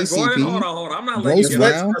 KCP. Hold on. I'm not letting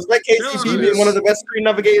respect KCP being one of the best screen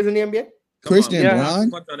navigators in the NBA. Christian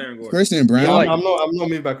Brown. Christian Brown. I'm not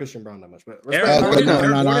moved by Christian Brown that much, but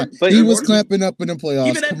no. He was clamping up in the playoffs.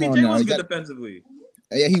 Even MPJ was good defensively.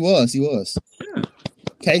 Yeah, he was. Yeah.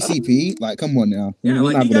 KCP, like, come on now. Yeah,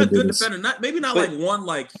 like he got good defender. Maybe not like one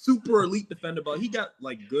like super elite defender, but he got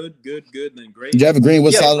like good, then great. Jeff Green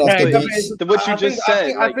was solid off the bench. What you just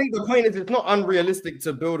said. I think the point is it's not unrealistic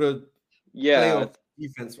to build a playoff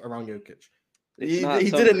defense around Jokic. He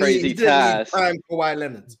didn't need prime Kawhi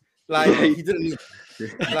Leonard. Like he didn't need.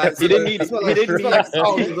 Like, he didn't need. He didn't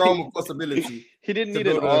need the realm of possibility. He didn't need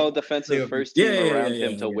an all defensive first team around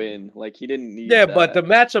him to win. Like he didn't need. Yeah, but the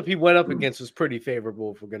matchup he went up against was pretty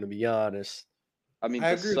favorable. If we're going to be honest. I mean,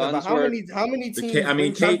 I agree. But how many teams?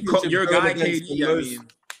 Your guy KD.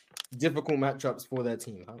 Difficult matchups for their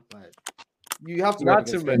team. Huh? Like, you have to. Not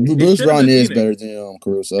too many. Bruce Brown is better than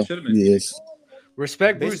Caruso. Yes.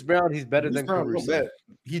 Respect Bruce Brown. He's better than Caruso.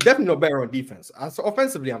 He's definitely not better on defense. So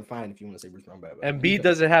offensively, I'm fine if you want to say Bruce Brown better. And B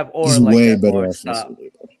doesn't have aura he's like way that. Better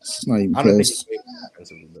offensively. It's not even close.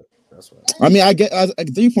 That's right. I mean, I get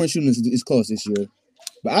 3-point shooting is close this year,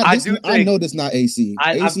 but I know that's not AC.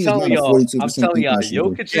 AC is not a 42%. I'm telling y'all,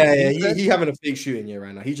 Jokic. He's having a fake shooting year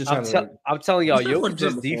right now. He's just I'm telling y'all,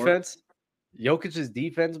 Jokic's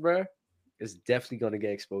defense, bro, is definitely gonna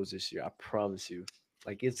get exposed this year. I promise you.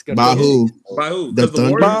 Like it's gonna by who? Because the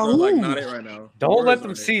Warriors are like not it right now. Don't let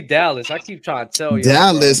them see Dallas. I keep trying to tell you.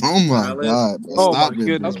 Dallas. Oh my god. Oh my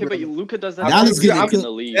goodness. Okay, but Luka doesn't. Dallas getting in the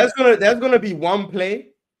league. There's gonna be one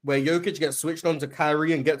play where Jokic gets switched on to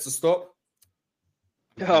Kyrie and gets a stop.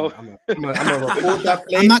 Oh. I'm gonna record that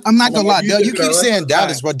play. I'm not gonna lie. You keep saying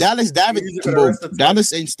Dallas, but Dallas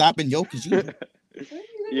ain't stopping Jokic either.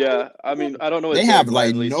 Yeah, I mean, I don't know. What they have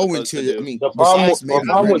like no interior. I mean, the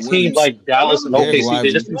problem with teams like Dallas and OKC,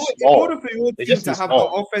 they just too small. In order for your team to have the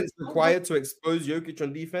offense required to expose Jokic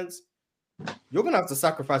on defense, you're gonna have to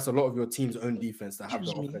sacrifice a lot of your team's own defense to have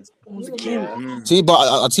the offense. See,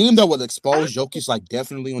 but a team that would expose Jokic like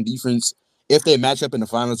definitely on defense, if they match up in the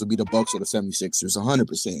finals, would be the Bucks or the 76ers,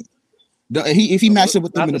 100%. If he matched up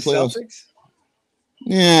with them in the playoffs,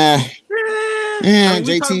 yeah. Yeah,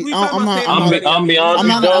 JT. I'm be honest.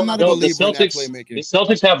 I'm not a believer in that playmaker. The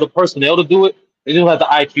Celtics have the personnel to do it. They don't have the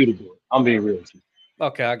IQ to do it. I'm being real with you.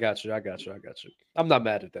 Okay, I got you. I'm not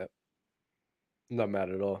mad at that. I'm not mad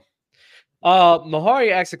at all.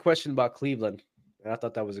 Mahari asked a question about Cleveland, and I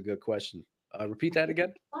thought that was a good question. Repeat that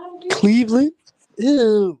again. Cleveland?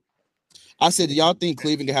 Ew. I said, do y'all think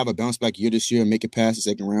Cleveland can have a bounce back year this year and make it past the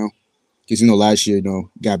second round? Because last year,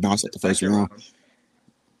 got bounced at the first round.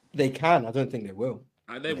 They can. I don't think they will.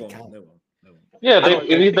 They won't. Yeah,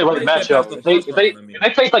 if they really match up. If they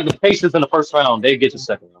face like the Pacers in the first round, they get to the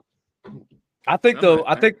second round. I think the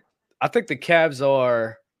Cavs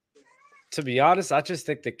are. To be honest, I just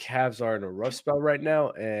think the Cavs are in a rough spell right now,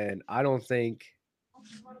 and I think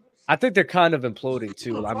they're kind of imploding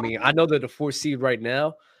too. I mean, I know they're the 4th seed right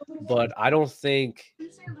now, but I don't think.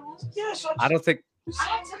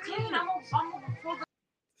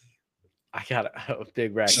 I got a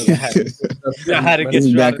big rack. I had to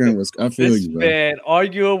get background was. I feel this you, bro. Man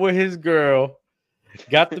arguing with his girl,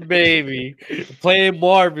 got the baby, playing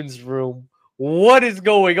Marvin's Room. What is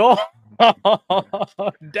going on?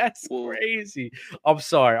 That's crazy. I'm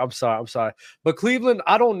sorry. But Cleveland,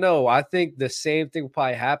 I don't know. I think the same thing will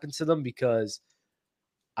probably happen to them because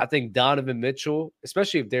I think Donovan Mitchell,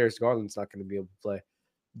 especially if Darius Garland's not going to be able to play,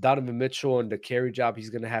 Donovan Mitchell and the carry job he's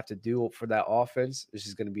going to have to do for that offense is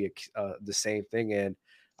just going to be the same thing, and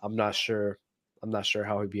I'm not sure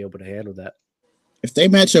how he'd be able to handle that. If they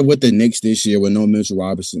match up with the Knicks this year with no Mitchell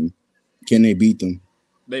Robinson, can they beat them?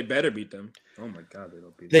 They better beat them. Oh my God, they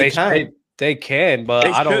don't beat them. They can, but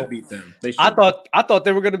I don't beat them. I thought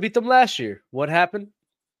they were going to beat them last year. What happened?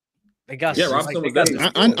 They got Robinson was better.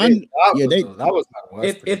 That was not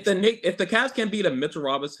if the Cavs can beat a Mitchell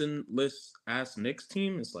Robinson list ass Knicks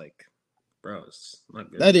team, it's like, bro, it's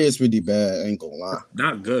not good. That is pretty bad. I ain't gonna lie.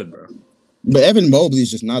 Not good, bro. But Evan Mobley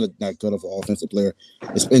is just not that good of an offensive player.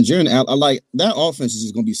 And Jaren Allen, I like that offense is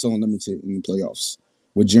just gonna be so limited in the playoffs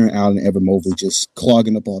with Jaren Allen and Evan Mobley just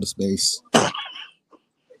clogging up all the space.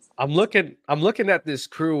 I'm looking at this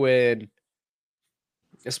crew, and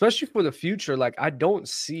especially for the future, like I don't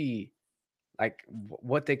see like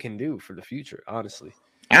what they can do for the future. Honestly,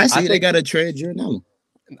 I think they got to trade Jared Allen.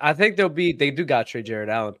 I think they do got to trade Jared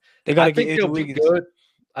Allen. They got to get they'll be good.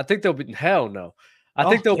 I think they'll be hell no. I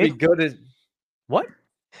think they'll be good as what?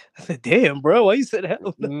 I said, damn, bro. Why you said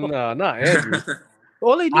hell no? No, not Andrew.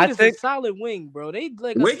 All they need is a solid wing, bro. They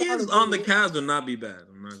like Wiggins on the Cavs will not be bad.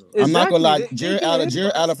 I'm not gonna lie. Jared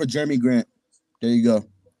Allen for Jeremy Grant. There you go.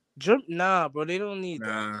 Nah, bro. They don't need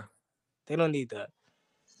that. They don't need that.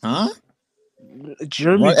 Huh?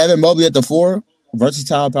 Jeremy Run Evan Mobley at the 4,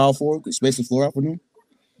 versatile power forward, space the floor out for him.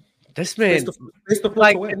 This man,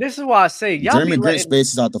 like, and this is why I say y'all Jeremy Grant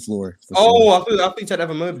spaces out the floor. Oh, sure. I think you said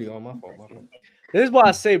Evan Mobley. Oh, my fault. This is why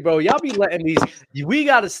I say, bro, y'all be letting these. We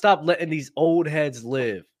got to stop letting these old heads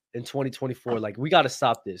live in 2024. Like, we got to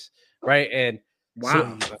stop this, right? And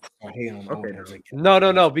wow,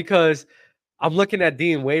 no, because I'm looking at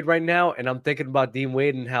Dean Wade right now, and I'm thinking about Dean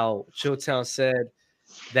Wade and how Chilltown said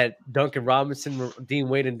that Dean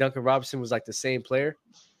Wade and Duncan Robinson was like the same player.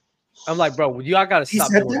 I'm like, bro, y'all got to stop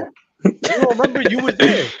doing that. You don't remember you was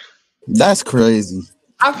there. That's crazy.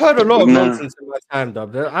 I've heard a lot of nonsense in my time,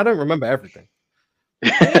 Dub. I don't remember everything.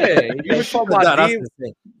 Yeah, you were talking about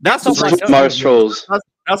that's Mars trolls.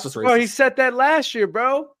 That's what's racist. Bro, he said that last year,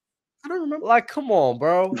 bro. I don't remember. Like, come on,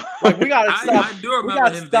 bro. Like, we gotta stop. I do remember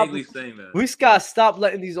him vaguely saying that. We gotta stop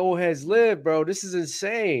letting these old heads live, bro. This is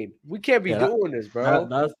insane. We can't be doing this, bro.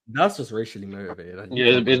 That's just racially motivated.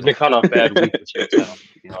 Yeah, it's been kind of a bad week.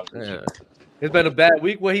 Yeah. It's been a bad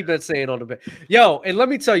week. What he been saying on the bed? Yo, and let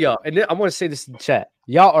me tell y'all, and I'm gonna say this in the chat.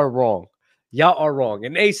 Y'all are wrong. Y'all are wrong.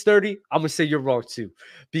 And Ace 30, I'm gonna say you're wrong too,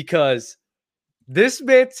 because this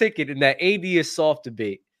man ticket in that AD is soft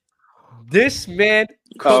debate. This man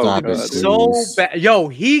cooked him so bad. Yo,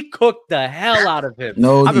 he cooked the hell out of him.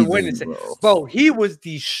 No, I've been waiting to say, bro, he was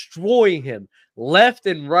destroying him left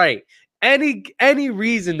and right. Any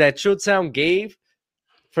reason that Chilltown gave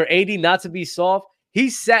for AD not to be soft, he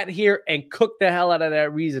sat here and cooked the hell out of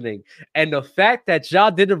that reasoning. And the fact that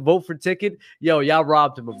y'all didn't vote for ticket, y'all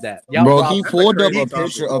robbed him of that. Bro, he pulled up a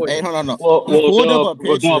picture of he pulled up a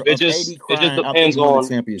picture of it just depends on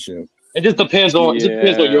championship. It just depends on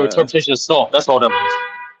your interpretation of soft. That's all that was.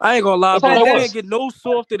 I ain't gonna lie, bro. That didn't get no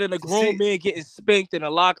softer than a grown man getting spanked in a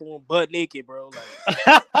locker room butt naked, bro.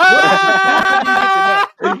 Like,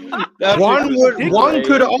 one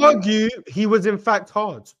could argue he was in fact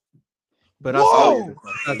hard. But that's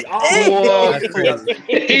crazy. I'm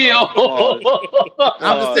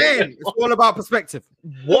just saying, it's all about perspective.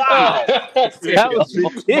 Wow. Mars,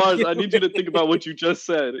 I need you to think about what you just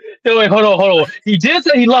said. Hey, wait, hold on. He did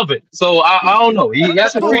say he loved it, so I don't know. He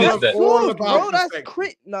has to agree to that. Bro, that's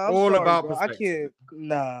crit. Nah, I'm all sorry, about bro. I can't.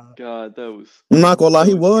 Nah. God, that was. I'm not gonna lie.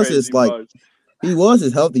 He was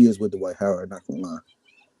as healthy as with Dwight Howard. Not gonna lie.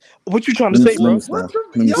 What you trying to say, bro? What you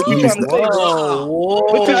trying to say, bro?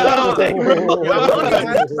 What you trying to say, bro?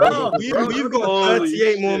 You've got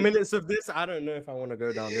 38 more minutes of this. I don't know if I want to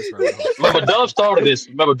go down this road. Remember, Dub started this.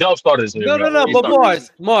 No.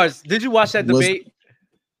 But Mars, did you watch that debate?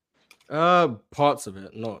 Parts of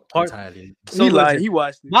it, not entirely. So he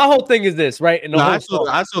watched it. My whole thing is this, right? And I saw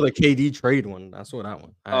the KD trade one. I saw that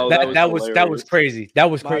one. That was crazy.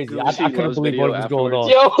 That was crazy. I couldn't believe what was going on.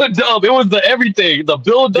 Yo, Dub, it was the everything, the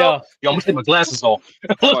build up. Yo, I'm gonna take my glasses off.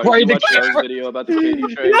 Look right in the camera. Video about the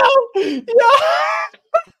KD trade. Yo.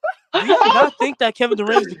 Do you not think that Kevin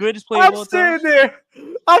Durant is the greatest player of all time?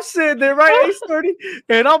 I'm sitting there, right, Ace 30,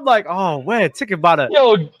 and I'm like, oh man, thinking about it.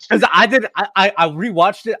 Yo, because I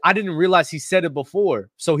rewatched it. I didn't realize he said it before.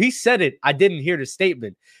 So he said it. I didn't hear the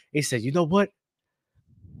statement. He said, you know what?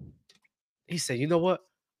 I'm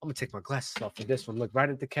gonna take my glasses off for this one. Look right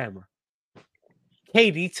at the camera.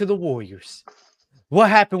 KD to the Warriors. What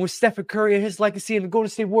happened with Stephen Curry and his legacy and the Golden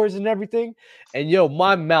State Warriors and everything? And yo,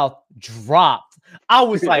 my mouth dropped. I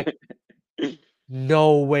was like,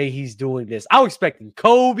 no way he's doing this. I was expecting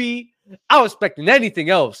Kobe. I was expecting anything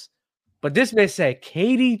else. But this man said,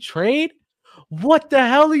 KD trade? What the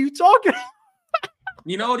hell are you talking about?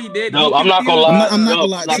 You know what he did? No, I'm not gonna lie. I'm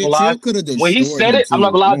not gonna lie. When he said it, I'm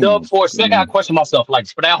not gonna lie, Dub. For a second, I questioned myself. Like,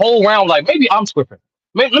 for that whole round, like, maybe I'm scripting.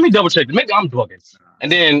 Let me double check. Maybe I'm bugging.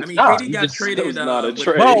 And then KD got traded. Not a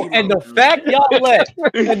trade. Bro, and the fact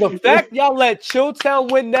y'all let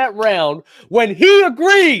Chilltown win that round when he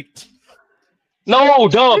agreed. No,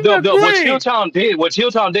 Dub. What Chilltown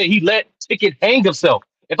did, he let Ticket hang himself.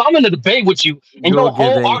 If I'm in a debate with you and your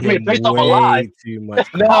whole argument based off a lie,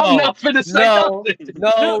 I'm not finna say nothing.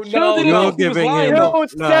 No, you're giving him.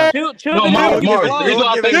 Mars.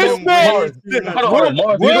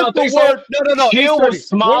 Chill was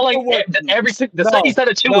smiling. The second he said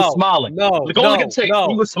it, Chill was smiling. Go look at the tape.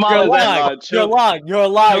 He was smiling. You're lying. You're a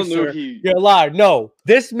liar, sir. You're a liar. No,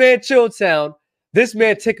 this man Chilltown, this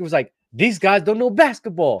man Ticket was like, these guys don't know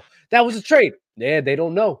basketball. That was a trade. Yeah, they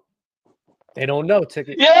don't know. They don't know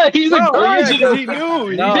Ticket. Yeah, he's encouraging him. He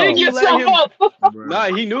knew. No. Dig yourself up. Nah,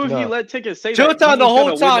 he knew if he let Ticket say Chilltown that, he the was whole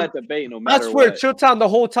gonna time. win that debate no matter I swear, what. Chilltown the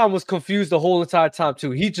whole time was confused the whole entire time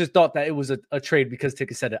too. He just thought that it was a trade because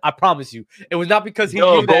Ticket said it. I promise you, it was not because he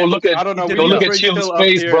knew that. Look at, I don't know. Go look at Chill's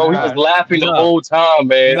face, bro. He was laughing the whole time,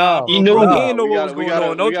 man. No, he knew. He didn't know what was going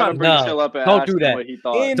on. We gotta bring Chill up and don't ask do him that. what he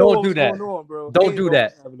thought. Don't do that. Don't do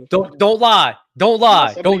that. Don't lie. Don't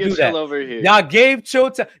lie. Don't do that. Over here. Y'all gave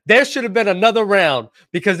Chilltown. There should have been another round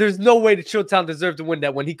because there's no way that Chilltown deserved to win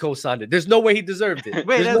that when he co-signed it. There's no way he deserved it.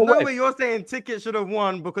 Wait, there's no way you're saying Ticket should have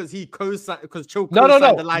won because he co-signed because Chill No.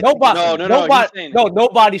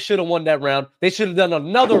 Nobody should have won that round. They should have done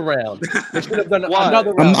another round. They should have done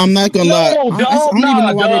another round. I'm not gonna lie. All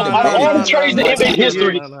the trades in NBA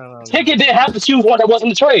history, Ticket didn't have to choose one that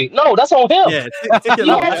wasn't the trade. No, that's on him. Yeah, Ticket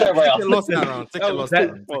lost that round. Ticket lost that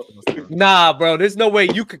round. Nah, bro. There's no way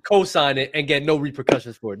you could co-sign it and get no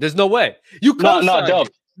repercussions for it. There's no way. You co-sign it.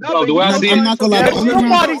 No, the way I see it, I'm not gonna lie.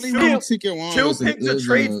 Chill picked the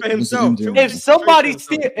trade for himself.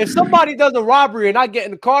 If somebody does a robbery and I get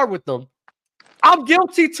in the car with them, I'm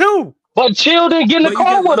guilty too. But Chill didn't get in the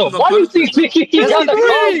car with him. Why do you think he got the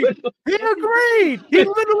car with him? He agreed. He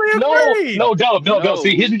literally agreed. No.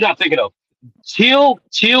 See, here's what you're not thinking of. Chill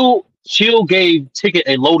gave Ticket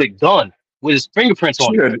a loaded gun with his fingerprints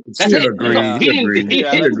on it. That's it. He didn't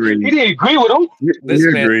agree with him.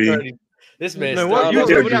 This man.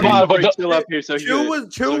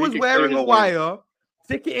 Chill was wearing a wire.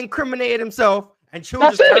 Ticket incriminated himself, and Chill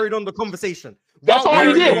just carried on the conversation. That's all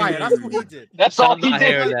he did. That's what he did. That's all he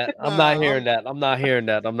did. I'm not hearing that.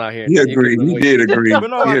 He agreed. He did agree. But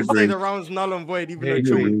no, I say the round's null and void, even though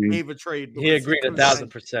Chill gave a trade. He agreed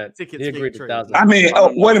 1,000%. He agreed 1,000%. I mean,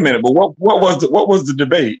 wait a minute, but what was the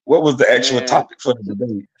debate? What was the actual topic for the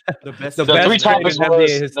debate? The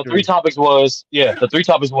three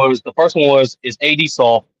topics was the first one was is AD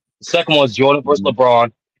soft, the second one was Jordan versus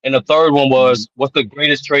LeBron, and the third one was what's the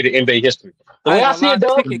greatest trade in NBA history. The way I see it,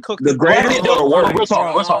 though, the greatest or the worst?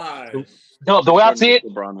 The way I see it,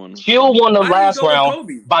 Chill won the last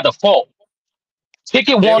round by default.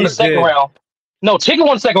 Ticket won the second round. No, Ticket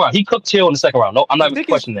won the second round. He cooked Chill in the second round. No, I'm not even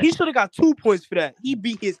questioning that. He should have got 2 points for that. He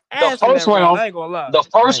beat his ass. The first round, I ain't gonna lie. The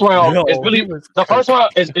first round is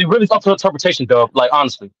really up to interpretation, Dub. Like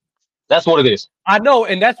honestly, that's what it is. I know,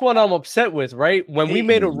 and that's what I'm upset with. Right when we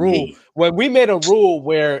made a rule,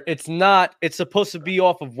 where it's supposed to be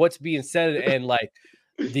off of what's being said and like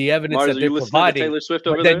the evidence Mars, that they're providing,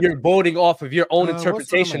 but then you're voting off of your own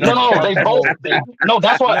interpretation. No, they both.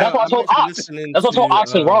 That's why I told Ox. That's what I told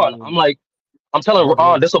Ox and Ron. I'm telling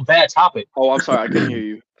Ron, this is a bad topic. Oh, I'm sorry, I couldn't hear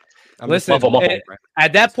you. Listen,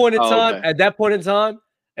 at that point in time,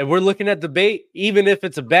 and we're looking at debate, even if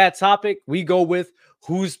it's a bad topic, we go with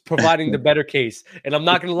who's providing the better case. And I'm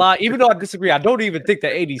not gonna lie, even though I disagree, I don't even think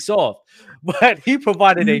that AD soft, but he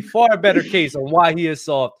provided a far better case on why he is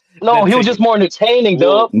soft. No, he was just more entertaining,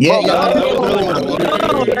 Dub. Yeah.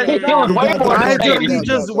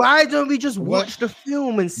 Why don't we just watch the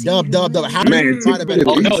film and see? Dub. How do you provide a better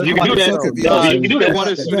case? No, you can do that. You can do that.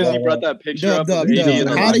 As soon as he brought that picture up, how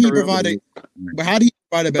did he provide it? But how do you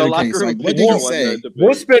provide a better case? Like, what did he say?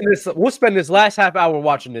 We'll spend this last half hour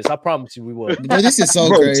watching this. I promise you, we will. Bro, this is so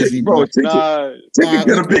crazy, bro. Ticket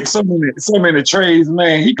could have picked so many trades,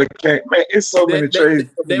 man. He could, man. It's so many trades.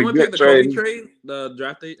 They would pick the Kobe trade, the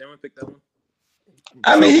draft date. Everyone picked that one.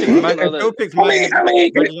 I mean,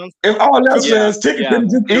 if all else says Ticket could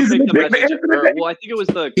just easily pick the end of the day. Well, I think it was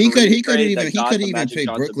the he could even pick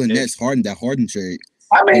Brooklyn Nets that Harden trade.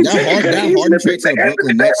 I mean, that Harden trade to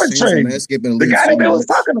Brooklyn Nets trade. The guy that was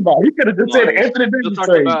talking about, he could have just said Anthony Davis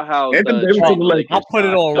trade. I'll put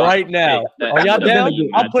it on right now. Are y'all down?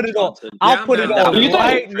 I'll put it on.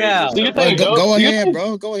 Right now. Go ahead,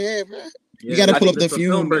 bro. You got to pull up the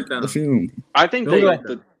fume. I think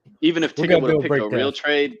even if Ticket would have picked a real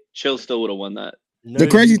trade, Chill still would have won that. The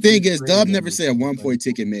crazy thing is, Dub never said 1 point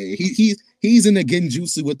Ticket made. He's in the getting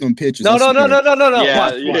juicy with them pictures. No.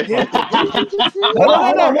 Yeah.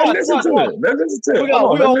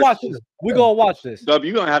 We're gonna watch this. Dub,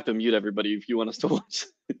 you're gonna have to mute everybody if you want us to watch.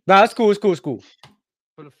 Nah, it's cool.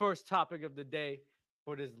 For the first topic of the day,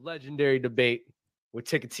 for this legendary debate with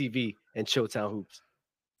Ticket TV and Showtown Hoops,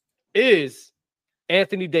 is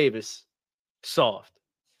Anthony Davis soft?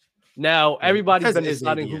 Now, everybody's been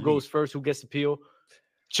deciding who goes first, who gets the appeal.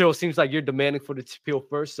 Chill, seems like you're demanding for the appeal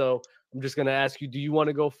first, so I'm just going to ask you, do you want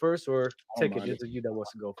to go first or Ticket just you that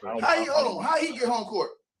wants to go first? How he get home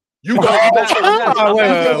court? You go. I'm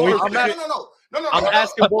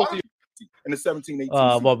asking both of you. In the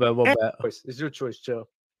 17-18 my bad. It's your choice, Chill.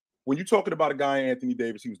 when you're talking about a guy, Anthony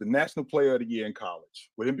Davis, he was the National Player of the Year in college.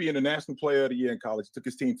 With him being the National Player of the Year in college, he took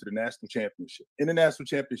his team to the National Championship. In the National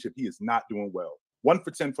Championship, he is not doing well. 1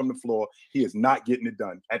 for 10 from the floor. He is not getting it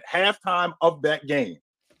done. At halftime of that game,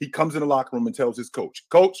 he comes in the locker room and tells his coach,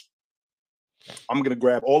 Coach, I'm going to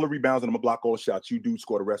grab all the rebounds and I'm going to block all the shots. You do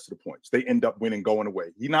score the rest of the points. They end up winning, going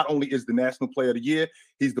away. He not only is the National Player of the Year,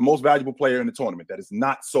 he's the most valuable player in the tournament. That is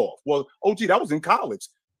not soft. Well, OG, that was in college.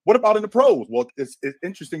 What about in the pros? Well, it's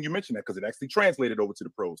interesting you mentioned that because it actually translated over to the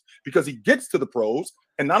pros. Because he gets to the pros,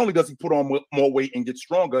 and not only does he put on more weight and get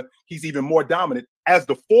stronger, he's even more dominant as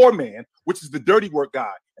the 4-man, which is the dirty work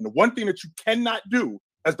guy. And the one thing that you cannot do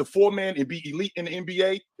as the 4-man and be elite in the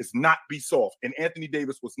NBA is not be soft. And Anthony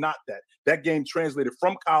Davis was not that. That game translated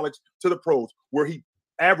from college to the pros, where he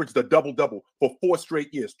averaged a double-double for 4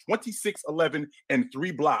 straight years, 26, 11, and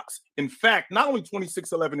 3 blocks. In fact, not only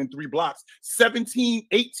 26, 11, and 3 blocks, 17,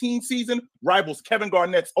 18 season rivals Kevin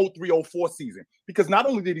Garnett's 03-04 season. Because not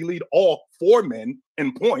only did he lead all 4 men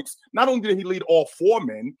in points, not only did he lead all 4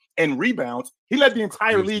 men in rebounds, he led the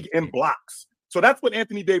entire league in blocks. So that's what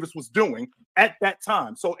Anthony Davis was doing at that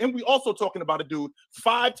time. So, and we also talking about a dude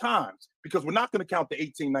 5 times, because we're not going to count the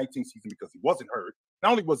 18-19 season because he wasn't hurt.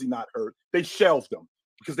 Not only was he not hurt, they shelved him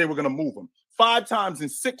because they were going to move him. 5 times in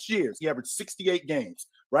 6 years, he averaged 68 games,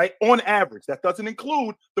 right? On average. That doesn't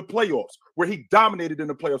include the playoffs, where he dominated in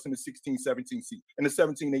the playoffs in the 16-17 season, in the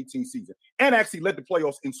 17-18 season, and actually led the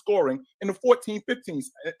playoffs in scoring in the 14-15.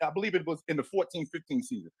 I believe it was in the 14-15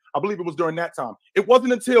 season. I believe it was during that time. It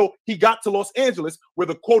wasn't until he got to Los Angeles where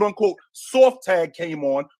the quote-unquote soft tag came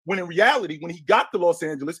on, when in reality, when he got to Los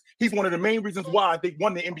Angeles, he's one of the main reasons why they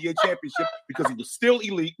won the NBA championship, because he was still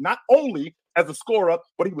elite, not only as a scorer,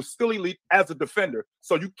 but he was still elite as a defender.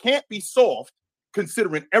 So you can't be soft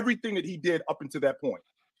considering everything that he did up until that point.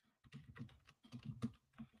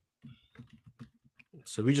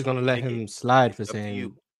 So we're just gonna let him slide for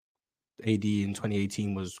saying AD in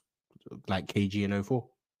 2018 was like KG in 04.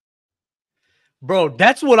 Bro,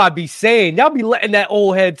 that's what I be saying. Y'all be letting that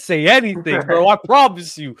old head say anything, bro. I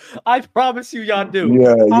promise you. I promise you, y'all do.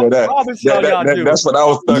 Yeah, I promise y'all do. That's what I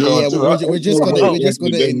was stuck on too. We're just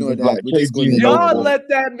gonna ignore that. We're just gonna y'all let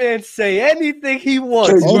that man say anything he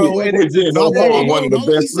wants, bro. One of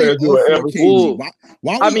the best players you ever seen.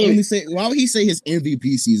 Why would he say his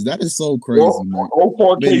MVP season? That is so crazy, man.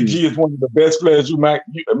 04 KG is one of the best players you might.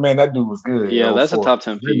 Man, that dude was good. Yeah, that's a top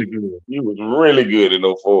 10 really good. He was really good in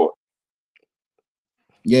 04.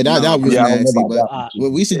 Yeah, that was nasty, but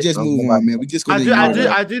we should just move on, man. We just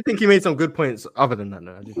I do think he made some good points. Other than that,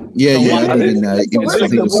 no. Other than that, it's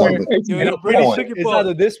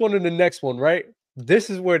either this one or the next one, right?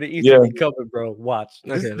 This is where the East will be covered, bro. Watch.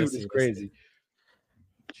 This dude is crazy.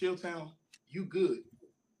 Chilltown, you good,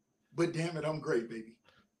 but damn it, I'm great, baby.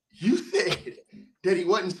 You said that he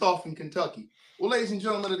wasn't soft in Kentucky. Well, ladies and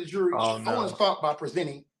gentlemen of the jury, I want to start by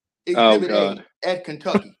presenting Exhibit A at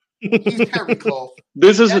Kentucky. He's Terry Cloth.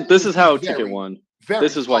 This is how Ticket won.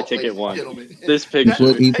 This is why Ticket won. This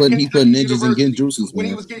picture. He put ninjas in getting juices, when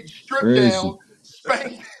he was getting stripped down,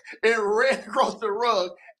 spanked, and ran across the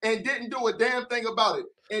rug, and didn't do a damn thing about it.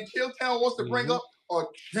 And Chilltown wants to bring up a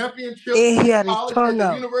championship college at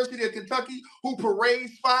the University of Kentucky who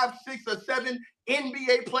parades 5, 6, or 7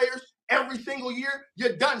 NBA players every single year.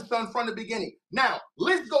 You're done, son, from the beginning. Now,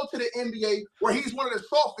 let's go to the NBA, where he's one of the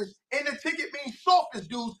softest, and the Ticket means softest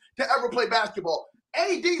dudes to ever play basketball.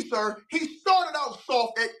 AD, sir, he started out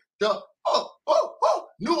soft at the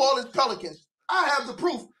New Orleans Pelicans. I have the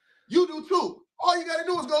proof. You do too. All you got to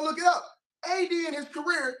do is go look it up. AD in his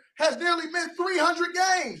career has nearly missed 300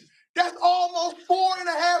 games. That's almost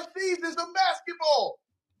 4.5 seasons of basketball.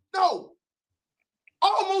 No.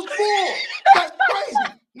 Almost 4. That's crazy.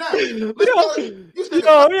 Now,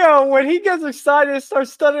 when he gets excited and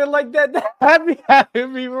starts stuttering like that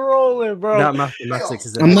having me rolling, bro. I'm not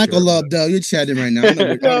gonna love Dub. You're chatting right now. I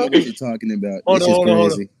don't know what you're talking about.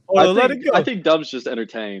 I think Dub's just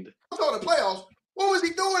entertained. On the playoffs, what was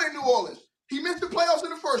he doing in New Orleans? He missed the playoffs in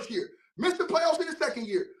the first year, missed the playoffs in the second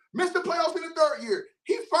year, missed the playoffs in the third year.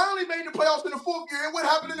 He finally made the playoffs in the fourth year, and what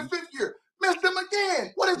happened in the fifth year? Missed him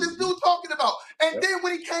again. What is this dude talking about? And then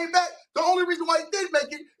when he came back, the only reason why he did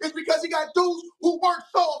make it is because he got dudes who weren't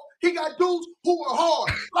soft. He got dudes who were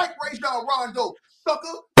hard, like Rajon Rondo, sucker.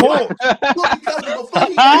 I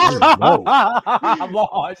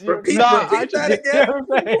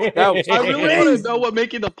really want to know what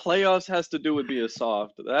making the playoffs has to do with being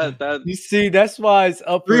soft. That you see, that's why it's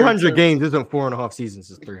up. 300 games isn't 4.5 seasons.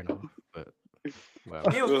 It's 3.5. But wow.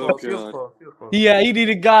 He was close. Yeah, he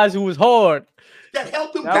needed guys who was hard. That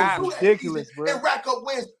helped him go through that season and rack up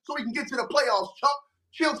wins so he can get to the playoffs.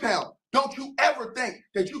 Chilltown, Don't you ever think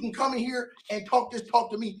that you can come in here and talk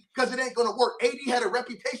to me, because it ain't going to work. AD had a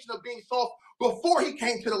reputation of being soft before he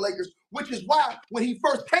came to the Lakers, which is why when he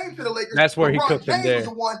first came to the Lakers, that's where LeBron he cooked James him there. Was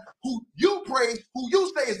the one who you praise, who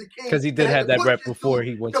you say is the king. Because he did have that rep before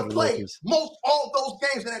he went to the Lakers. Most all those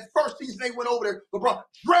games in that first season they went over there, LeBron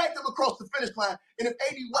dragged them across the finish line. And if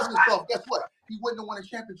AD wasn't soft, guess what? He wouldn't have won a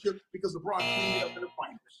championship because LeBron cleaned it up in the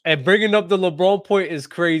finals. And bringing up the LeBron point is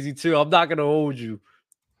crazy too. I'm not gonna hold you.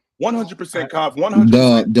 100% conf.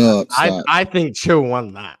 100%. Dub. I think Chill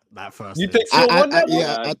won that first. You think Chill won that?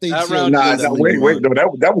 Yeah, I think that Chill. Wait. No,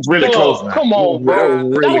 that was really close. Man. Come on, bro. That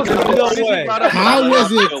was really close. No way. How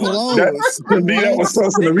was it close? That was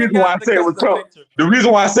close. And the reason why I say it was close. The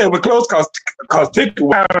reason why I say it was close because Tick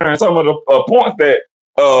was countering some of the points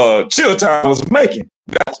that Chill Time was making.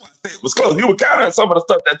 That's why I say it was close. You were countering some of the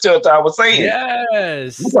stuff that Chill Time was saying.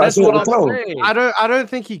 Yes, that's what I'm saying. I don't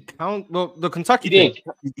think he count. Well, the Kentucky thing.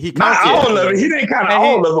 He counted all of it. He didn't count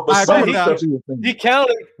all of it, but some of the stuff he was saying. He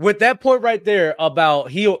counted with that point right there about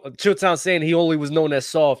Chill Town saying he only was known as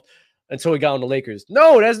soft until he got on the Lakers.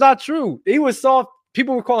 No, that's not true. He was soft.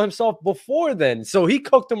 People were calling him soft before then, so he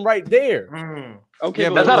cooked him right there. Okay, yeah,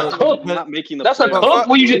 but that's not a cook. Not making the that's a cook.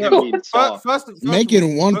 What you just do? First,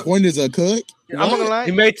 making 1 point is a cook. I'm not gonna lie.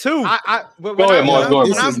 He made 2. Go ahead, Mark.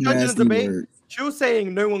 This is nasty word. Chill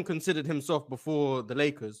saying no one considered him soft before the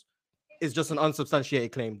Lakers is just an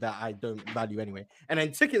unsubstantiated claim that I don't value anyway. And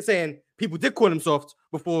then Ticket saying people did call him soft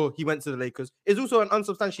before he went to the Lakers is also an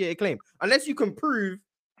unsubstantiated claim. Unless you can prove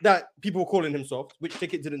that people were calling him soft, which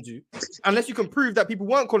Ticket didn't do. Unless you can prove that people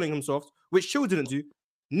weren't calling him soft, which Chill didn't do.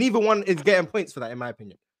 Neither one is getting points for that, in my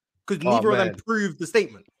opinion, because neither of them proved the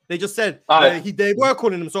statement. They just said they were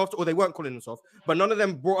calling him soft or they weren't calling him soft, but none of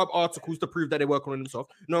them brought up articles to prove that they were calling him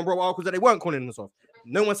soft. No one brought up articles that they weren't calling him soft.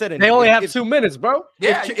 No one said anything. They only have 2 minutes, bro.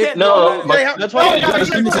 Yeah, that's why.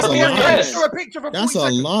 That's a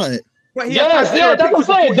lot. Yes, that's what I'm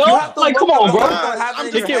saying, dog. Like, come on, bro.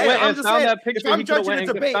 I'm just saying, if I'm judging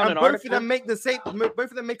the debate and both of them make the same, both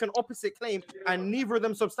of them make an opposite claim, and neither of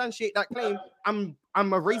them substantiate that claim, I'm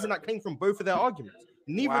erasing that claim from both of their arguments.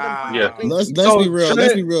 Neither of them. Yeah. Let's be real.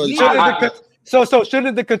 Let's be real. So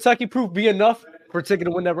shouldn't the Kentucky proof be enough for Ticket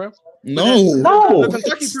to win that round? No.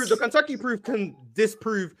 The Kentucky proof can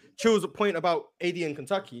disprove Chill's point about AD and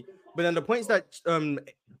Kentucky, but then the points that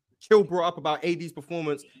Chill brought up about AD's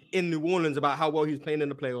performance in New Orleans, about how well he was playing in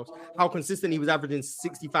the playoffs, how consistent he was averaging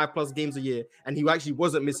 65 plus games a year, and he actually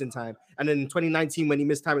wasn't missing time. And then in 2019, when he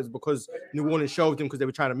missed time, it was because New Orleans shelved him because they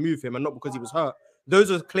were trying to move him and not because he was hurt.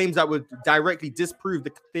 Those are claims that would directly disprove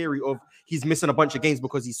the theory of he's missing a bunch of games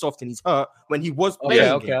because he's soft and he's hurt when he was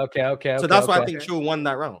playing. Okay. So that's why I think Chill won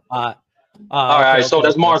that round. All right, so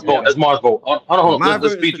that's Mars vote. That's Mars vote. Hold on.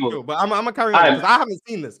 Let's speak to it. But I'm gonna carry on because I haven't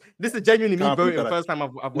seen this. This is genuinely me voting the first time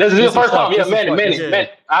I've this is the first time. Yeah, Manny.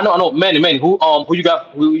 I know. Manny. Who you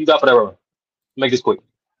got? Who you got for that round? Make this quick.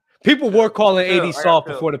 People were calling AD soft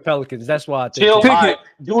before the Pelicans. That's why I think.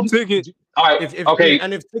 Chill. Ticket. All right. Okay.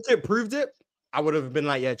 And if Ticket proved it, I would have been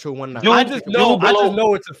like, yeah, Chill won that. I just know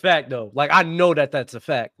it's a fact, though. Like, I know that's a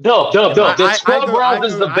fact. Dub. The 12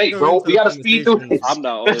 rounds is debate, bro. We got to speed through this. I'm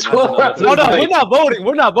not. We're not voting.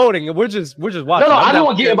 We're not voting. We're just watching. No, I don't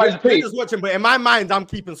want to get everybody's opinion. Just watching, but in my mind, I'm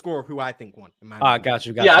keeping score of who I think won. I got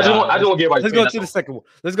you. Yeah, I just want to get everybody's opinion.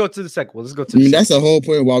 Let's go to the second one. I mean, that's the whole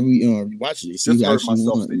point while we watching it. Just heard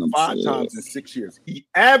myself say 5 times in 6 years. He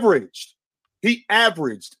averaged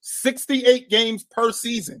 68 games per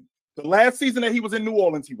season. The last season that he was in New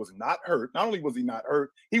Orleans, he was not hurt. Not only was he not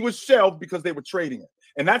hurt, he was shelved because they were trading him.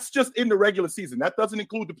 And that's just in the regular season. That doesn't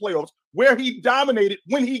include the playoffs, where he dominated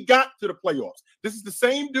when he got to the playoffs. This is the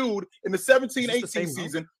same dude in the 17-18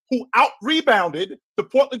 season who out-rebounded the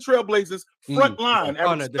Portland Trailblazers front line,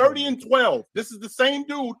 averaged 30 and 12. This is the same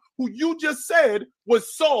dude who you just said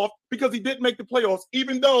was soft because he didn't make the playoffs,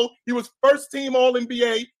 even though he was first-team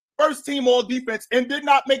All-NBA, first-team All-Defense, and did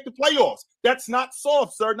not make the playoffs. That's not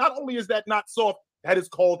soft, sir. Not only is that not soft, that is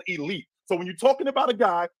called elite. So when you're talking about a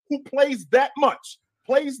guy who plays that much,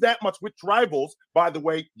 which rivals, by the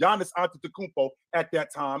way, Giannis Antetokounmpo at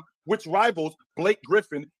that time, which rivals Blake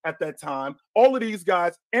Griffin at that time, all of these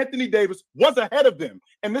guys, Anthony Davis was ahead of them.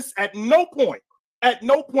 And this at no point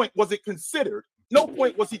was it considered, no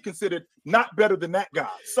point was he considered not better than that guy.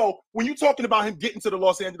 So when you're talking about him getting to the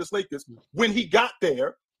Los Angeles Lakers, when he got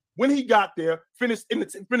there, finished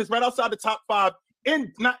right outside the top 5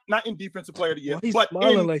 not in defensive player of the year, but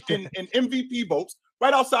in MVP votes,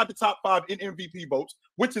 right outside the top 5 in MVP votes,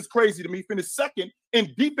 which is crazy to me. Finished second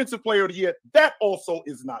in defensive player of the year. That also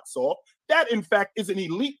is not soft. That, in fact, is an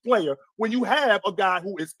elite player when you have a guy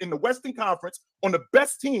who is in the Western Conference on the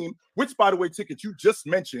best team, which, by the way, Ticket, you just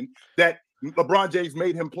mentioned that LeBron James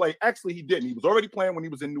made him play. Actually, he didn't. He was already playing when he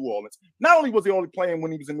was in New Orleans. Not only was he only playing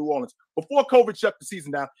when he was in New Orleans, before COVID shut the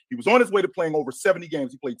season down, he was on his way to playing over 70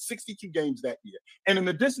 games. He played 62 games that year. And in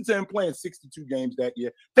addition to him playing 62 games that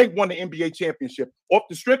year, they won the NBA championship off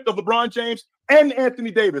the strength of LeBron James and Anthony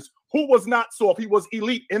Davis, who was not soft. He was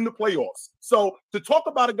elite in the playoffs. So to talk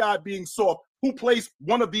about a guy being soft who plays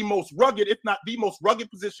one of the most rugged, if not the most rugged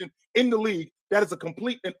position in the league, that is a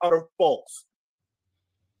complete and utter false.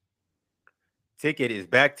 Ticket is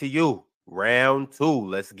back to you. Round 2.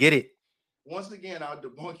 Let's get it. Once again, I'll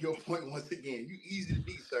debunk your point once again. You easy to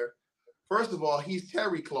beat, sir. First of all, he's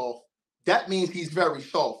terry cloth. That means he's very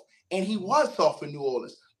soft. And he was soft in New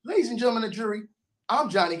Orleans. Ladies and gentlemen of the jury, I'm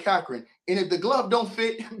Johnny Cochran. And if the glove don't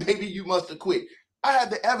fit, baby, you must have quit. I have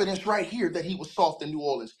the evidence right here that he was soft in New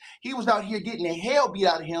Orleans. He was out here getting the hell beat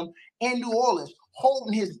out of him in New Orleans,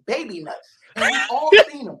 holding his baby nuts. And we all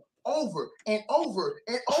seen him. Over and over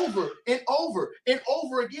and over and over and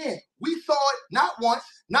over again. We saw it not once,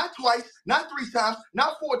 not twice, not 3 times,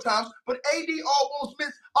 not 4 times, but AD almost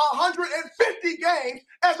missed 150 games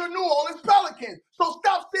as a New Orleans Pelican. So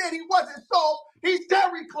stop saying he wasn't soft. He's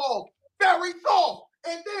very close, very soft.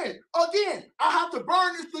 And then, again, I have to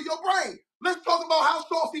burn this through your brain. Let's talk about how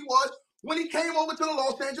soft he was when he came over to the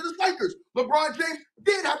Los Angeles Lakers. LeBron James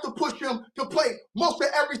did have to push him to play most of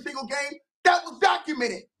every single game. That was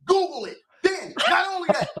documented. Google it. Then, not only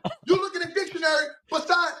that, you look in the dictionary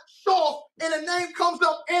besides soft, and a name comes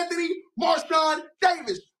up, Anthony Marshawn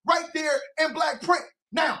Davis, right there in black print.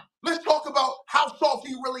 Now, let's talk about how soft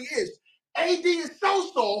he really is. AD is so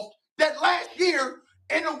soft that last year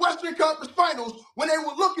in the Western Conference Finals, when they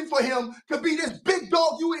were looking for him to be this big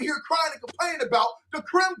dog you in here crying and complaining about, the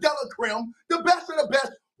creme de la creme, the best of the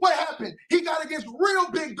best, what happened? He got against real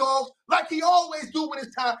big dogs like he always do when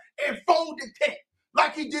it's time and folded 10.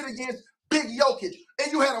 Like he did against Big Jokic.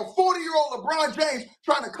 And you had a 40-year-old LeBron James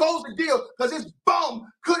trying to close the deal because his bum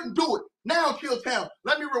couldn't do it. Now, Chilltown,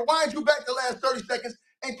 let me rewind you back the last 30 seconds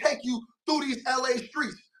and take you through these LA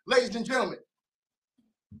streets. Ladies and gentlemen,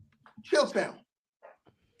 Chilltown,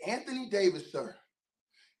 Anthony Davis, sir,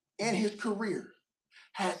 in his career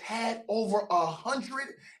has had over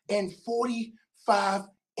 145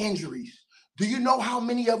 injuries. Do you know how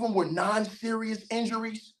many of them were non-serious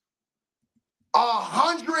injuries?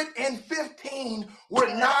 115 were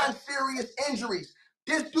non-serious injuries.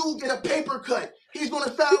 This dude get a paper cut. He's going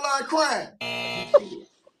to sideline crying.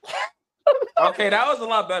 Okay, that was a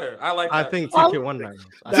lot better. I like that. I think Ticket won that.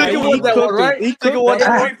 Ticket won that one, right? Ticket won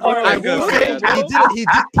that one.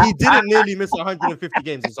 He didn't nearly miss 150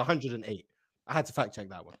 games. It's 108. I had to fact check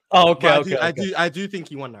that one. Oh, okay. I do think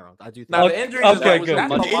he won that round. I do. Now the injury. Okay, good. That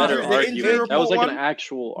was like an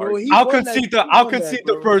actual argument. I'll concede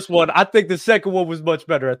the first one. I think the second one was much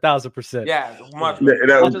better, 1,000%. Yeah, much.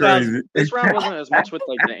 That was crazy. This round wasn't as much with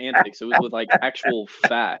like the antics. It was with like actual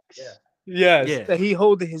facts. Yes. Yeah. That he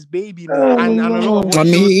holding his baby. And a lot of what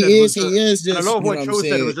he is just. And a lot of what Joe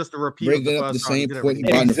said was just a repeat of the same point he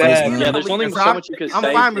brought in the first round. Yeah, there's only so much you could say.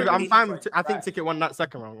 I'm fine with. I think Ticket won that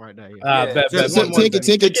second round right there.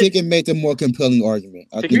 Ticket made the more compelling argument.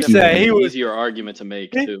 Ticket made an easier argument to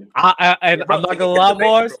make too. And I'm not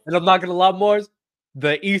gonna lie, Mars.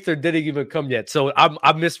 The ether didn't even come yet, so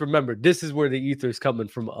I misremembered. This is where the ether is coming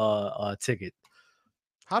from. Ticket.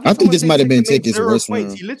 I think this might have been Ticket's worst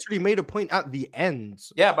round. He literally made a point at the end.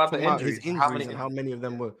 Yeah, about the injuries. How many of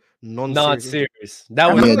them were non-serious?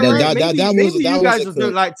 That was you guys just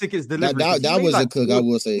don't like Ticket's delivery. That was a cook. I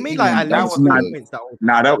will say. That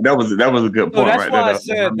was a good point.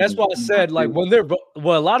 That's why I said like when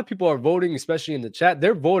a lot of people are voting, especially in the chat,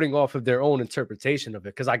 they're voting off of their own interpretation of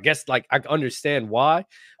it. Because I guess like I understand why,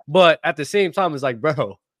 but at the same time, it's like,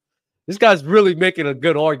 bro, this guy's really making a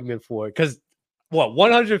good argument for it because.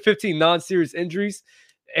 115 non-serious injuries?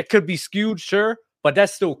 It could be skewed, sure, but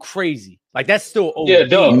that's still crazy. Like that's still over. Yeah,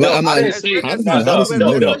 Doug. Especially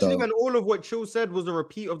when all of what Chill said was a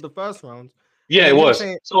repeat of the first round. Yeah, it was.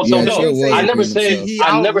 I never said he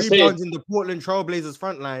out-rebounds in the Portland Trailblazers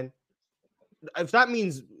front line. If that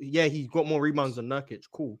means he got more rebounds than Nurkic,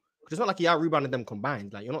 cool. It's not like he out-rebounded them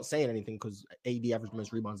combined. Like you're not saying anything because AD averaged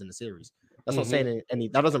most rebounds in the series. That's not saying any.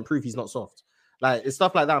 That doesn't prove he's not soft. Like it's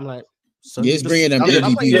stuff like that. I'm like. So he's bringing them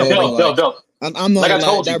MVP. I'm not like I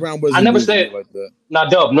told you. That round was. I never said. Now,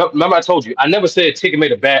 Dub. Remember, I told you. I never said Ticket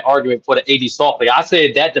made a bad argument for the AD soft play. I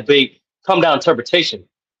said that debate come down to interpretation.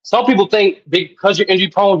 Some people think because you're injury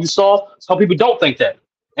prone, you soft. Some people don't think that,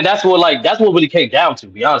 and that's what really came down to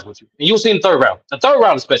be honest with you. And you'll see in the third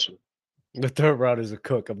round especially. The third round is a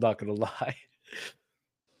cook. I'm not gonna lie.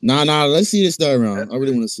 Nah. Let's see this third round. I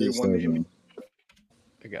really want to see this third round.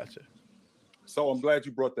 I gotcha. So I'm glad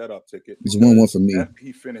you brought that up, Ticket. It's 1-1 for me.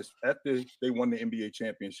 After they won the NBA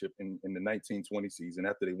championship in the 1920 season,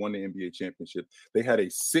 after they won the NBA championship, they had a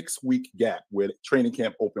 6-week gap where training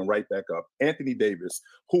camp opened right back up. Anthony Davis,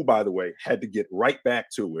 who, by the way, had to get right back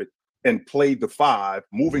to it and played the 5,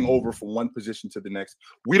 moving over from one position to the next.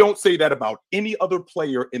 We don't say that about any other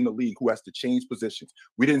player in the league who has to change positions.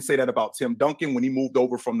 We didn't say that about Tim Duncan when he moved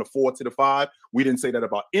over from the 4 to the 5. We didn't say that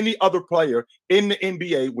about any other player in the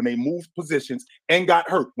NBA when they moved positions and got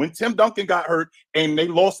hurt. When Tim Duncan got hurt and they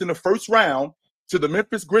lost in the first round to the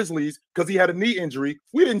Memphis Grizzlies because he had a knee injury,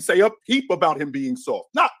 we didn't say a peep about him being soft.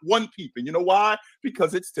 Not one peep. And you know why?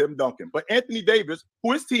 Because it's Tim Duncan. But Anthony Davis,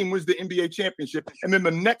 who his team was the NBA championship, and then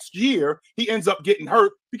the next year he ends up getting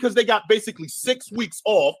hurt because they got basically 6 weeks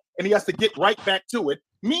off and he has to get right back to it.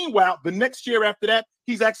 Meanwhile, the next year after that,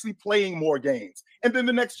 he's actually playing more games. And then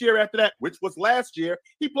the next year after that, which was last year,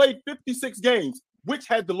 he played 56 games, which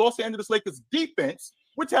had the Los Angeles Lakers defense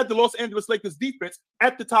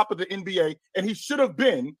at the top of the NBA, and he should have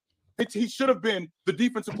been the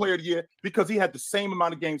defensive player of the year because he had the same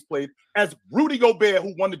amount of games played as Rudy Gobert,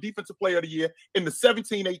 who won the defensive player of the year in the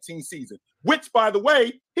 17-18 season, which, by the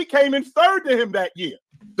way, he came in third to him that year.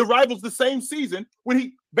 The rivals the same season when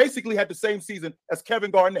he basically had the same season as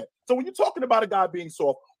Kevin Garnett. So when you're talking about a guy being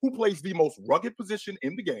soft who plays the most rugged position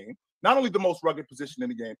in the game, not only the most rugged position in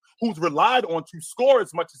the game, who's relied on to score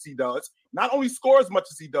as much as he does, not only score as much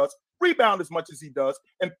as he does, rebound as much as he does,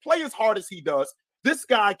 and play as hard as he does, this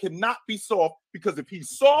guy cannot be soft because if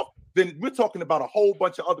he's soft, then we're talking about a whole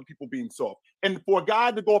bunch of other people being soft. And for a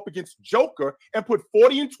guy to go up against Joker and put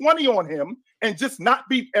 40 and 20 on him and just not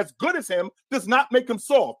be as good as him does not make him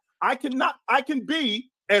soft. I can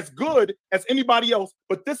be as good as anybody else,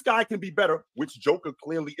 but this guy can be better, which Joker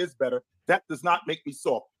clearly is better. That does not make me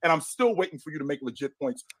soft. And I'm still waiting for you to make legit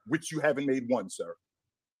points, which you haven't made one, sir.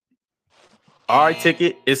 All right,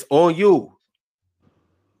 Ticket, it's on you.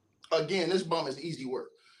 Again, this bum is easy work.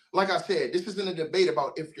 Like I said, this isn't a debate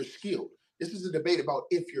about if you're skilled. This is a debate about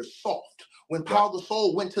if you're soft. When Pau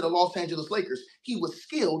Gasol went to the Los Angeles Lakers, he was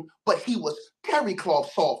skilled, but he was terry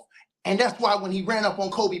cloth soft. And that's why when he ran up on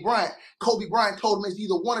Kobe Bryant told him it's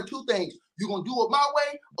either one or two things. You're going to do it my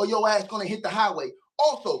way or your ass going to hit the highway.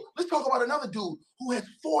 Also, let's talk about another dude who has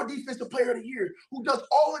 4 defensive player of the year, who does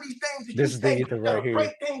all of these things that this you say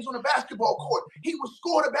great things on the basketball court. He would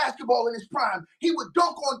score the basketball in his prime. He would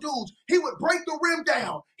dunk on dudes. He would break the rim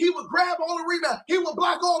down. He would grab all the rebounds. He would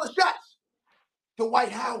block all the shots. Dwight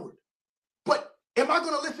Howard. But am I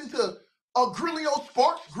going to listen to Grillio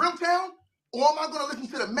Sparks, Grilltown? Or am I going to listen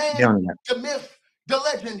to the man, the myth, the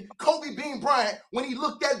legend, Kobe Bean Bryant, when he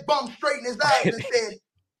looked that bum straight in his eyes and said,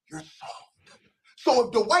 "You're soft." So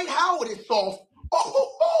if Dwight Howard is soft,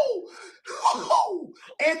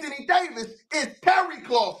 Anthony Davis is terry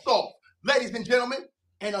cloth soft, ladies and gentlemen.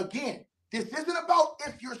 And again, this isn't about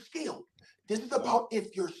if you're skilled. This is about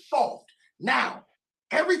if you're soft. Now,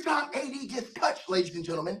 every time AD gets touched, ladies and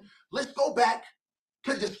gentlemen, let's go back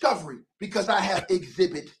to Discovery because I have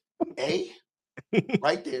Exhibit A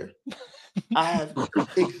right there. I have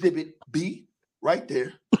Exhibit B right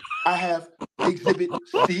there. I have Exhibit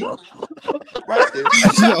C right there.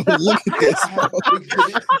 Yo, look at this. I have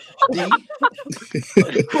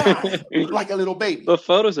Exhibit D. Like a little baby. The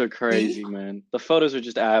photos are crazy, man. The photos are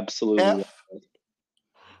just absolutely F,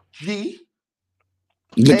 G.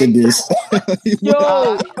 Look at this.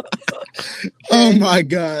 Yo. Oh my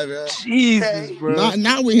God, man. Jesus, bro.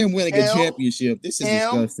 Not with him winning a championship. This is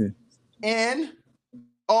disgusting. N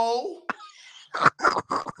O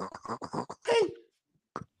Q.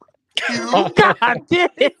 God damn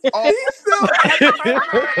it.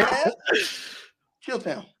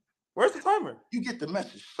 Chilltown. Where's the timer? You get the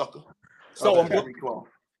message, sucker. So very close.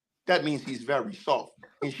 That means he's very soft.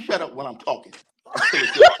 And shut up when I'm talking. Until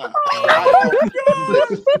it's your time.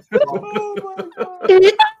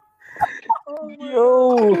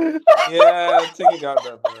 Yo. Yeah, Ticket got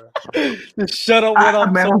that, bro. Shut up when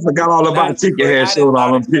I'm talking. I forgot all about Ticket had showed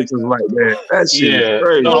all them pictures like that. That shit is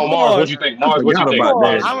crazy. No, Mars, what you think? Mars, what you think?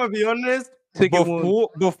 I'm gonna be honest.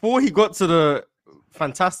 Before he got to the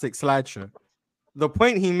fantastic slideshow, the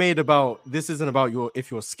point he made about this isn't about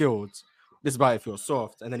if you're skilled, this is about if you're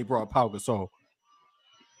soft, and then he brought up Pau Gasol.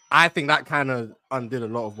 I think that kind of undid a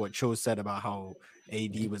lot of what Cho said about how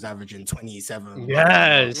AD was averaging 27.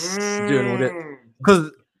 Yes, doing all that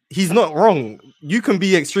because he's not wrong. You can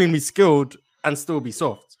be extremely skilled and still be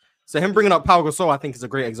soft. So him bringing up Pau Gasol, I think, is a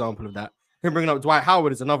great example of that. Him bringing up Dwight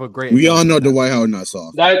Howard is another great. We all know Dwight Howard not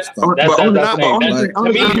soft. That's Go ahead. The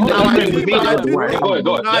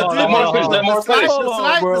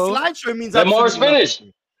slideshow means that Morris finished.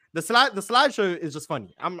 The slideshow is just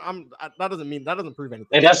funny. That doesn't prove anything.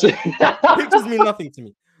 And that's it. Pictures mean nothing to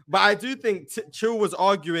me. But I do think Chill was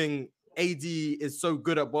arguing AD is so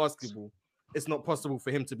good at basketball, it's not possible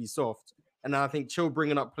for him to be soft. And I think Chill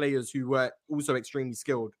bringing up players who were also extremely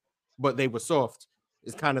skilled, but they were soft,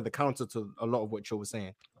 is kind of the counter to a lot of what Chill was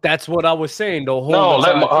saying. That's what I was saying.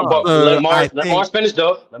 Let Mars finish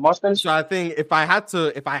though. Let Mars finish. So I think if I had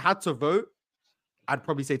to vote, I'd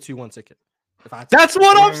probably say 2-1 ticket. That's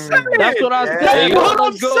what I'm saying. That's what I'm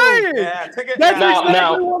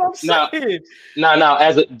saying. Now,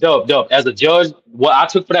 as a dub, as a judge, what I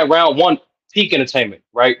took for that round, one, peak entertainment,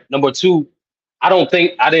 right? Number two, I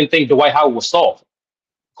didn't think Dwight Howard was soft.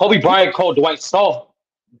 Kobe Bryant called Dwight soft.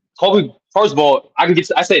 Kobe, first of all,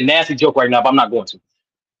 I said nasty joke right now, but I'm not going to.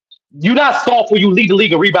 You're not soft when you lead the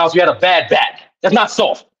league in rebounds. You had a bad back. That's not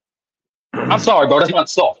soft. I'm sorry, bro. That's not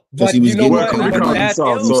soft. But you know what? I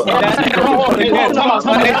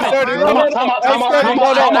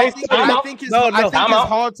think it's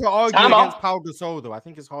hard to argue against Pau Gasol, though. I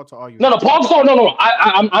think it's hard to argue. No, Pau Gasol. No.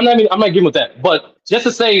 I'm not giving with that. But just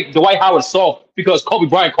to say Dwight Howard soft because Kobe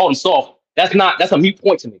Bryant called him soft, that's a mute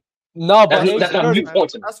point to me. No, but that's a mute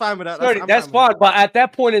point to me. That's fine with that. That's fine. But at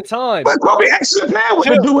that point in time, but Kobe actually playing with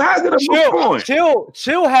the dude has it a point.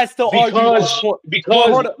 Chill has to argue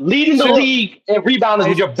because leading the league and rebounding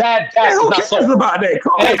with your bad back. Who cares about that?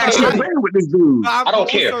 Kobe actually playing with this dude. I don't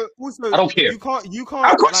care. I don't care. You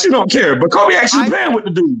can't. Of course you don't care, but Kobe actually playing with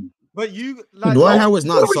the dude. But you Dwight Howard's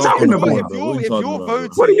not soft.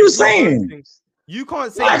 What are you saying? You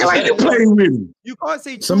can't say like you're playing with him. You can't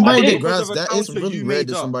say somebody that grasps that. It's really rare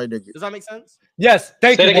that somebody that. Does that make sense? Yes,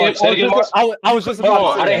 thank you. I was just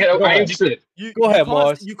about to say. Go ahead,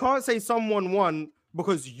 Mars. You can't say someone won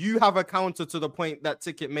because you have a counter to the point that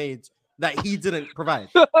Ticket made that he didn't provide.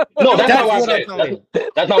 No, that's not what I said.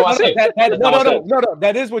 That's not what I said. No.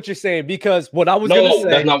 That is what you're saying because what I was going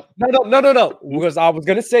to say. No. Because I was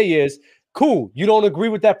going to say is cool. You don't agree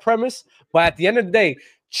with that premise, but at the end of the day.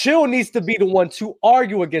 Chill needs to be the one to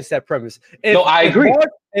argue against that premise. I agree.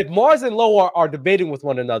 If Mars and Low are debating with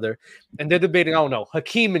one another, and they're debating, I don't know,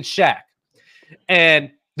 Hakeem and Shaq, and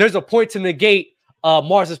there's a point to negate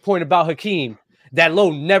Mars's point about Hakeem that Low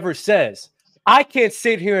never says. I can't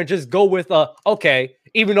sit here and just go with okay,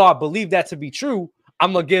 even though I believe that to be true,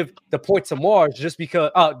 I'm gonna give the point to Mars just because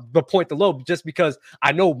the point to Low just because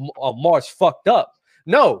I know Mars fucked up.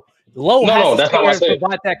 No, Low has to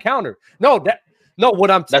provide that counter. It's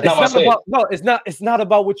not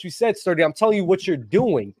about what you said, Sturdy. I'm telling you what you're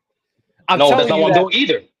doing. That's not what I'm doing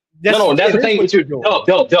either. That's the thing with you. Dub.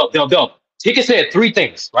 Ticket said three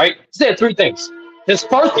things, right? He said three things. His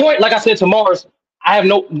first point, like I said to Mars,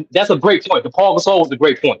 that's a great point. The Pau Gasol was a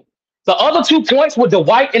great point. The other 2 points with the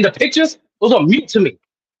white in the pictures, those are mute to me.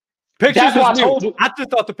 That's why I told you. I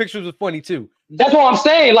just thought the pictures was funny too. That's what I'm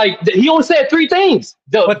saying. Like he only said 3 things.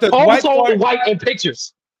 The Pau Gasol, white, and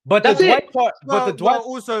pictures. But that's the Dwight part. But Dwight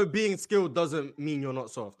also being skilled doesn't mean you're not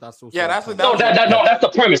soft. That's also that's the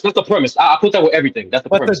premise. That's the premise. I put that with everything. That's the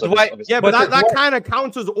premise. But that kind of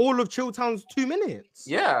counters all of Chilltown's 2 minutes.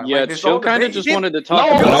 Yeah. Chill kind of just wanted to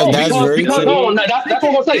talk. That's what I'm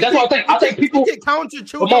saying. That's what I'm saying. I think people counter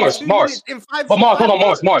Chilltown's 2 minutes in 5. But Mars, hold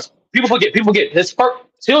on, Mars. People forget.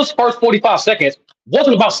 Chill's first 45 seconds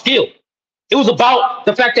wasn't about skill. It was about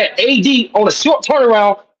the fact that AD on a short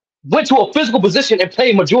turnaround went to a physical position and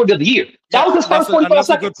played majority of the year. That was his first 45 seconds. That's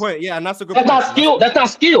a good point. Yeah, and that's a good point. That's not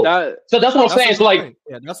skill. So that's what I'm saying. So like,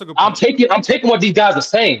 that's a good point. I'm taking what these guys are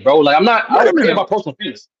saying, bro. Like I don't care about personal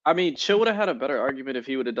feelings. I mean, Chill would have had a better argument if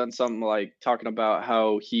he would have done something like talking about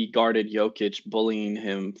how he guarded Jokic, bullying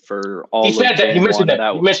him for all. He said that. He mentioned that.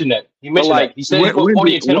 He said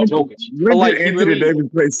 40 and 10 on Jokic. When did Anthony Davis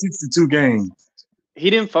play 62 games? He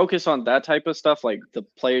didn't focus on that type of stuff, like the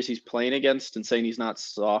players he's playing against and saying he's not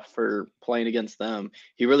soft for playing against them.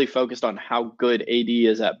 He really focused on how good AD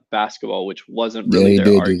is at basketball, which wasn't really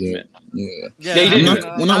their argument. That's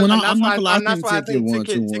why I think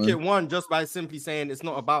Ticket won just by simply saying it's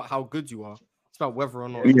not about how good you are. It's about whether or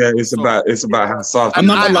not. Yeah, it's about how soft. And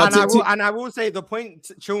I will say the point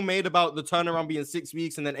Chill made about the turnaround being 6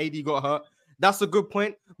 weeks and then AD got hurt. That's a good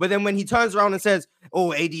point. But then when he turns around and says,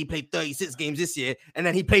 oh, AD played 36 games this year, and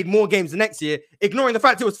then he played more games the next year, ignoring the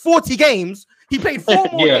fact it was 40 games, He played 4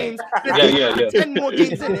 more games. Yeah. 10 more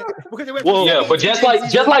games in it because it went. But just like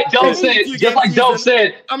Dub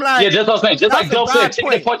said, I'm like, yeah, just what I'm saying. Just like Dub said,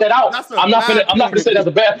 Ticket to point that out. I'm not gonna say that's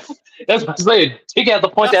a bad. That's what I'm saying. Ticket has to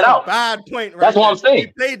point that out. Bad point, right? That's what I'm saying. He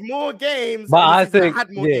played more games. But I think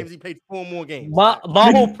had more games. He played 4 more games. My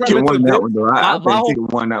whole premise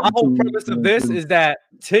of this is that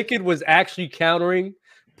Ticket was actually countering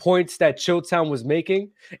points that Chilltown was making,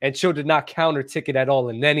 and Chill did not counter Ticket at all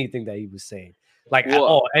in anything that he was saying, at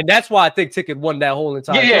all. And that's why I think Ticket won that whole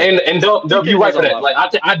entire. Yeah, and Dub, you're right for that. Like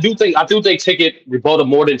I do think Ticket rebutted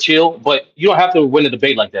more than Chill, but you don't have to win the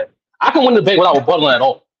debate like that. I can win the debate without rebutting at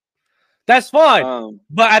all. That's fine.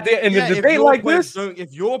 But at the end of the debate like this,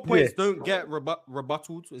 if your points don't get rebutted, if your points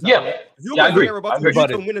don't get rebutted, you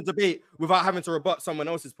can win a debate without having to rebut someone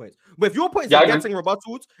else's points. But if your points are getting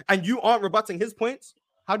rebutted and you aren't rebutting his points,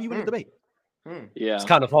 how do you win a debate? Yeah, it's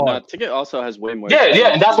kind of hard. Ticket also has way more.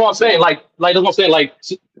 Yeah, and that's what I'm saying. Like that's what I'm saying. Like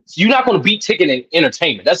you're not going to beat Ticket in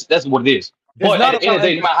entertainment. That's what it is. But at the end of the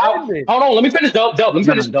day, hold on, let me finish, Dub. Let me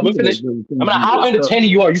finish. No matter how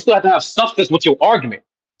entertaining you are, you still have to have substance with your argument.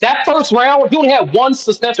 That first round, he only had one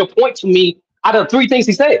substantial point to me out of 3 things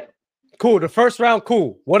he said. Cool. The first round,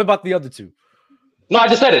 cool. What about the other 2? No, I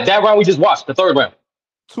just said it. That round we just watched, the third round.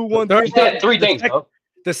 2-1. He said 3 things, bro.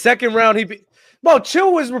 The second round,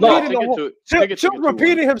 Chill was repeating Chill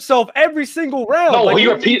repeating himself every single round. No, he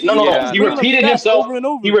repeated. No. He repeated himself over and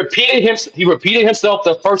over. He repeated himself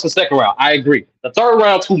the first and second round. I agree. The third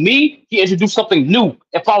round, to me, he introduced something new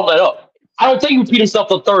and followed that up. I don't think he repeated himself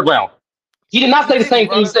the third round. He did not say the same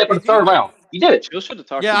thing he said for the third round. He did it.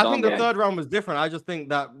 Yeah, I think the third round was different. I just think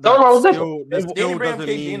that third round was different. Still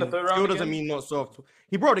doesn't mean not soft.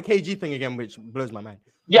 He brought the KG thing again, which blows my mind.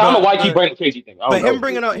 Yeah, I don't know why he keep bringing the KG thing. But him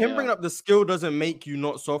bringing up the skill doesn't make you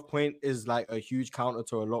not soft point is like a huge counter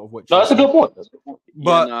to a lot of what. No, that's a good point.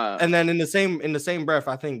 But and then in the same breath,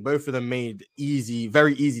 I think both of them made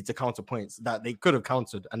very easy to counter points that they could have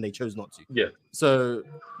countered and they chose not to. Yeah. So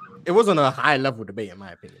it wasn't a high level debate in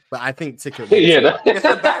my opinion, but I think Ticket. It's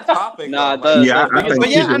a bad topic. And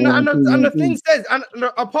the thing says, and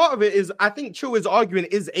a part of it is, I think Chill is arguing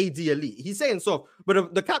is AD elite. He's saying soft,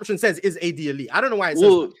 but the caption says is AD elite. I don't know why it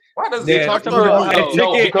says. Why does he talk about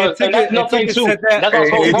because that's nothing too.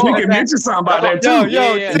 That's Ticket mentioned something about that too.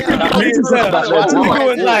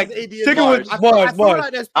 Ticket was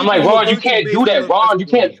I'm like, Ron, you can't do that, Ron. You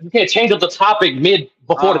can't change up the topic mid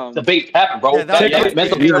before the debate happened, bro. Ticket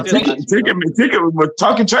was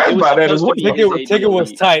talking trash about that as well. Ticket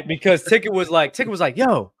was tight because Ticket was like,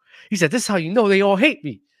 yo, he said, this is how you know they all hate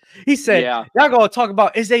me. He said, y'all gonna talk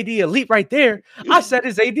about is AD elite right there. I said,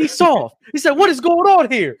 is AD soft? He said, what is going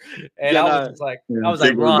on here? And I was just like,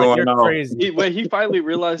 Ron, you're crazy. He finally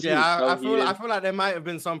realized. I feel like there might have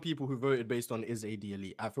been some people who voted based on is AD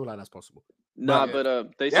elite. I feel like that's possible. But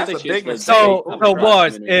they said they changed. So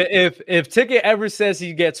Mars, if Ticket ever says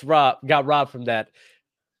he got robbed from that,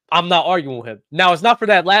 I'm not arguing with him. Now it's not for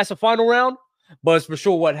that last and final round. But it's for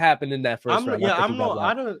sure what happened in that first round.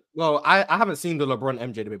 I haven't seen the LeBron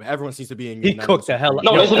MJ debate, but everyone seems to be in. He cooked the hell out.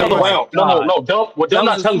 No, there's another round. No. What I'm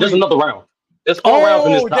not telling you, there's another round. There's 4 rounds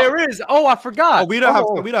in this top. There is. Oh, I forgot. We don't have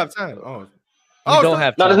time. Don't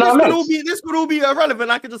have time. This could all be irrelevant.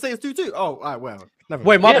 I could just say it's 2-2. Oh, all right, well.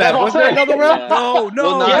 Wait, my bad. Was there another round?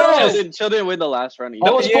 No. Chill didn't win the last round.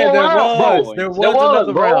 There was 4 rounds. There was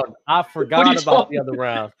another round. I forgot about the other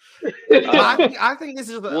round. I think this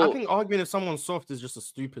is. I think arguing if someone's soft is just a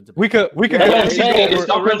stupid debate. We could get it. It's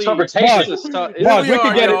not interpretation. Mars, we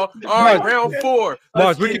can get it. All right, round 4.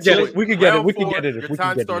 Mars, we can get it. We can get it. We can get it. If we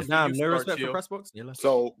can get it. Nah, no respect for press box.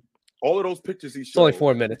 So all of those pictures he showed. It's only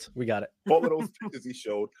 4 minutes. We got it. All of those pictures he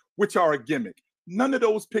showed, which are a gimmick. None of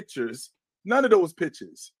those pictures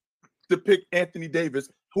depict Anthony Davis,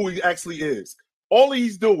 who he actually is. All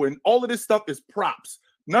he's doing, all of this stuff is props.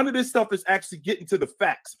 None of this stuff is actually getting to the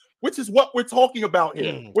facts, which is what we're talking about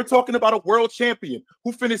here. We're talking about a world champion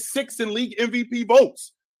who finished 6th in league MVP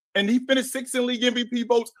votes. And he finished 6th in league MVP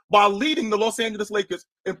votes while leading the Los Angeles Lakers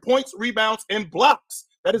in points, rebounds, and blocks.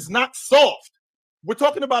 That is not soft. We're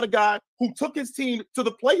talking about a guy who took his team to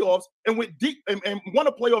the playoffs and went deep and won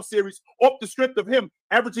a playoff series off the strength of him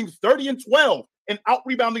averaging 30 and 12 and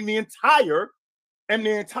out-rebounding the entire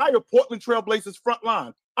Portland Trail Blazers front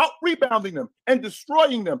line, out-rebounding them and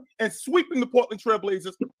destroying them and sweeping the Portland Trail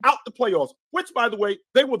Blazers out the playoffs, which, by the way,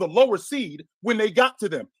 they were the lower seed when they got to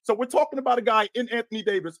them. So we're talking about a guy in Anthony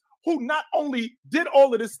Davis who not only did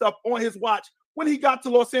all of this stuff on his watch when he got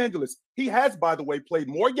to Los Angeles, he has, by the way, played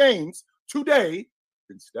more games today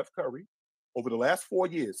than Steph Curry over the last 4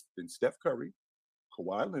 years than Steph Curry,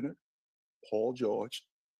 Kawhi Leonard, Paul George,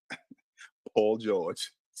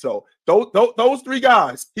 So those three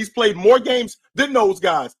guys, he's played more games than those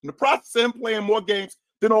guys. In the process of him playing more games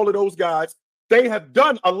than all of those guys, they have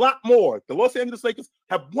done a lot more. The Los Angeles Lakers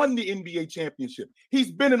have won the NBA championship. He's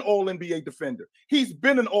been an all-NBA defender. He's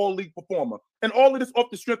been an all-league performer. And all of this off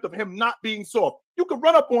the strength of him not being soft. You could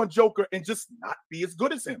run up on Joker and just not be as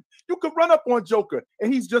good as him. You could run up on Joker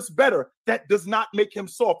and he's just better. That does not make him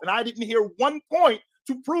soft. And I didn't hear one point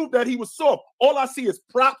to prove that he was soft. All I see is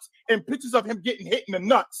props and pictures of him getting hit in the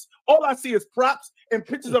nuts. All I see is props and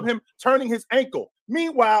pictures of him turning his ankle.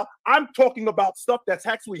 Meanwhile, I'm talking about stuff that's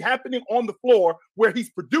actually happening on the floor where he's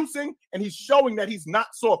producing and he's showing that he's not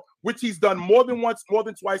soft, which he's done more than once, more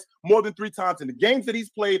than twice, more than 3 times. In the games that he's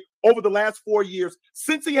played over the last 4 years,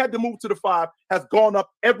 since he had to move to the 5, has gone up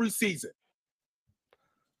every season.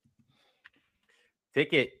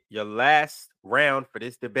 Ticket, your last round for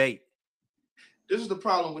this debate. This is the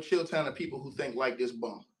problem with Chilltown and people who think like this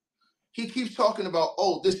bum. He keeps talking about,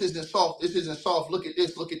 oh, this isn't soft. This isn't soft. Look at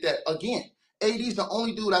this. Look at that. Again, AD's the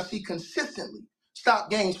only dude I see consistently stop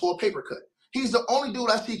games for a paper cut. He's the only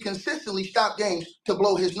dude I see consistently stop games to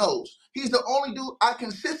blow his nose. He's the only dude I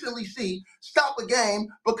consistently see stop a game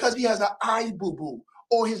because he has an eye boo-boo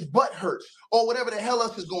or his butt hurts or whatever the hell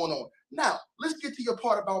else is going on. Now, let's get to your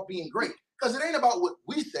part about being great. Because it ain't about what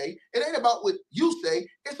we say. It ain't about what you say.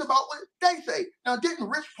 It's about what they say. Now, didn't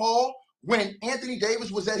Rich Paul, when Anthony Davis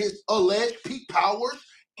was at his alleged peak powers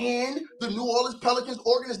in the New Orleans Pelicans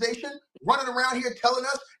organization, running around here telling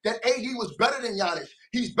us that AD was better than Giannis?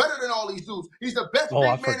 He's better than all these dudes. He's the best big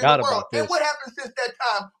man in the world. And what happened since that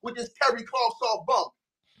time with this Terry Claw soft bump?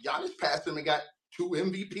 Giannis passed him and got 2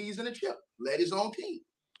 MVPs and a chip. Led his own team.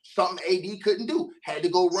 Something AD couldn't do. Had to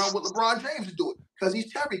go run with LeBron James to do it because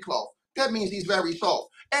he's Terry Claw. That means he's very soft.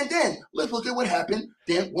 And then let's look at what happened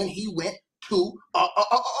then when he went to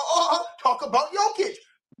talk about Jokic.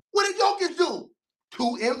 What did Jokic do?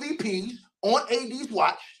 2 MVPs on AD's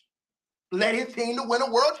watch, led his team to win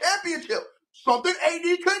a world championship. Something AD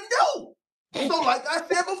couldn't do. So like I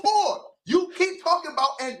said before, you keep talking about,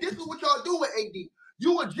 and this is what y'all do with AD.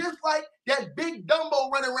 You were just like that big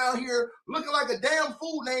Dumbo running around here looking like a damn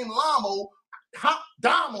fool named Lamo,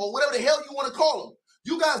 Damo, whatever the hell you want to call him.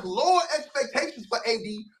 You guys lower expectations for AD,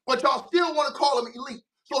 but y'all still want to call him elite.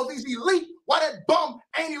 So if he's elite, why that bum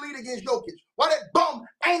ain't elite against Jokic? Why that bum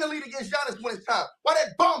ain't elite against Giannis when it's time? Why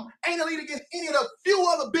that bum ain't elite against any of the few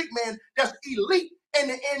other big men that's elite in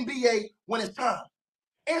the NBA when it's time?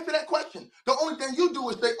 Answer that question. The only thing you do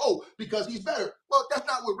is say, oh, because he's better. Well, that's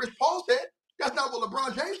not what Rich Paul said. That's not what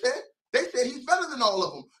LeBron James said. They said he's better than all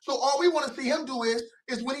of them. So all we want to see him do is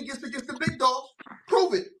when he gets against the big dogs,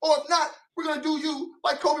 prove it. Or if not, we're going to do you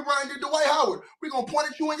like Kobe Bryant did to Dwight Howard. We're going to point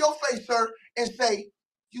at you in your face, sir, and say,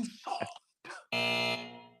 you soft.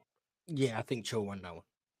 Yeah, I think Chill won that one.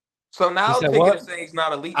 So now Ticket is saying he's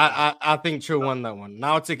not elite. I think Chill won that one.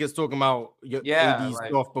 Now Ticket's talking about AD's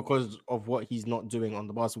off because of what he's not doing on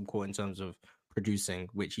the basketball court in terms of producing,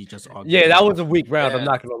 which he just argued. Yeah, that was a weak round. I'm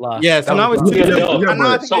not gonna lie. Yeah, so now it's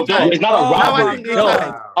it's not a robbery.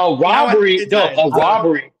 A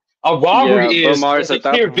robbery. A robbery is a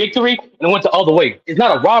clear victory and it went the other way. It's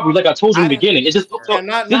not a robbery like I told you in the beginning. It's just this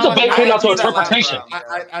debate came down to interpretation.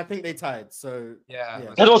 I think they tied. So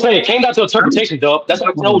that's what I'm saying. It came down to interpretation, Dub. That's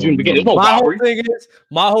what I told you in the beginning. There's no robbery.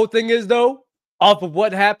 My whole thing is though, off of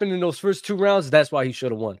what happened in those first 2 rounds, that's why he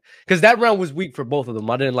should have won. Because that round was weak for both of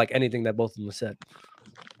them. I didn't like anything that both of them said.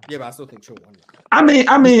 Yeah, but I still think Chill won. I mean,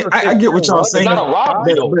 I get what y'all saying. It's not a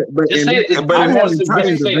robbery though. Just say it. I want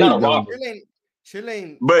to say not a robbery.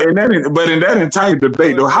 But in that entire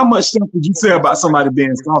debate, though, how much stuff did you say about somebody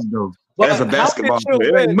being soft, though, as a basketball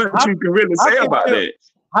player? There ain't much you can really say about that.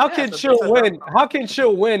 How can Chill win? How can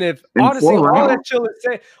Chill win if honestly all that Chill is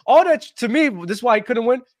saying, all that to me, this is why he couldn't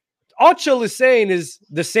win. All Chill is saying is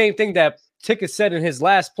the same thing that Ticket said in his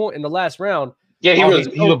last point in the last round. Yeah, he was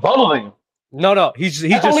rebuttaling. No, he's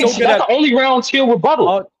just so good. That's the only round Chill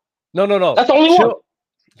rebuttal. No. That's the only one.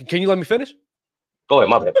 Can you let me finish? Go ahead,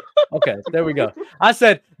 my bad. Okay, there we go. I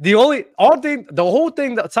said the whole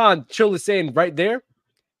thing that time Chill is saying right there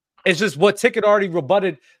is just what Ticket already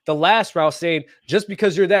rebutted the last round, saying just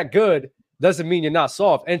because you're that good doesn't mean you're not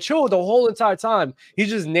soft. And Chill the whole entire time he's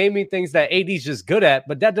just naming things that AD's just good at,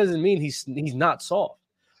 but that doesn't mean he's not soft.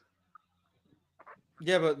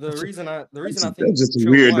 Yeah, but the reason I think that's just a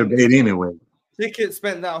weird debate anyway. Ticket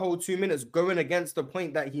spent that whole 2 minutes going against the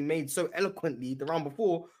point that he made so eloquently the round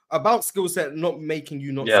before about skill set not making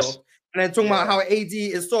you not soft. And then talking about how AD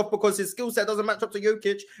is soft because his skill set doesn't match up to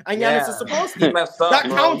Jokic and Giannis is supposed to. That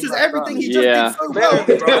counters everything he just did so well.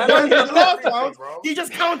 His last round, he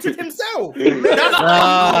just countered himself.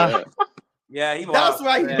 Yeah, he That's lost.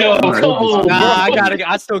 why. Yo, come on, bro.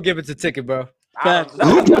 I still give it to Ticket, bro.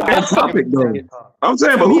 Who picked that topic though? I'm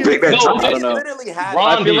saying, but who picked that topic? I don't know.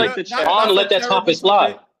 Ron did. Ron let that topic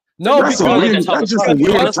slide. No, that's just a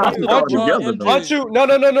weird topic altogether, though. Aren't you?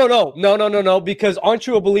 No. Because aren't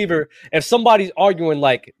you a believer? If somebody's arguing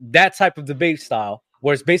like that type of debate style,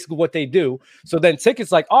 where it's basically what they do, so then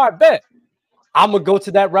Ticket's like, all right, bet I'm gonna go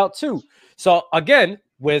to that route too. So again,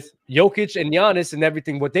 with Jokic and Giannis and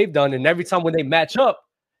everything, what they've done, and every time when they match up,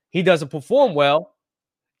 he doesn't perform well.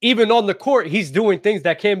 Even on the court, he's doing things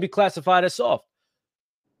that can be classified as soft.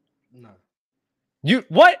 No. You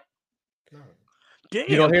what? No.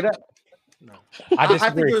 You don't hear that? No. I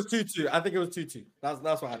think it was 2-2. I think it was 2-2. That's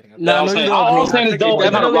what I think. No, all I'm saying is, Dub,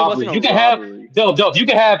 it's not a robbery. You can have Dub. You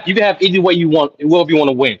can have any way you want, whoever you want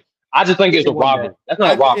to win. I just think it's a robbery. That's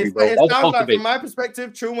not a robbery, bro. It That's sounds like, from my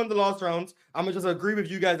perspective, Trill won the last round. I'm gonna just agree with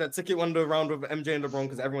you guys that Ticket won the round with MJ and LeBron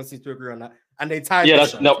because everyone seems to agree on that, and they tied. Yeah,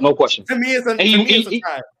 that's no question. To me, it's a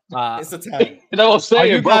tie. It's a tie. You know what I'm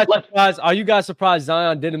saying, bro? Are you guys surprised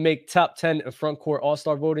Zion didn't make top 10 in front court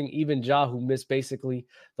All-Star voting? Even Ja, who missed basically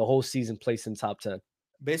the whole season, placed in top 10.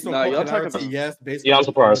 Based on popularity, yes. I'm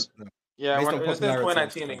surprised. Yeah, it's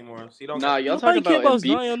 2019 anymore. So you don't. Nah, y'all talking about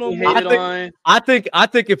Embiid. I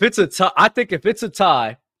think if it's a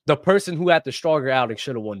tie, the person who had the stronger outing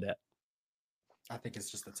should have won that. I think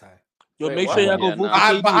it's just a tie. Yo, make sure y'all go vote.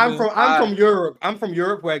 I'm from Europe. I'm from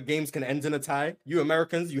Europe where games can end in a tie. You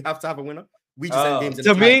Americans, you have to have a winner. We just end games in a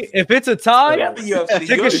tie. To me, if it's a tie,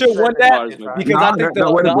 Ticket should win that because I think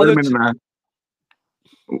wait a minute now.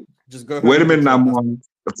 Just go. Wait a minute now, Marlon.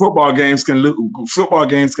 The football games can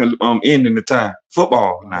end in the tie.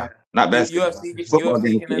 Football now, not basketball. Football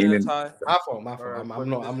games can end in the tie. My fault.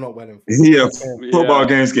 I'm not winning. Yeah, football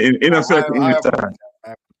games can in effect end in the tie.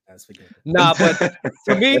 Nah, but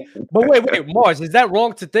to me, but wait, Mars, is that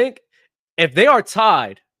wrong to think? If they are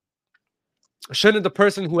tied, shouldn't the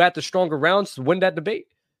person who had the stronger rounds win that debate?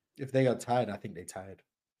 If they are tied, I think they tied.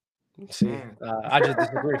 See, I just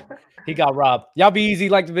disagree. He got robbed. Y'all be easy,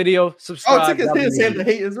 like the video, subscribe. Oh, Ticket's here saying the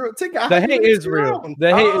hate is real. The hate is real. The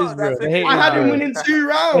hate is real. I had him winning 2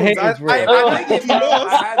 rounds. I think he lost.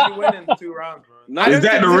 I had you winning 2 rounds, bro. Is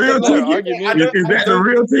that the real Ticket? Is that the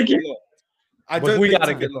real Ticket? I don't we think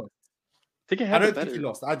gotta Ticket get lost. I don't think he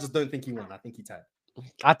lost. I just don't think he won. I think he tied.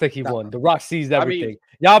 I think he won. The Rock seized everything.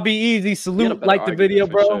 Y'all be easy. Salute, like the video,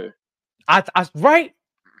 bro. Sure. I right.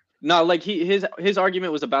 No, like his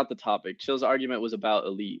argument was about the topic. Chill's argument was about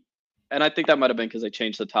elite, and I think that might have been because they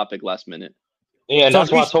changed the topic last minute. Yeah, and that's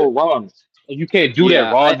why I told Ron, you can't do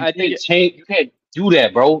that, Ron. You can't do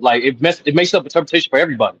that, bro. Like it makes up interpretation for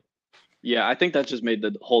everybody. Yeah, I think that just made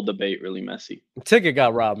the whole debate really messy. Ticket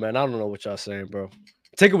got robbed, man. I don't know what y'all saying, bro.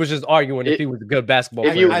 Ticket was just arguing if he was a good basketball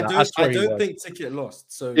player. I don't think Ticket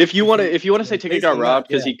lost. So if you want to say Ticket got robbed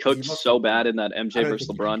because he cooked so bad in that MJ versus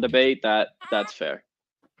LeBron debate, that's fair.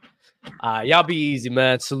 Y'all be easy,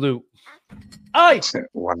 man. Salute. Aye.